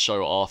was the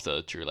show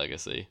after True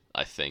Legacy,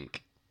 I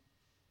think.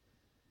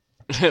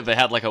 They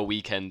had like a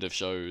weekend of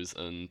shows,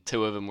 and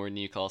 2 of them were in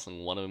Newcastle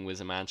and 1 of them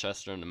was in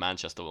Manchester, and the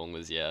Manchester one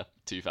was,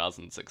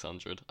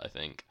 2,600, I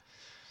think.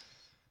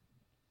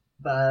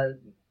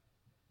 But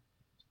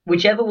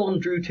whichever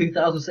one drew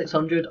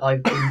 2,600,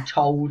 I've been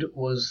told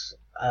was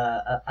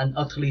an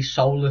utterly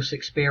soulless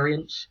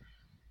experience.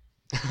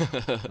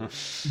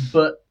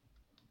 But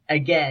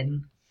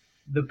again,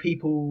 the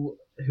people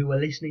who are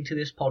listening to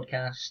this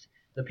podcast,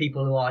 the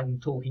people who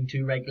I'm talking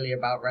to regularly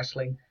about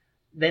wrestling,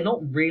 they're not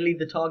really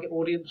the target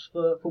audience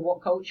for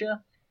What Culture.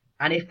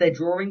 And if they're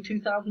drawing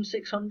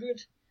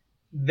 2,600,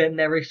 then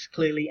there is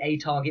clearly a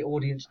target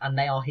audience and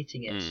they are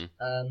hitting it.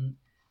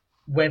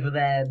 Whether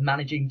they're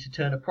managing to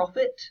turn a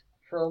profit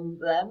from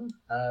them,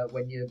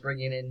 when you're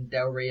bringing in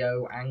Del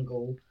Rio,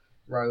 Angle,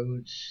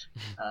 Rhodes,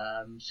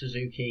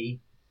 Suzuki,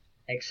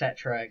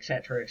 etc.,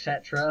 etc.,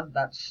 etc.,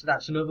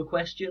 that's another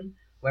question.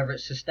 Whether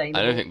it's sustainable.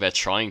 I don't think they're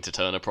trying to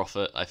turn a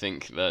profit. I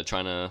think they're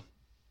trying to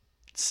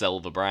sell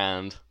the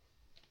brand.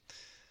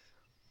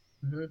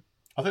 Mm-hmm.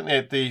 I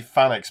think the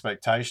fan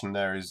expectation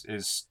there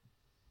is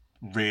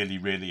really,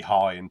 really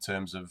high in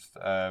terms of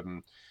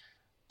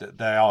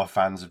they are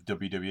fans of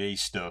WWE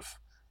stuff,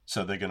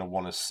 so they're going to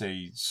want to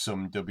see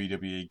some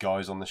WWE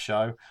guys on the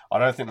show. I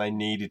don't think they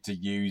needed to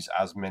use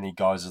as many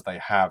guys as they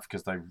have,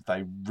 because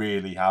they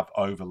really have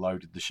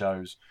overloaded the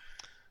shows.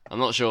 I'm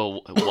not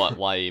sure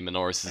why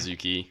Minoru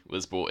Suzuki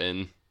was brought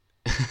in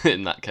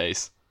that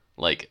case.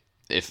 Like,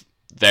 if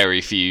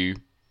very few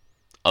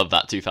of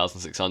that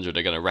 2,600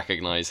 are going to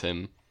recognize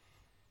him,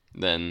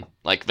 then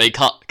like they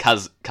cut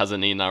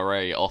Kazunina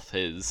Ray off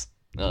his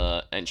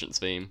entrance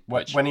theme.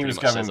 When he was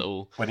going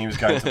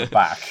to the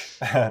back,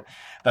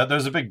 there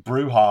was a big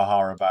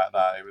brouhaha about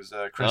that. It was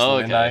Chris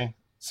Linne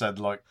said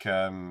like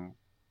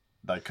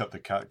they cut the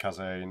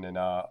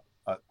Kazunina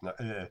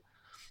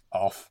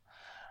off.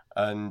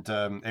 And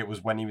it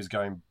was when he was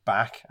going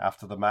back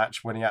after the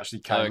match, when he actually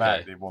came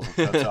out, it wasn't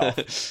cut off.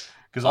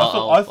 Because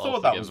I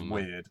thought that was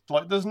weird.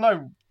 Like,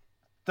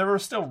 there are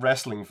still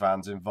wrestling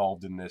fans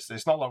involved in this.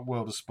 It's not like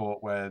World of Sport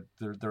where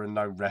there are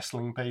no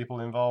wrestling people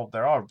involved.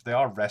 There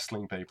are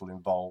wrestling people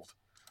involved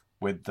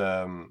with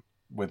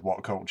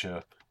What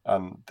Culture,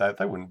 and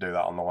they wouldn't do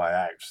that on the way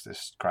out.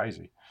 It's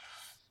crazy.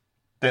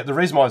 The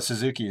reason why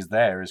Suzuki is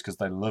there is because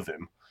they love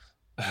him.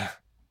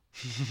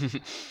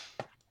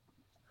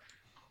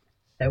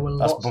 There were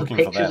lots of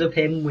pictures of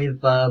him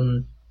with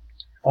on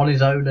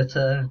his own at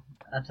a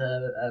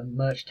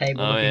merch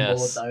table looking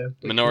board, though.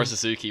 Minoru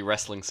Suzuki,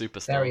 wrestling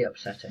superstar. Very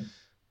upsetting.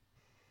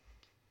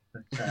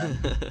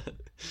 But,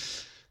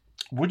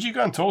 would you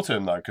go and talk to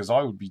him though? Because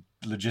I would be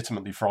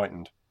legitimately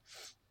frightened.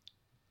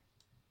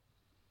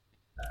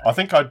 I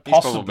think I'd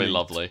probably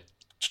lovely.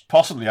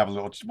 Possibly have a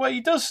little. Well, he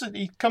does.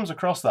 He comes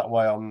across that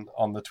way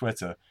on the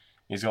Twitter.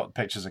 He's got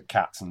pictures of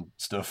cats and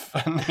stuff,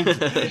 and he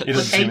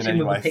doesn't seem in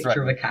any way a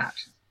picture of a cat.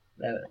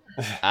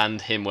 And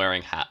him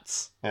wearing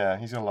hats. Yeah,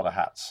 he's got a lot of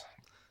hats.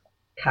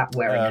 Cat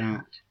wearing a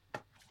hat.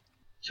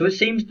 So it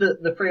seems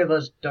that the 3 of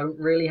us don't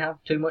really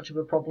have too much of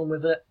a problem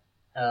with it.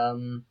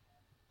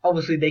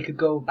 Obviously, they could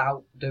go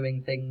about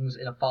doing things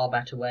in a far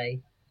better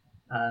way,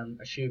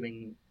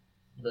 assuming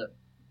that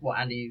what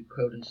Andy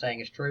Quildan's saying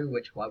is true,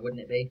 which why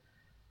wouldn't it be?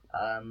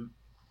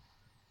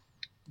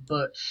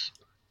 But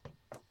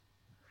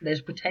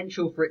there's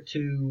potential for it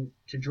to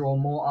draw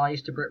more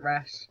eyes to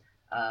BritWres.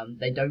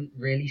 They don't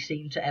really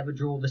seem to ever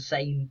draw the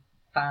same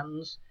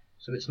fans,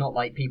 so it's not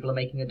like people are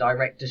making a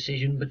direct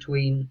decision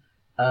between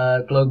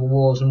Global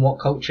Wars and What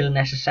Culture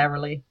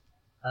necessarily.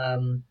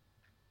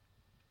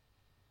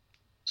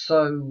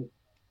 So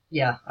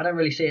yeah, I don't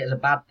really see it as a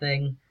bad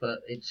thing, but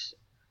it's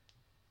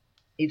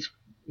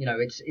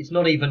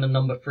not even a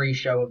number 3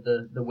 show of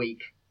the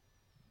week.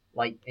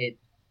 Like it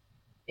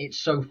it's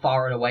so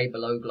far and away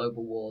below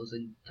Global Wars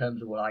in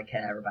terms of what I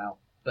care about.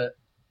 But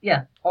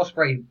yeah,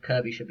 Ospreay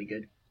Kirby should be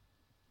good.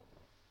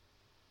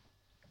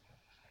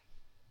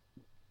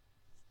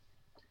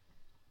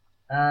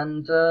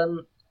 And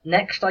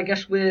next, I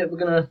guess we're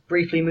gonna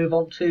briefly move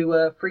on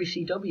to Free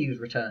CW's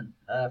return.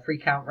 Free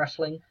Count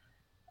Wrestling,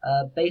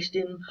 based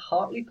in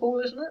Hartlepool,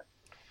 isn't it?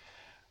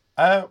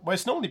 Well,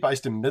 it's normally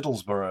based in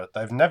Middlesbrough.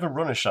 They've never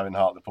run a show in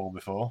Hartlepool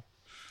before.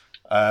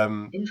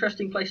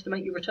 Interesting place to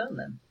make your return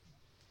then.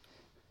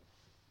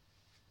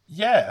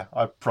 Yeah,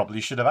 I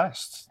probably should have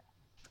asked.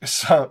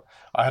 So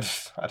I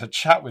had a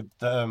chat with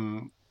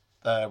the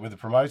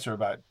promoter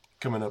about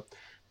coming up,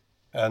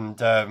 and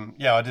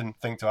yeah, I didn't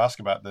think to ask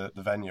about the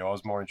venue. I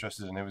was more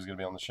interested in who was going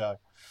to be on the show.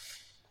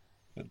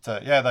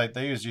 But yeah,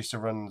 they used to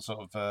run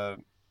sort of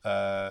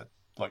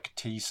like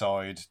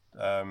Teesside,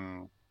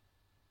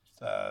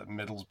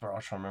 Middlesbrough.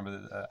 I'm trying to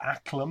remember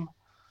Acklam.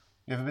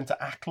 You ever been to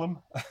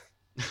Acklam?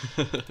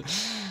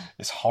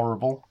 It's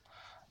horrible.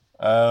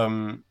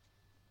 I'm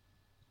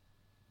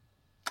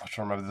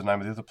trying to remember the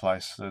name of the other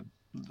place.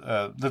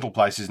 Little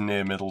places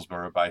near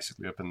Middlesbrough,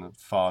 basically up in the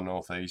far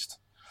northeast.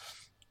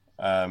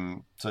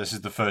 So this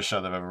is the first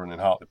show they've ever run in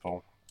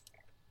Hartlepool.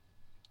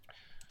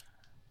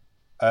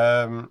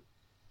 They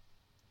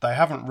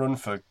haven't run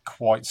for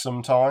quite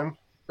some time.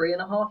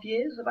 3.5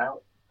 years,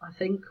 about, I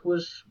think,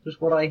 was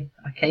what I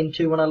came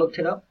to when I looked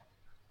it up.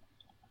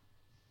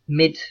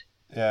 Mid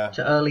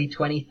to early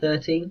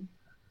 2013.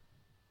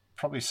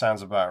 Probably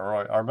sounds about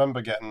right. I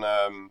remember getting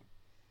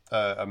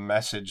a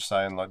message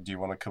saying, like, do you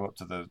want to come up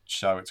to the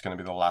show? It's going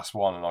to be the last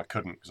one, and I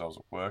couldn't because I was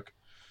at work.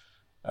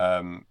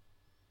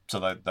 So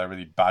they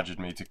really badgered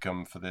me to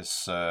come for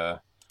this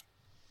like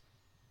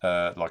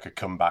a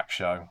comeback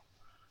show.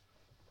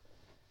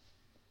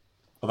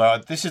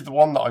 Although this is the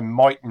one that I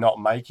might not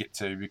make it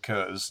to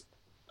because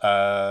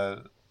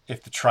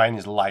if the train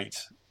is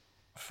late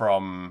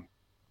from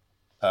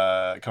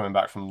coming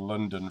back from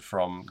London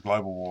from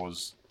Global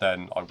Wars,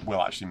 then I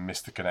will actually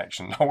miss the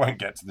connection. I won't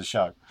get to the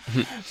show.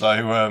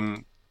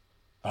 So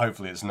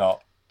hopefully it's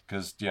not,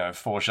 because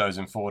 4 shows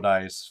in 4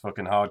 days,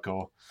 fucking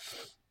hardcore.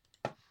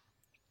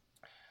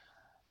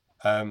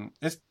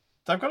 They've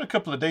got a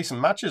couple of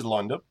decent matches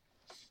lined up.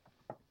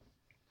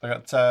 They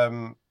got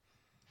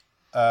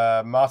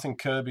Martin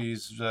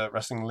Kirby's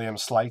wrestling Liam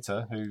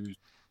Slater, who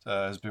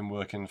has been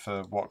working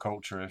for What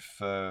Culture. If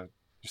you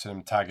see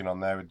him tagging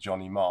on there with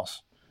Johnny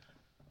Moss.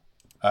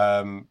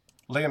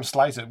 Liam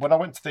Slater. When I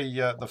went to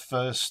the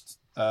first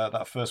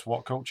that first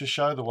What Culture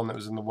show, the one that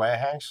was in the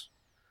warehouse,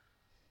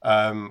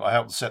 I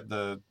helped set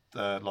the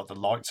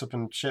lights up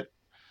and shit.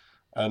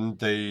 And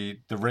the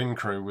ring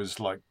crew was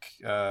like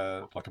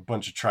a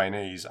bunch of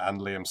trainees and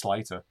Liam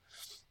Slater,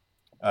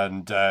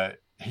 and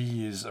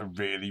he is a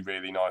really,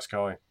 really nice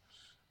guy.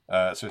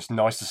 So it's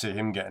nice to see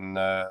him getting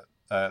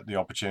the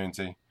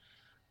opportunity.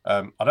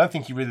 I don't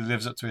think he really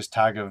lives up to his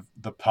tag of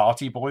the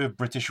party boy of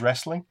British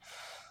wrestling,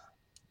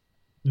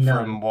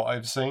 from what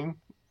I've seen.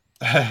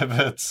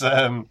 But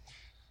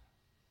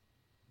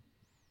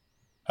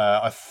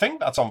I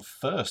think that's on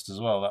First as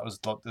well. That was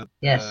like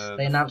yes,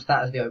 they announced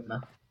that as the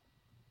opener.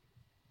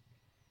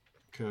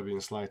 Kirby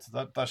and Slater.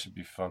 That should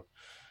be fun.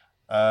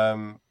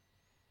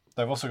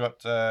 They've also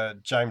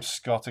got James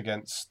Scott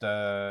against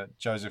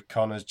Joseph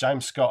Connors.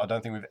 James Scott, I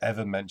don't think we've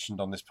ever mentioned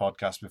on this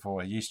podcast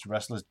before. He used to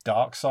wrestle as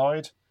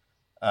Darkside,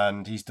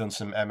 and he's done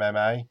some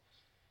MMA.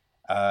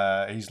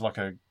 He's like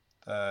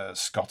a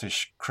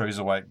Scottish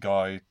cruiserweight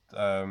guy.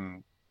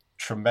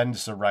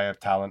 Tremendous array of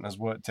talent. Has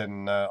worked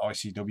in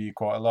ICW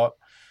quite a lot.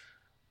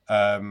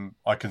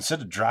 I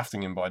considered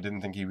drafting him, but I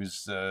didn't think he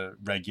was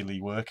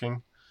regularly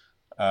working.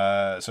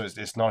 So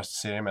it's nice to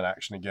see him in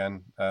action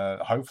again.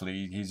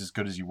 Hopefully he's as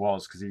good as he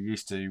was, because he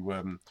used to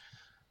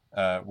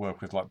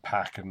work with like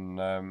Pac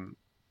and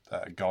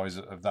guys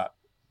of that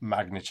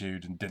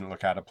magnitude and didn't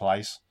look out of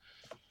place.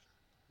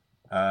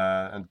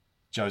 And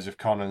Joseph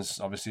Connors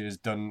obviously has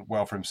done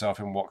well for himself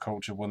in What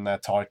Culture, won their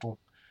title.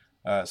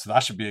 So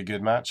that should be a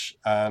good match.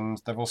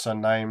 And they've also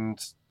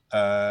named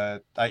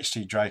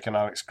HT Drake and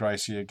Alex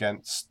Gracie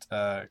against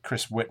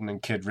Chris Whitten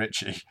and Kid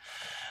Ritchie.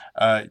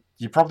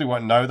 You probably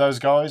won't know those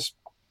guys,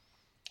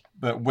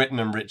 but Whitten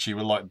and Ritchie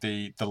were like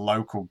the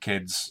local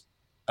kids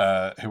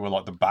who were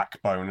like the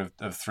backbone of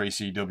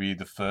 3CW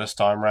the first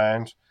time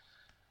round.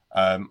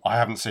 I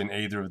haven't seen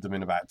either of them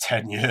in about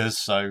 10 years,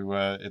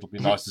 so it'll be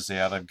nice to see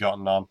how they've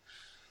gotten on.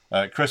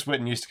 Chris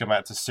Whitten used to come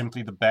out to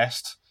Simply the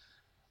Best,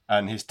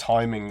 and his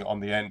timing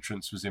on the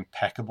entrance was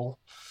impeccable.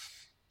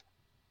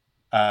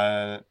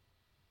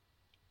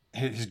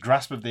 His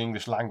grasp of the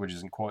English language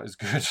isn't quite as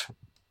good.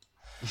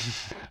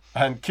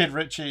 And Kid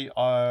Ritchie,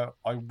 I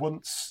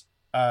once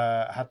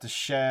had to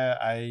share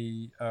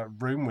a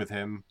room with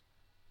him,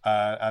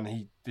 and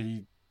he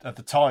at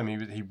the time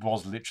he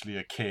was literally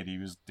a kid. He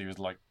was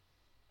like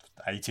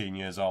 18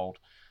 years old,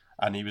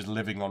 and he was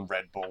living on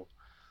Red Bull,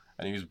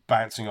 and he was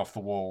bouncing off the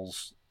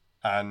walls.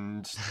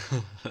 And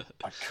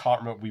I can't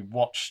remember. We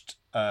watched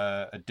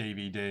a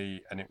DVD,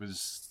 and it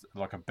was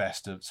like a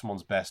best of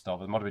someone's best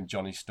of. It might have been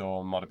Johnny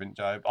Storm, might have been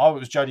it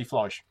was Jodie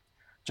Fleisch.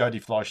 Jody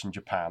Fleisch in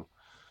Japan.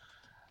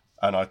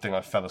 And I think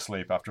I fell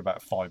asleep after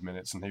about 5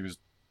 minutes, and he was,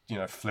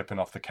 flipping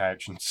off the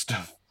couch and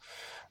stuff.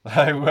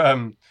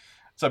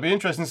 So it'd be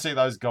interesting to see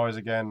those guys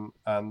again.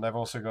 And they've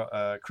also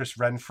got Chris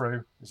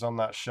Renfrew is on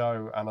that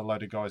show, and a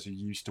load of guys who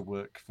used to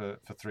work for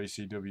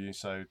 3CW.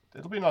 So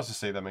it'll be nice to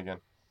see them again.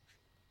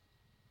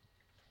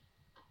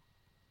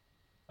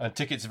 And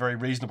tickets are very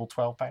reasonable,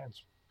 £12.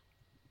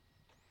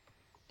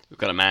 We've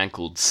got a man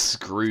called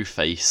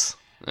Screwface.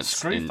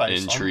 That's an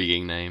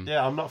intriguing name.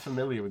 Yeah, I'm not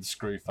familiar with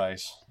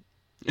Screwface.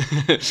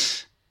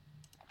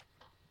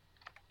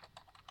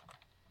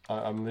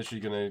 I'm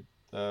literally going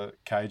to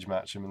cage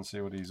match him and see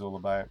what he's all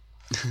about.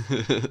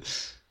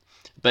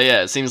 But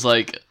yeah, it seems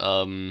like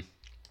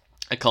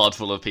a card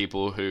full of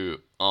people who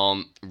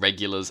aren't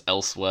regulars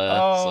elsewhere.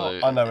 Oh,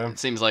 so I know him. It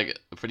seems like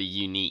a pretty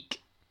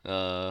unique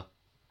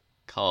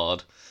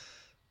card.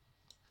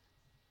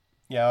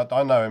 Yeah,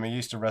 I know him. He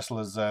used to wrestle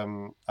as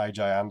AJ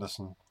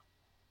Anderson.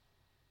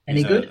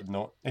 Any good?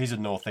 He's a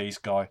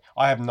Northeast guy.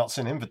 I have not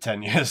seen him for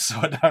 10 years, so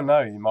I don't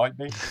know. He might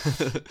be.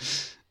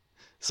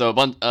 So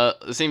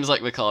it seems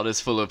like the card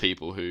is full of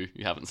people who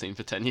you haven't seen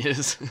for 10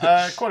 years.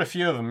 Quite a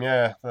few of them,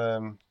 yeah.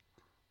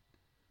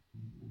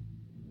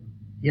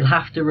 You'll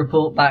have to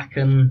report back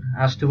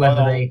as to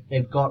whether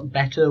they've got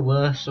better,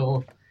 worse,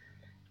 or...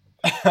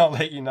 I'll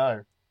let you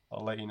know.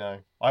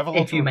 I have a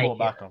lot to report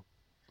back on.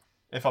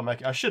 If I make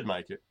it. I should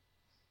make it.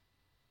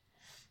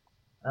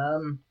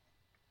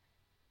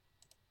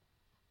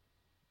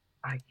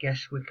 I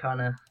guess we're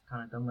kind of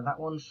done with that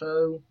one.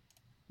 So,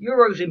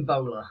 Euros in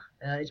Bola.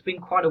 It's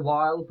been quite a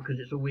while because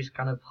it's always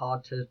kind of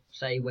hard to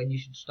say when you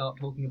should start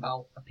talking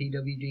about a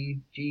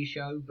PWG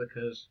show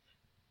because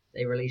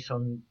they release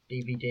on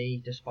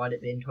DVD despite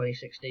it being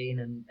 2016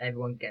 and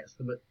everyone gets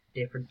them at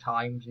different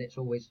times and it's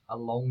always a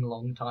long,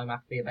 long time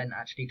after the event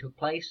actually took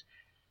place.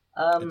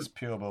 It's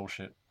pure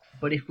bullshit.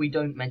 But if we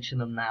don't mention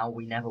them now,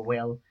 we never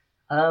will.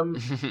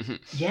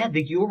 Yeah,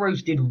 the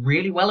Euros did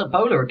really well at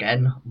Bola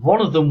again.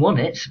 One of them won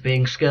it,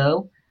 being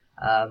Skirl.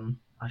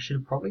 I should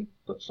have probably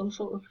put some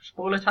sort of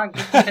spoiler tag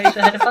just in case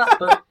ahead of that,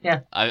 but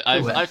yeah.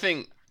 I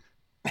think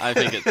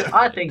it's.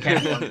 I think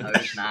everyone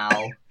knows now,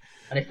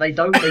 and if they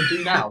don't, they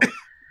do now.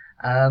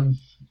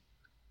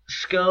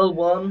 Skirl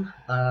won.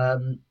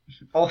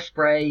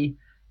 Ospreay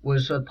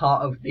was a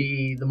part of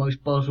the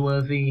most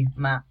buzzworthy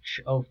match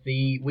of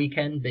the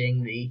weekend,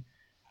 being the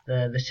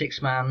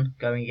 6-man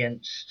going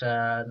against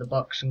the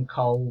Bucks and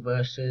Cole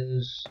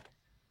versus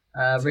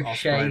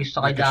Ricochet,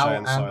 Seidel,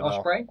 and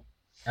Ospreay.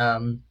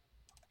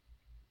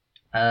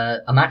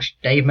 A match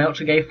Dave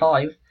Meltzer gave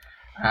 5,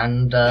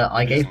 and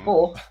I gave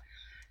 4.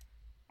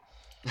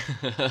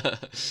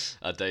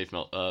 Dave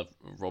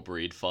Rob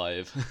Reed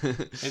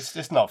 5.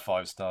 It's not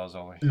 5 stars,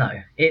 Ollie. No,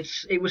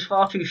 it was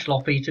far too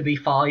sloppy to be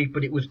 5,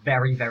 but it was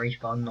very, very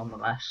fun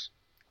nonetheless.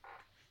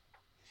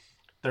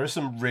 There are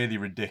some really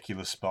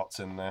ridiculous spots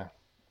in there.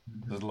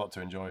 There's a lot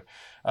to enjoy.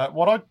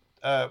 What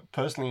I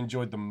personally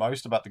enjoyed the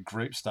most about the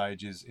group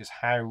stages is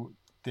how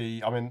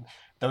there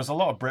was a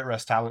lot of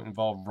BritWres talent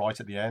involved right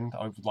at the end.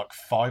 Over like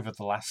 5 of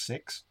the last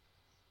 6.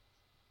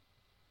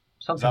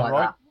 Something like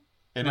right?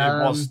 that. It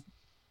was.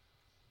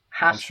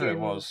 Haskins, I'm sure it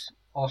was.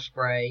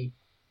 Ospreay,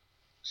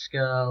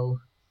 Skirl,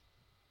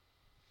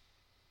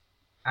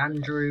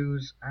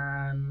 Andrews,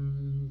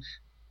 and...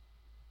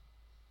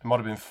 It might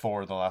have been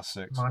 4 of the last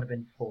 6. Might have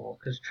been 4,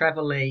 because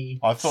Trevor Lee...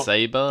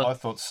 Sabre? I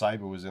thought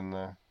Sabre was in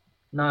there.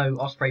 No,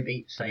 Ospreay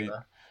beat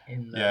Sabre.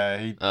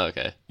 Oh,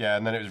 okay. Yeah,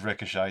 and then it was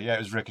Ricochet. Yeah, it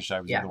was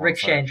Ricochet.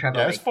 Ricochet and Trevor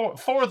Lee. It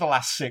was 4 of the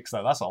last 6,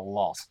 though. That's a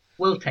lot.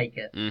 We'll take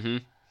it.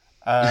 Mm-hmm.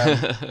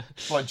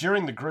 Like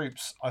during the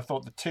groups, I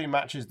thought the 2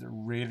 matches that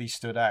really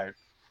stood out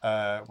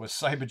was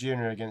Sabre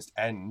Jr. against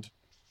End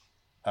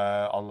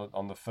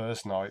on the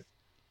first night,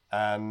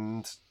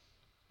 and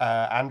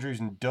Andrews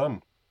and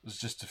Dunn was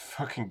just a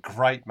fucking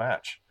great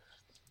match.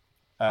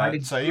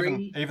 So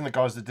even the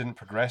guys that didn't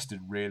progress did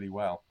really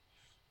well.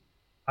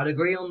 I'd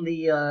agree on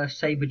the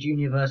Sabre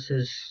Jr.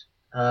 versus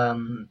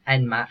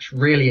End match.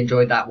 Really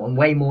enjoyed that one,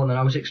 way more than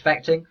I was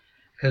expecting,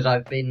 because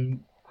I've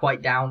been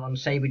quite down on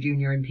Sabre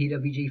Jr. in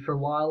PWG for a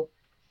while,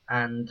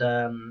 and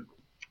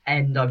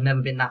End I've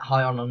never been that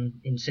high on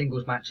in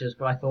singles matches,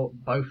 but I thought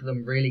both of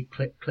them really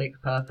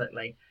clicked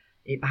perfectly.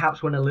 It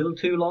perhaps went a little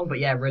too long, but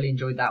yeah, really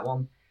enjoyed that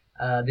one.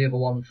 The other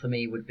one for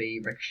me would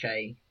be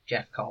Ricochet,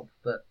 Jeff Cobb,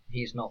 but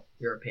he's not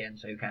European,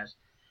 so who cares?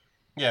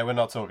 Yeah, we're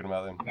not talking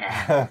about them.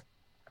 Yeah.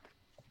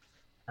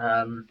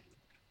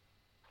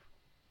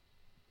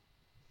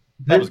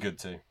 That was good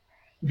too.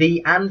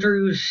 The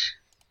Andrews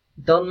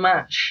Dunn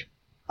match,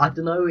 I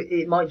don't know,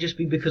 it might just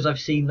be because I've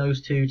seen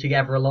those two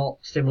together a lot,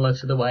 similar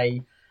to the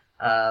way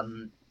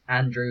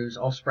Andrews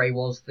Ospreay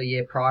was the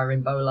year prior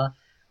in Bola,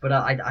 but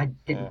I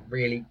didn't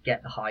really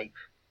get the hype.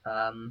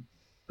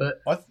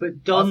 But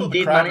Dunn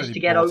did manage really to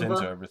get over.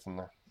 Into everything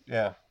there.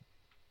 Yeah.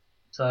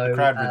 So the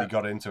crowd really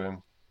got into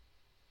him.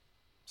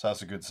 So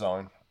that's a good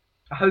sign.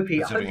 I hope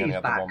he's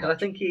back, because I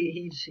think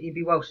he'd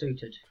be well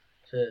suited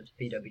to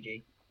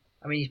PWG.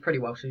 I mean, he's pretty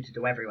well suited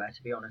to everywhere,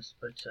 to be honest,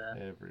 but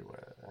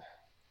everywhere.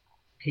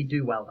 He'd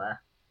do well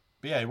there.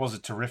 But yeah, it was a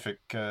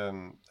terrific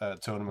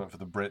tournament for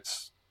the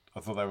Brits. I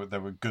thought they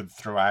were good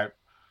throughout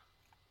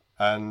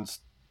and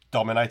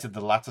dominated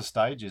the latter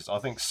stages. I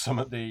think some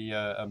of the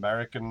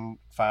American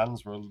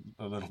fans were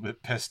a little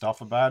bit pissed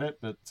off about it,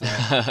 but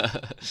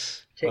I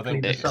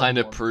think it kind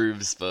of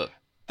proves that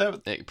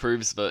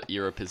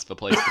Europe is the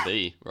place to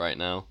be right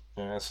now.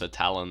 Yes. For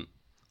talent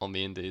on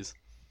the Indies.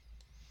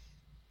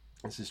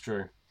 This is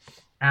true.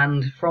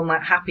 And from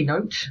that happy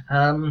note,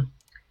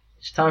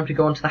 it's time to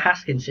go on to the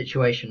Haskins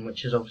situation,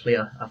 which is obviously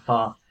a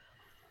far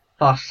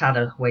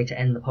sadder way to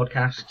end the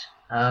podcast.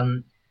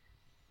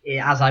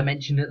 As I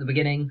mentioned at the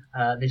beginning,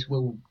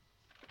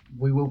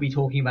 we will be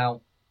talking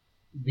about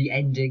the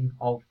ending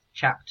of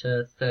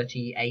chapter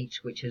 38,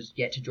 which has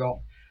yet to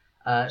drop.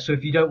 So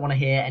if you don't want to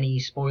hear any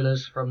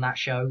spoilers from that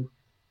show,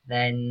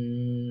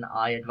 then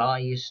I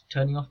advise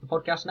turning off the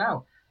podcast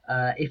now.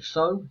 If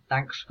so,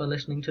 thanks for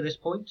listening to this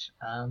point.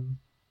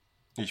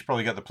 You should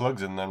probably get the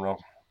plugs in then, Rob.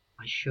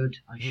 I should.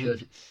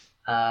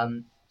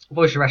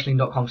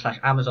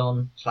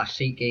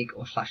 voiceofwrestling.com/Amazon/SeatGeek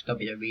or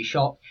 /WWE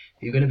Shop.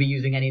 If you're going to be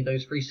using any of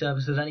those free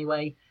services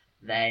anyway,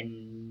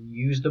 then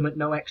use them at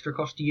no extra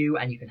cost to you,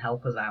 and you can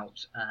help us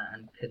out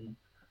and can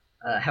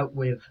help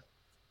with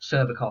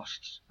server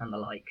costs and the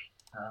like,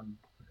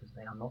 because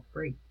they are not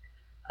free.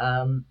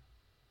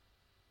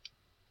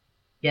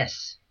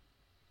 Yes.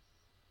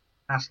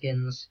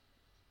 Haskins.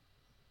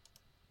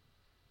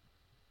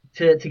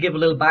 To give a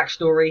little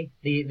backstory,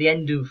 the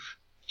end of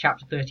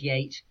chapter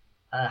 38,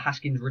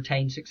 Haskins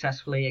retained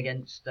successfully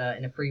against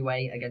in a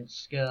freeway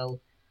against Skrull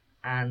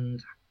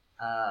and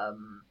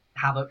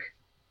Havoc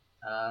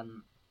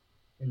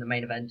in the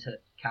main event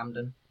at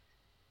Camden.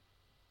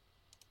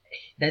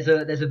 There's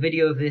a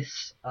video of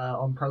this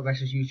on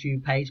Progress's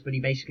YouTube page, but he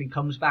basically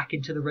comes back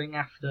into the ring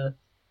after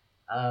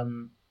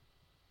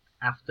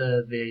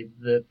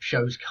the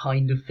show's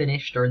kind of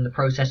finished, or in the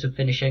process of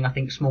finishing. I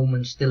think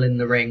Smallman's still in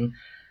the ring,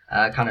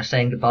 kind of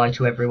saying goodbye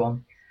to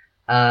everyone.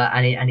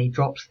 And he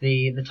drops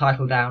the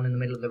title down in the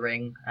middle of the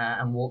ring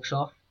and walks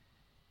off.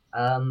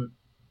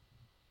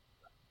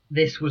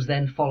 This was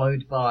then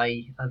followed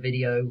by a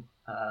video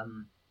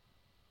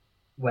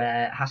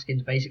where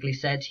Haskins basically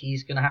said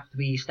he's going to have to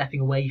be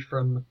stepping away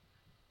from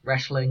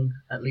wrestling,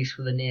 at least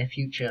for the near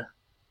future,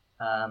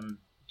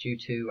 due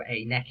to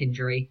a neck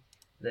injury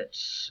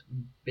that's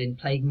been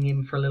plaguing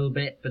him for a little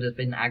bit, but has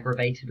been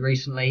aggravated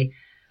recently.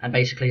 And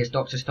basically his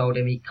doctors told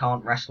him he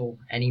can't wrestle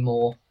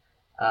anymore.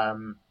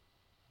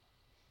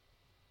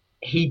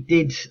 He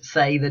did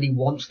say that he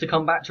wants to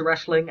come back to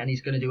wrestling and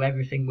he's going to do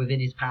everything within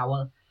his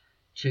power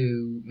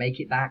to make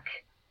it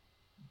back.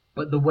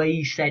 But the way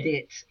he said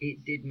it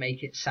did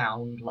make it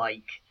sound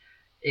like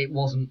it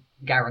wasn't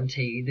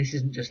guaranteed. This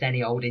isn't just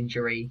any old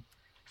injury.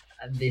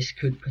 This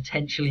could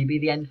potentially be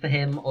the end for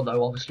him,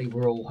 although obviously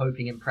we're all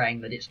hoping and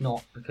praying that it's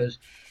not, because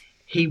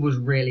he was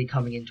really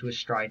coming into his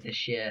stride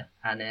this year,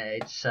 and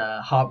it's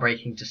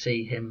heartbreaking to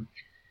see him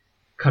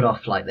cut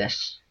off like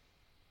this.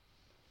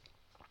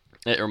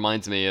 It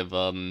reminds me of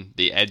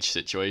the Edge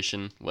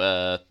situation,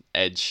 where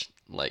Edge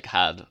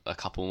had a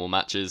couple more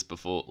matches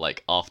before,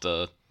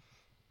 after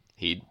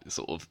he'd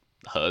sort of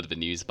heard the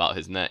news about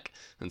his neck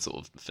and sort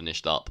of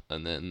finished up,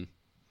 and then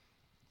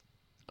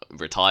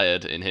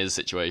retired in his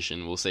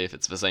situation. We'll see if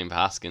it's the same for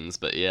Haskins,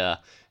 but yeah,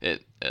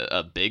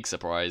 a big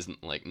surprise.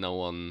 No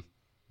one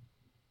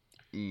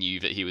knew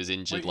that he was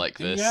injured like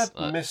this.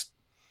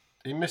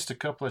 He missed a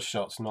couple of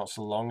shots not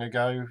so long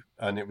ago,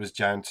 and it was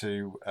down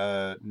to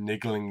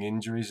niggling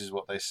injuries, is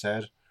what they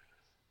said.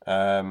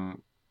 I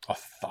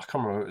can't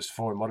remember who it was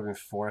for. It might have been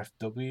for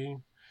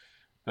FW,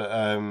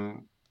 but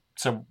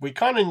so we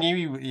kind of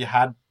knew he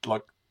had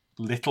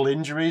little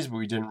injuries, but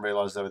we didn't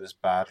realise they were this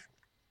bad.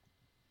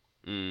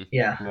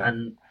 Yeah,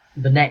 and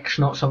the neck's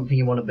not something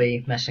you want to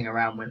be messing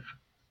around with.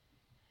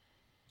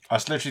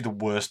 That's literally the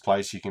worst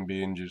place you can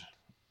be injured.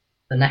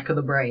 The neck of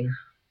the brain.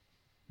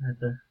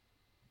 The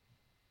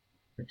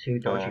two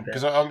dodgy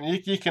bits.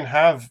 Because you can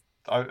have,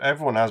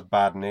 everyone has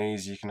bad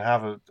knees. You can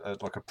have a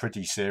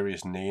pretty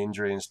serious knee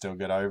injury and still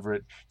get over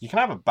it. You can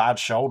have a bad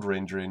shoulder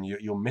injury and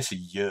you'll miss a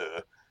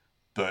year,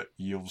 but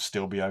you'll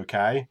still be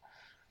okay.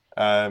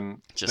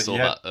 Just saw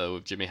that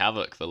with Jimmy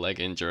Havoc, the leg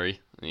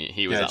injury.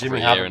 He was out for a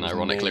year and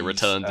ironically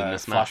returned in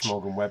this match. Flash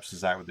Morgan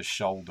Webster's out with the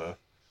shoulder.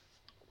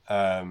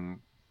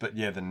 But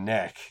yeah, the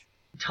neck.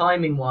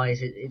 Timing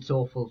wise, it's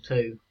awful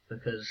too,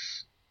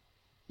 because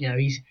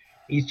he's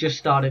just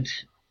started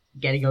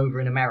getting over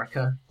in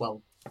America.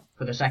 Well,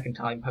 for the second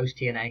time post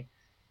TNA.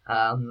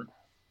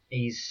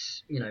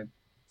 He's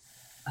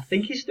I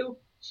think he's still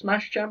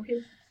Smash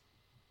champion.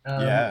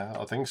 Yeah,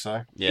 I think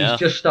so. Yeah. He's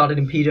just started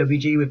in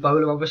PWG with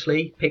Bowler,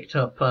 obviously. Picked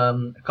up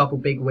a couple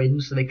big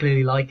wins, so they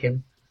clearly like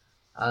him.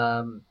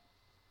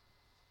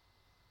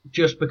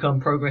 Just become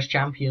Progress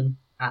champion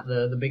at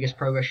the biggest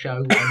Progress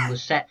show and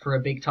was set for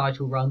a big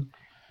title run.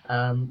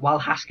 While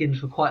Haskins,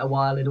 for quite a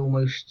while, it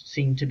almost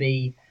seemed to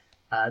be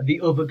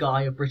the other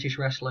guy of British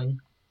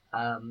wrestling.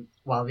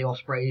 While the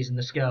Ospreys and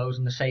the Skrulls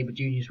and the Sabre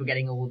Juniors were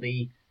getting all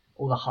the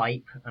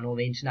hype and all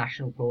the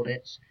international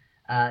plaudits.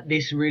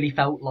 This really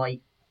felt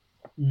like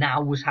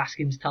now was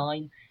Haskins'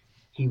 time.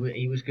 He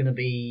was going to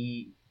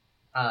be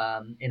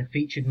in a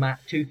featured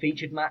two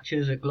featured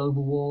matches at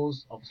Global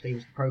Wars. Obviously, he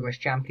was the Progress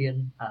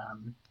champion.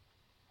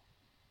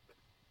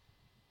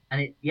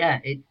 And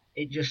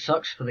it just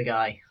sucks for the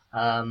guy.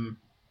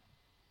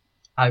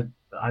 I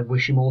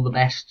wish him all the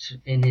best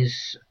in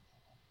his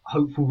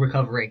hopeful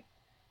recovery.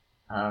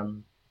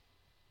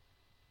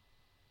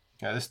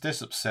 Yeah,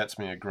 this upsets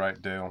me a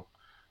great deal.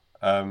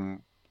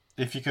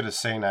 If you could have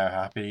seen how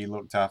happy he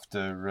looked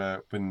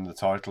after winning the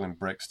title in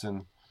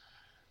Brixton,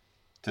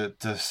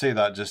 to see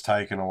that just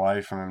taken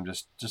away from him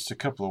just a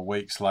couple of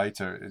weeks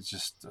later, it's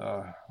just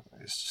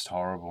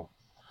horrible.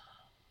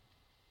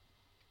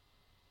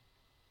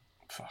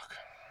 Fuck.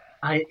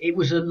 It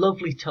was a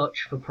lovely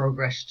touch for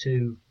Progress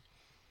to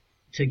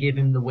give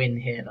him the win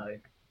here, though.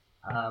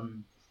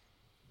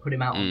 Put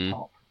him out on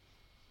top.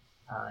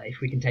 If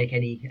we can take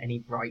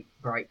any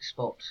bright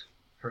spot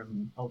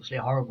from obviously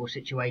a horrible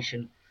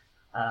situation,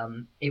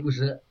 it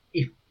was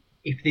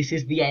if this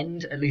is the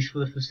end, at least for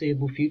the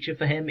foreseeable future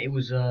for him, it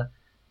was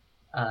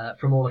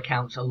from all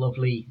accounts a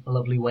lovely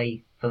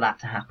way for that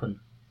to happen.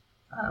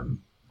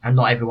 And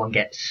not everyone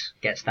gets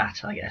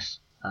that, I guess.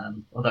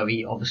 Although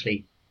he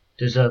obviously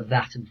deserved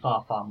that and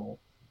far more.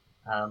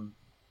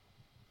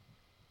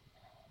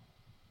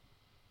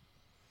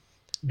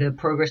 The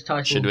Progress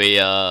title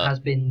has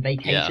been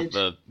vacated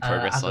the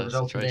Progress as a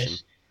result of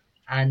this.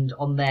 And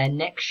on their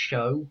next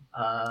show,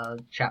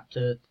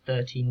 chapter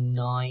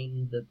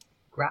 39, the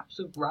Graps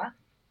of Wrath,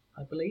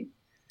 I believe.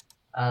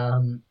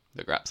 The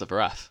Graps of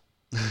Wrath.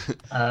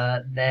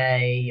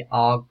 They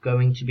are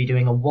going to be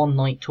doing a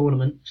one-night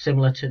tournament,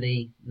 similar to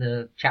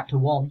the chapter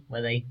 1,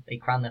 where they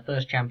crown their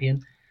first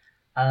champion,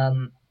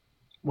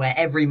 where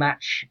every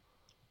match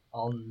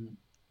on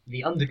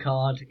the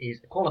undercard is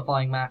a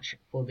qualifying match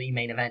for the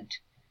main event.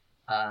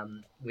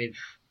 With,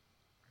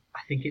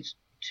 I think it's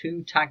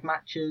 2 tag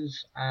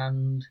matches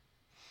and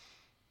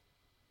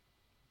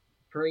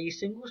 3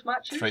 singles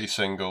matches? 3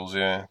 singles,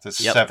 yeah. There's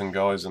 7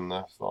 guys in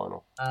the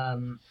final.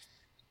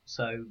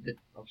 So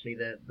obviously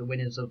the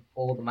winners of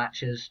all the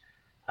matches,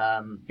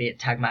 be it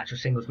tag match or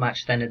singles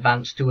match, then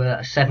advance to a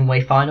 7-way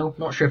final.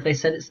 Not sure if they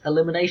said it's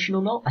elimination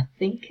or not. I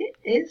think it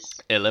is.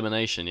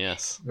 Elimination,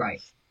 yes.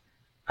 Right.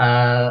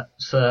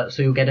 So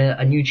you'll get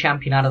a new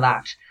champion out of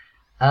that.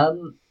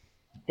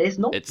 There's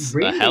not It's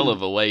really... a hell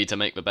of a way to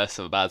make the best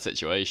of a bad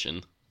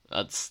situation.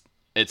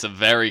 It's a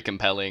very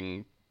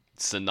compelling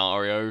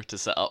scenario to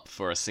set up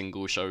for a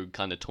single show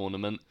kind of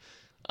tournament.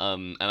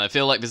 And I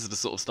feel like this is the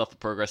sort of stuff that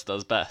Progress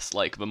does best.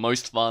 Like, the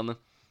most fun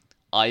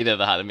I've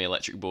ever had in the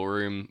Electric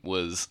Ballroom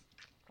was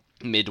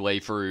midway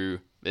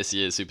through this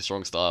year's Super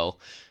Strong Style,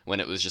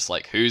 when it was just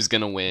like, who's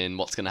gonna win,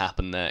 what's gonna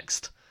happen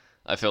next.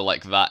 I feel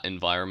like that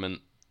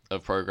environment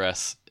of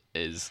Progress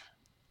is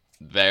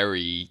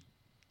very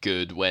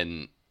good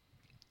when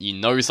you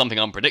know something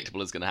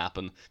unpredictable is going to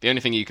happen. The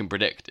only thing you can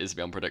predict is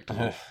the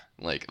unpredictable.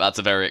 Like, that's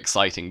a very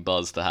exciting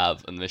buzz to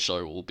have, and this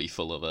show will be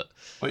full of it.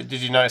 But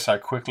did you notice how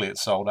quickly it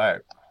sold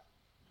out?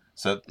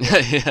 So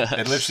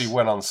it literally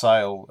went on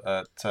sale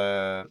at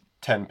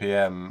 10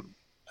 p.m.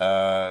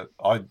 I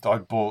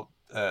bought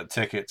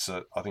tickets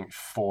at, I think,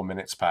 4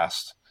 minutes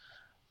past,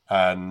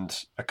 and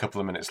a couple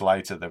of minutes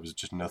later there was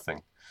just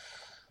nothing.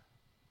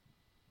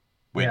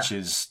 Which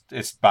is,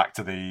 it's back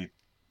to the...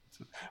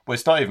 Well,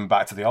 it's not even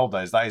back to the old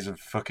days. That is a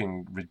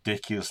fucking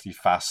ridiculously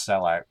fast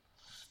sellout.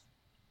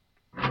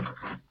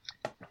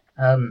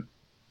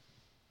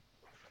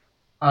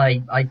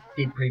 I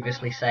did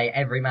previously say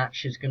every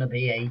match is going to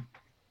be a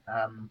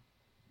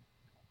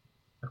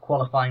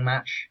qualifying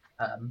match.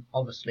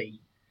 Obviously,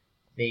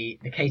 the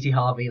Katie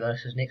Harvey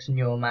versus Nixon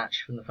Newell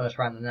match from the first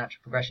round of the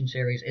Natural Progression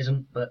Series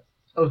isn't, but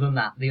other than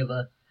that, the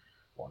other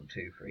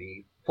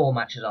 4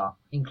 matches are,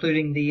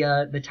 including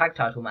the tag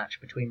title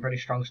match between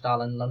British Strong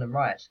Style and London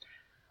Riots.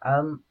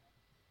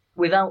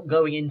 Without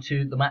going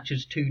into the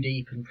matches too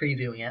deep and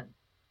previewing it,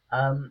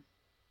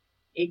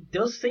 it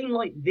does seem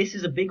like this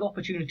is a big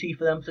opportunity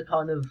for them to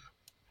kind of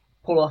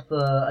pull off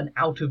an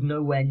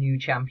out-of-nowhere new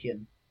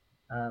champion.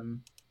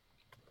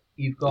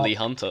 You've got Lee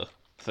Hunter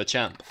for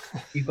champ.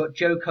 You've got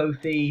Joe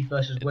Kofi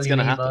versus William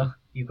Eber.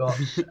 You've got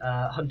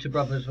Hunter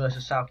Brothers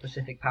versus South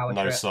Pacific Power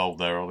Trip. No sold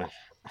there, Ollie.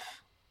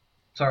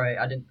 Sorry,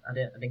 I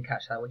didn't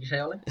catch that. What did you say,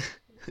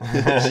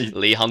 Ollie?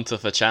 Lee Hunter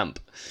for champ.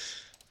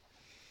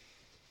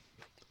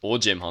 Or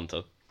Jim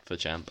Hunter for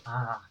champ.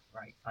 Ah,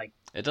 right.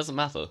 It doesn't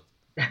matter.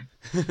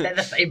 They're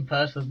the same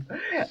person.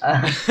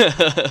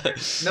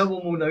 No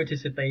one will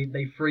notice if they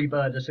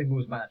freebird a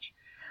singles match.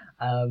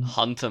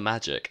 Hunter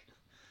Magic.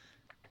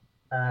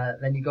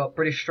 Then you got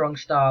British Strong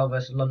Style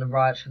versus London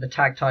Riots for the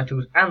tag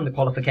titles and the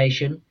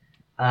qualification.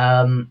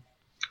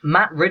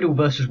 Matt Riddle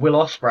versus Will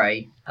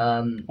Ospreay.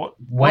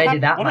 Where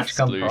did that match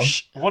come from?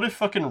 What if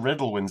fucking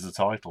Riddle wins the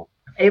title?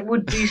 It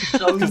would be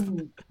so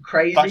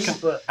crazy, that can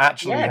but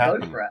actually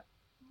happen. Go for it.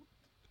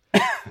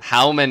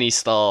 How many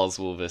stars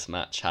will this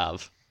match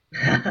have?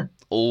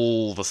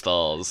 All the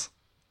stars.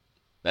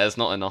 There's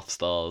not enough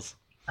stars.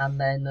 And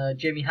then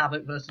Jimmy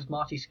Havoc versus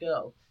Marty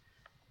Skrull.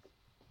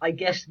 I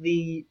guess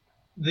the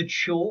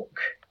chalk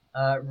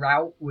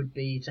route would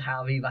be to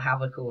have either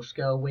Havoc or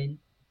Skrull win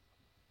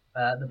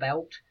the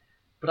belt.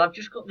 But I've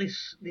just got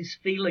this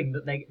feeling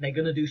that they're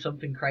going to do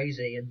something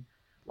crazy, and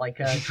like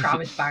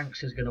Travis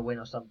Banks is going to win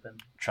or something.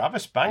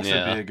 Travis Banks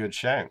would be a good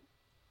shout.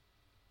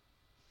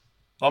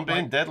 I'm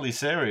being deadly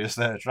serious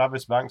there.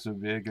 Travis Banks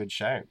would be a good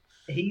shout.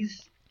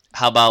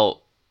 How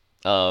about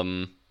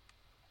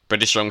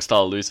British Strong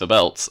Style lose the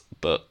belts,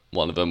 but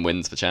one of them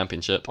wins the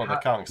championship? Well, they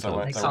can't, because they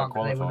won't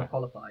qualify. They wouldn't have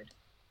qualified.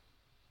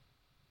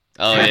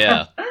 Oh,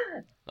 yeah.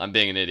 I'm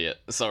being an idiot.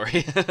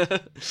 Sorry.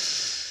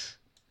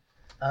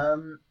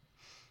 I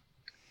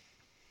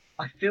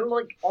feel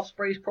like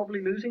Ospreay's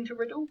probably losing to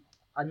Riddle.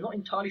 I'm not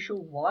entirely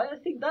sure why I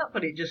think that,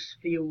 but it just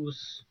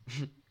feels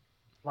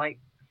like...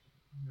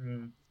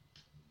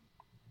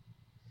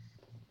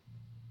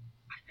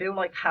 I feel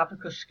like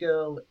Havoc or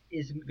Skrull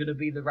isn't going to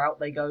be the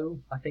route they go.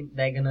 I think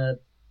they're going to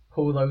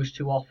pull those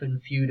two off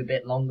and feud a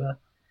bit longer.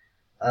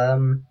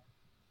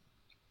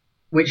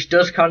 Which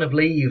does kind of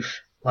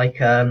leave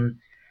like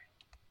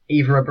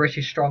either a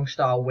British Strong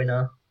Style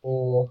winner,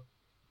 or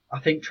I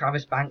think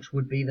Travis Banks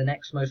would be the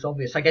next most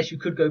obvious. I guess you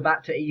could go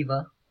back to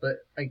either, but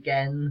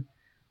again,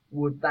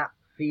 would that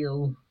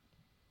feel...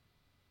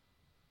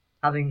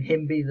 having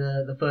him be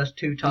the first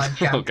two-time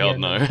champion? Oh god,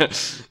 no.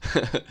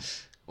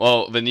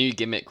 Well, the new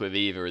gimmick with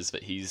Eva is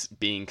that he's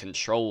being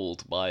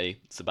controlled by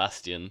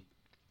Sebastian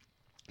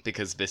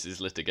because this is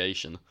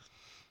litigation.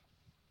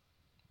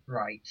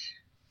 Right.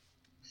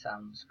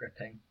 Sounds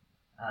gripping.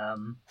 I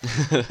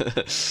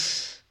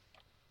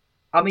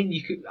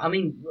mean,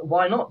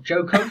 why not?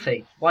 Joe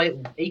Kofi. Why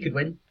he could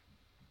win.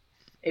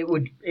 It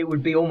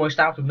would be almost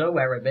out of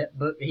nowhere a bit,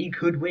 but he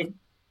could win.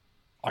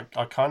 I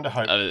kind of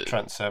hope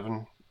Trent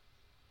Seven.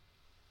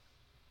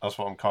 That's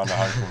what I'm kind of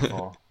hoping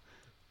for.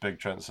 Big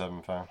Trent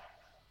Seven fan.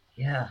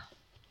 Yeah,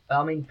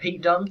 I mean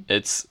Pete Dunne.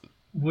 It's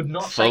would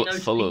not say no to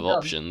full Pete of Dunne.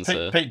 options.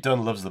 Pete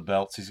Dunne loves the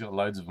belts. He's got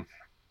loads of them.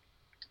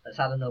 Let's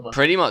add another.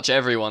 Pretty much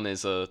everyone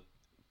is a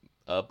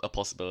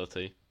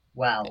possibility.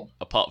 Well,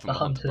 apart from the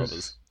Hunter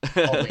Hunters,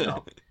 brothers. probably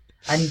not.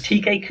 And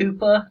TK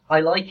Cooper, I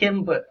like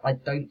him, but I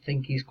don't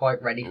think he's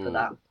quite ready for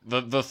that.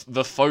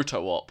 The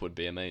photo op would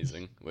be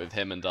amazing with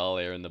him and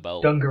Dahlia in the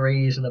belt.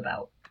 Dungarees and a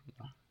belt.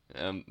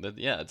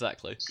 Yeah,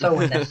 exactly. So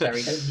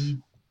unnecessary. Don't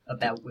need a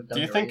belt with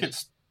dungarees. Do you think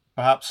it's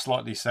perhaps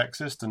slightly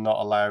sexist to not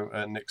allow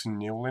Nixon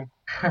Newell in?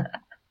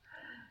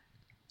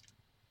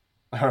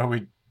 Or are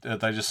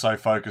they just so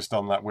focused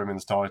on that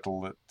women's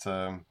title that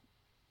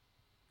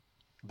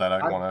they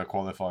don't want to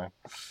qualify?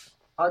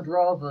 I'd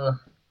rather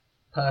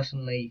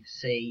personally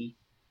see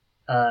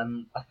a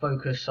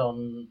focus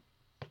on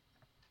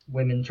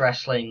women's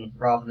wrestling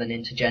rather than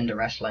intergender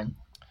wrestling.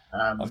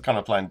 I was kind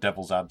of playing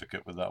devil's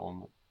advocate with that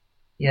one.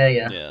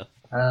 Yeah.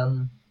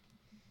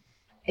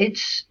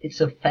 It's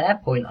a fair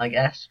point, I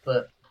guess,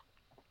 but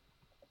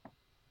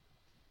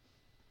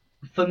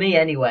for me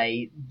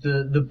anyway,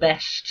 the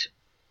best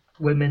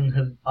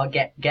women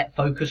get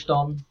focused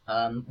on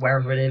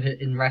wherever it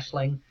is in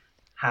wrestling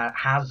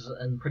has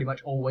and pretty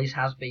much always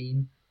has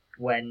been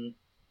when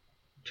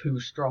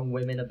two strong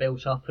women are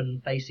built up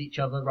and face each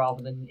other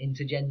rather than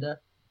intergender.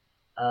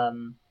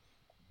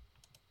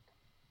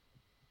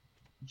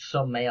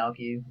 Some may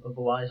argue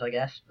otherwise, I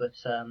guess, but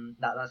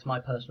that's my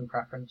personal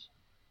preference.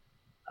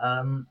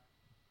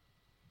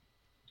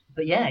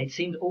 But yeah, it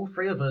seems all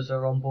three of us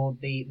are on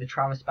board the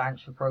Travis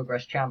Banks for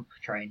Progress champ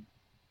train.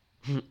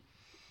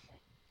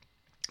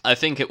 I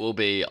think it will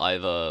be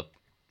either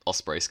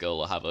Ospreay, Skrull,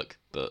 or Havoc,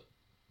 but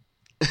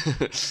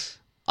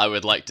I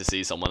would like to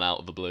see someone out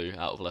of the blue,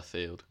 out of left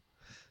field.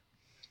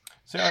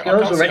 See,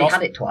 Skrull's already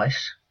had it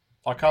twice.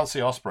 I can't see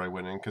Ospreay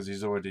winning because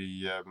he's already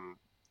he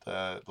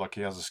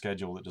has a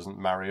schedule that doesn't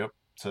marry up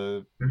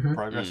to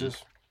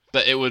Progress's.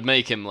 But it would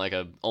make him like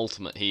an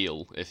ultimate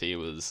heel if he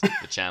was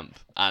the champ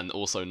and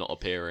also not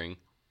appearing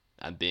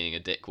and being a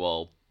dick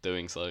while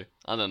doing so.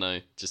 I don't know,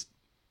 just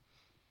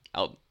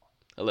out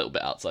a little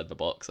bit outside the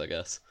box, I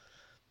guess.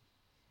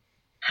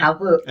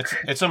 Havoc.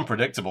 It's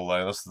unpredictable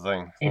though. That's the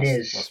thing.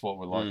 That's what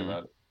we like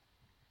about it.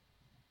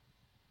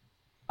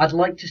 I'd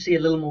like to see a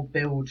little more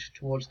build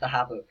towards the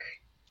Havoc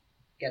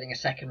getting a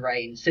second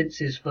reign, since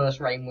his first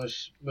reign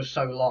was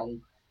so long.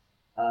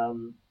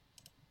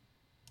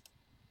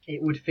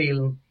 It would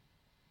feel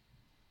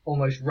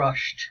almost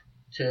rushed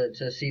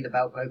to see the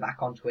belt go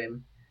back onto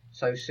him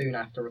so soon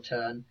after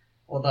return.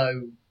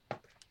 Although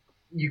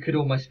you could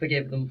almost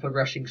forgive them for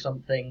rushing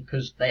something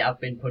because they have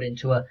been put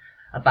into a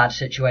bad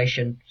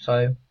situation.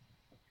 So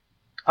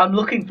I'm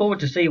looking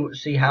forward to see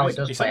how it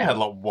does He's play only out. had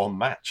like one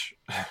match.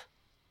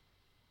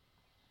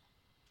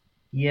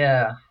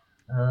 Yeah.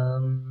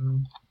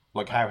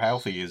 Like, how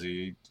healthy is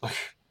he?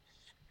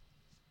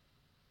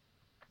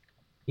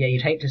 Yeah,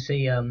 you'd hate to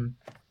see them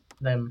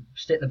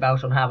stick the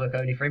belt on Havoc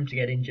only for him to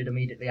get injured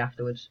immediately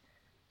afterwards.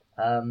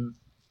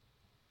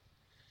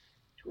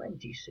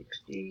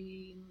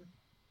 2016.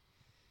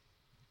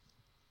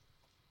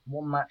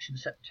 One match in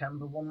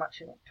September, one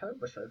match in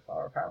October so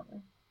far,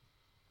 apparently.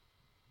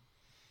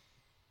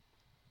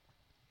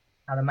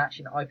 Had a match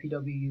in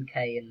IPW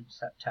UK in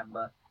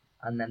September,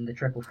 and then the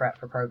triple threat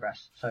for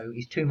Progress. So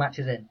he's 2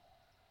 matches in.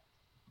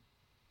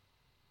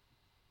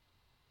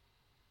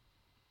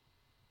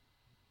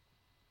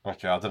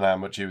 Okay, I don't know how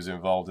much he was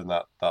involved in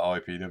that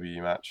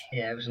IPW match.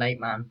 Yeah, it was an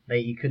 8-man.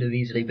 He could have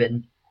easily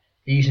been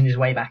using his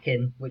way back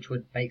in, which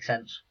would make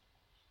sense.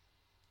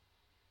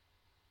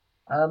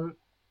 But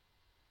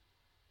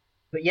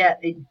yeah,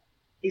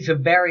 it's a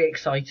very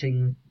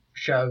exciting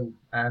show,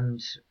 and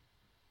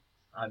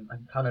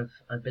I'm kind of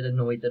a bit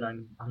annoyed that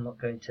I'm not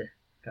going to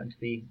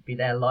be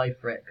there live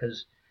for it,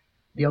 because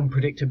the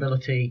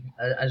unpredictability,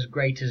 as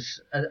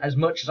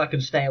much as I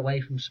can stay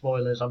away from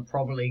spoilers, I'm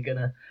probably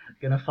gonna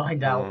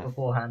find out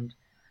beforehand.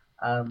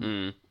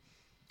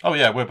 Oh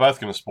yeah, we're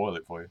both gonna spoil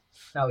it for you.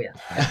 Oh yeah,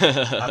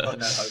 I've got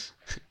no hope.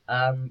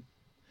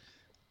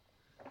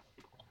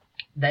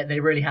 They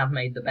really have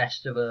made the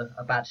best of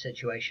a bad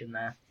situation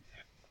there.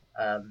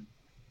 I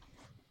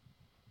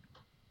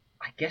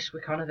guess we're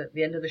kind of at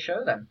the end of the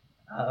show then.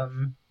 I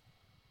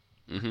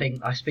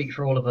think I speak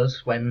for all of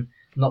us when,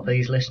 not that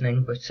he's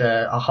listening, but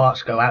our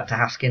hearts go out to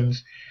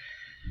Haskins.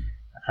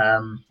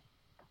 To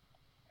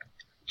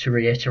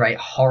reiterate,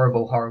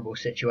 horrible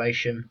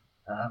situation.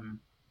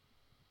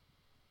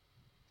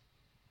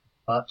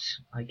 But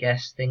I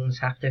guess things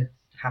have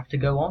to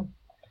go on.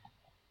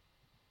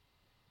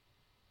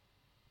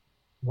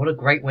 What a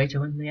great way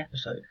to end the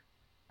episode.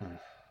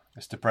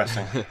 It's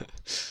depressing.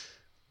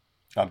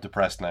 I'm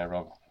depressed now,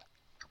 Rob.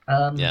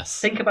 Yes.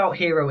 Think about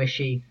Hiro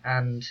Ishii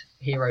and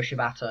Hiro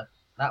Shibata.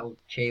 That will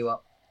cheer you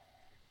up.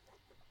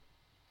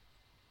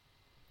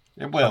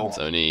 It will.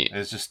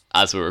 It's just,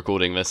 as we're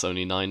recording this,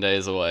 only 9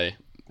 days away.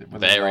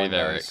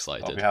 Very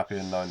excited. I'll be happy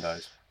in 9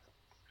 days.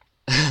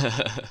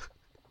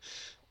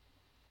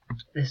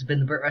 This has been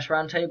the BritWres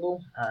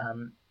Roundtable.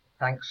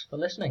 Thanks for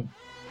listening.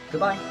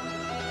 Goodbye.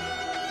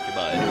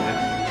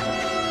 Goodbye.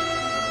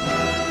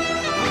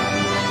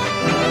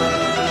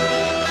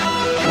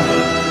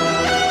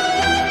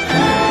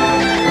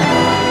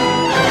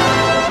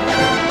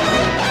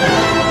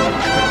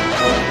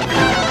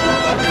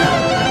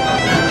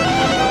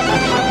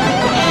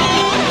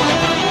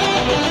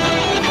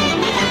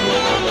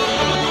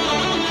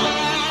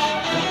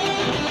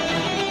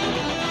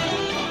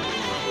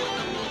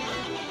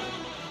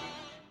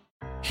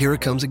 Here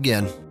it comes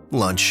again.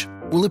 Lunch.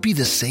 Will it be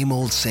the same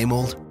old, same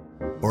old?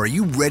 Or are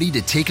you ready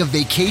to take a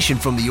vacation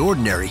from the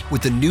ordinary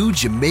with the new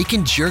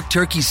Jamaican Jerk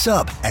Turkey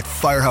Sub at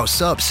Firehouse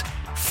Subs?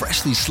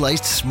 Freshly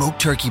sliced smoked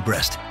turkey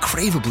breast,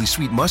 craveably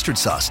sweet mustard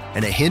sauce,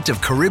 and a hint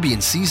of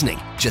Caribbean seasoning.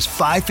 Just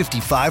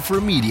 $5.55 for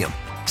a medium.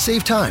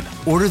 Save time.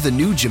 Order the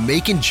new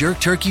Jamaican Jerk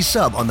Turkey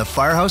Sub on the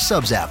Firehouse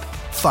Subs app.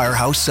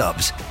 Firehouse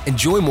Subs.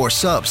 Enjoy more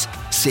subs.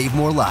 Save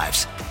more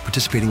lives.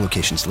 Participating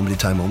locations. Limited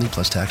time only,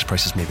 plus tax.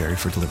 Prices may vary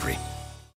for delivery.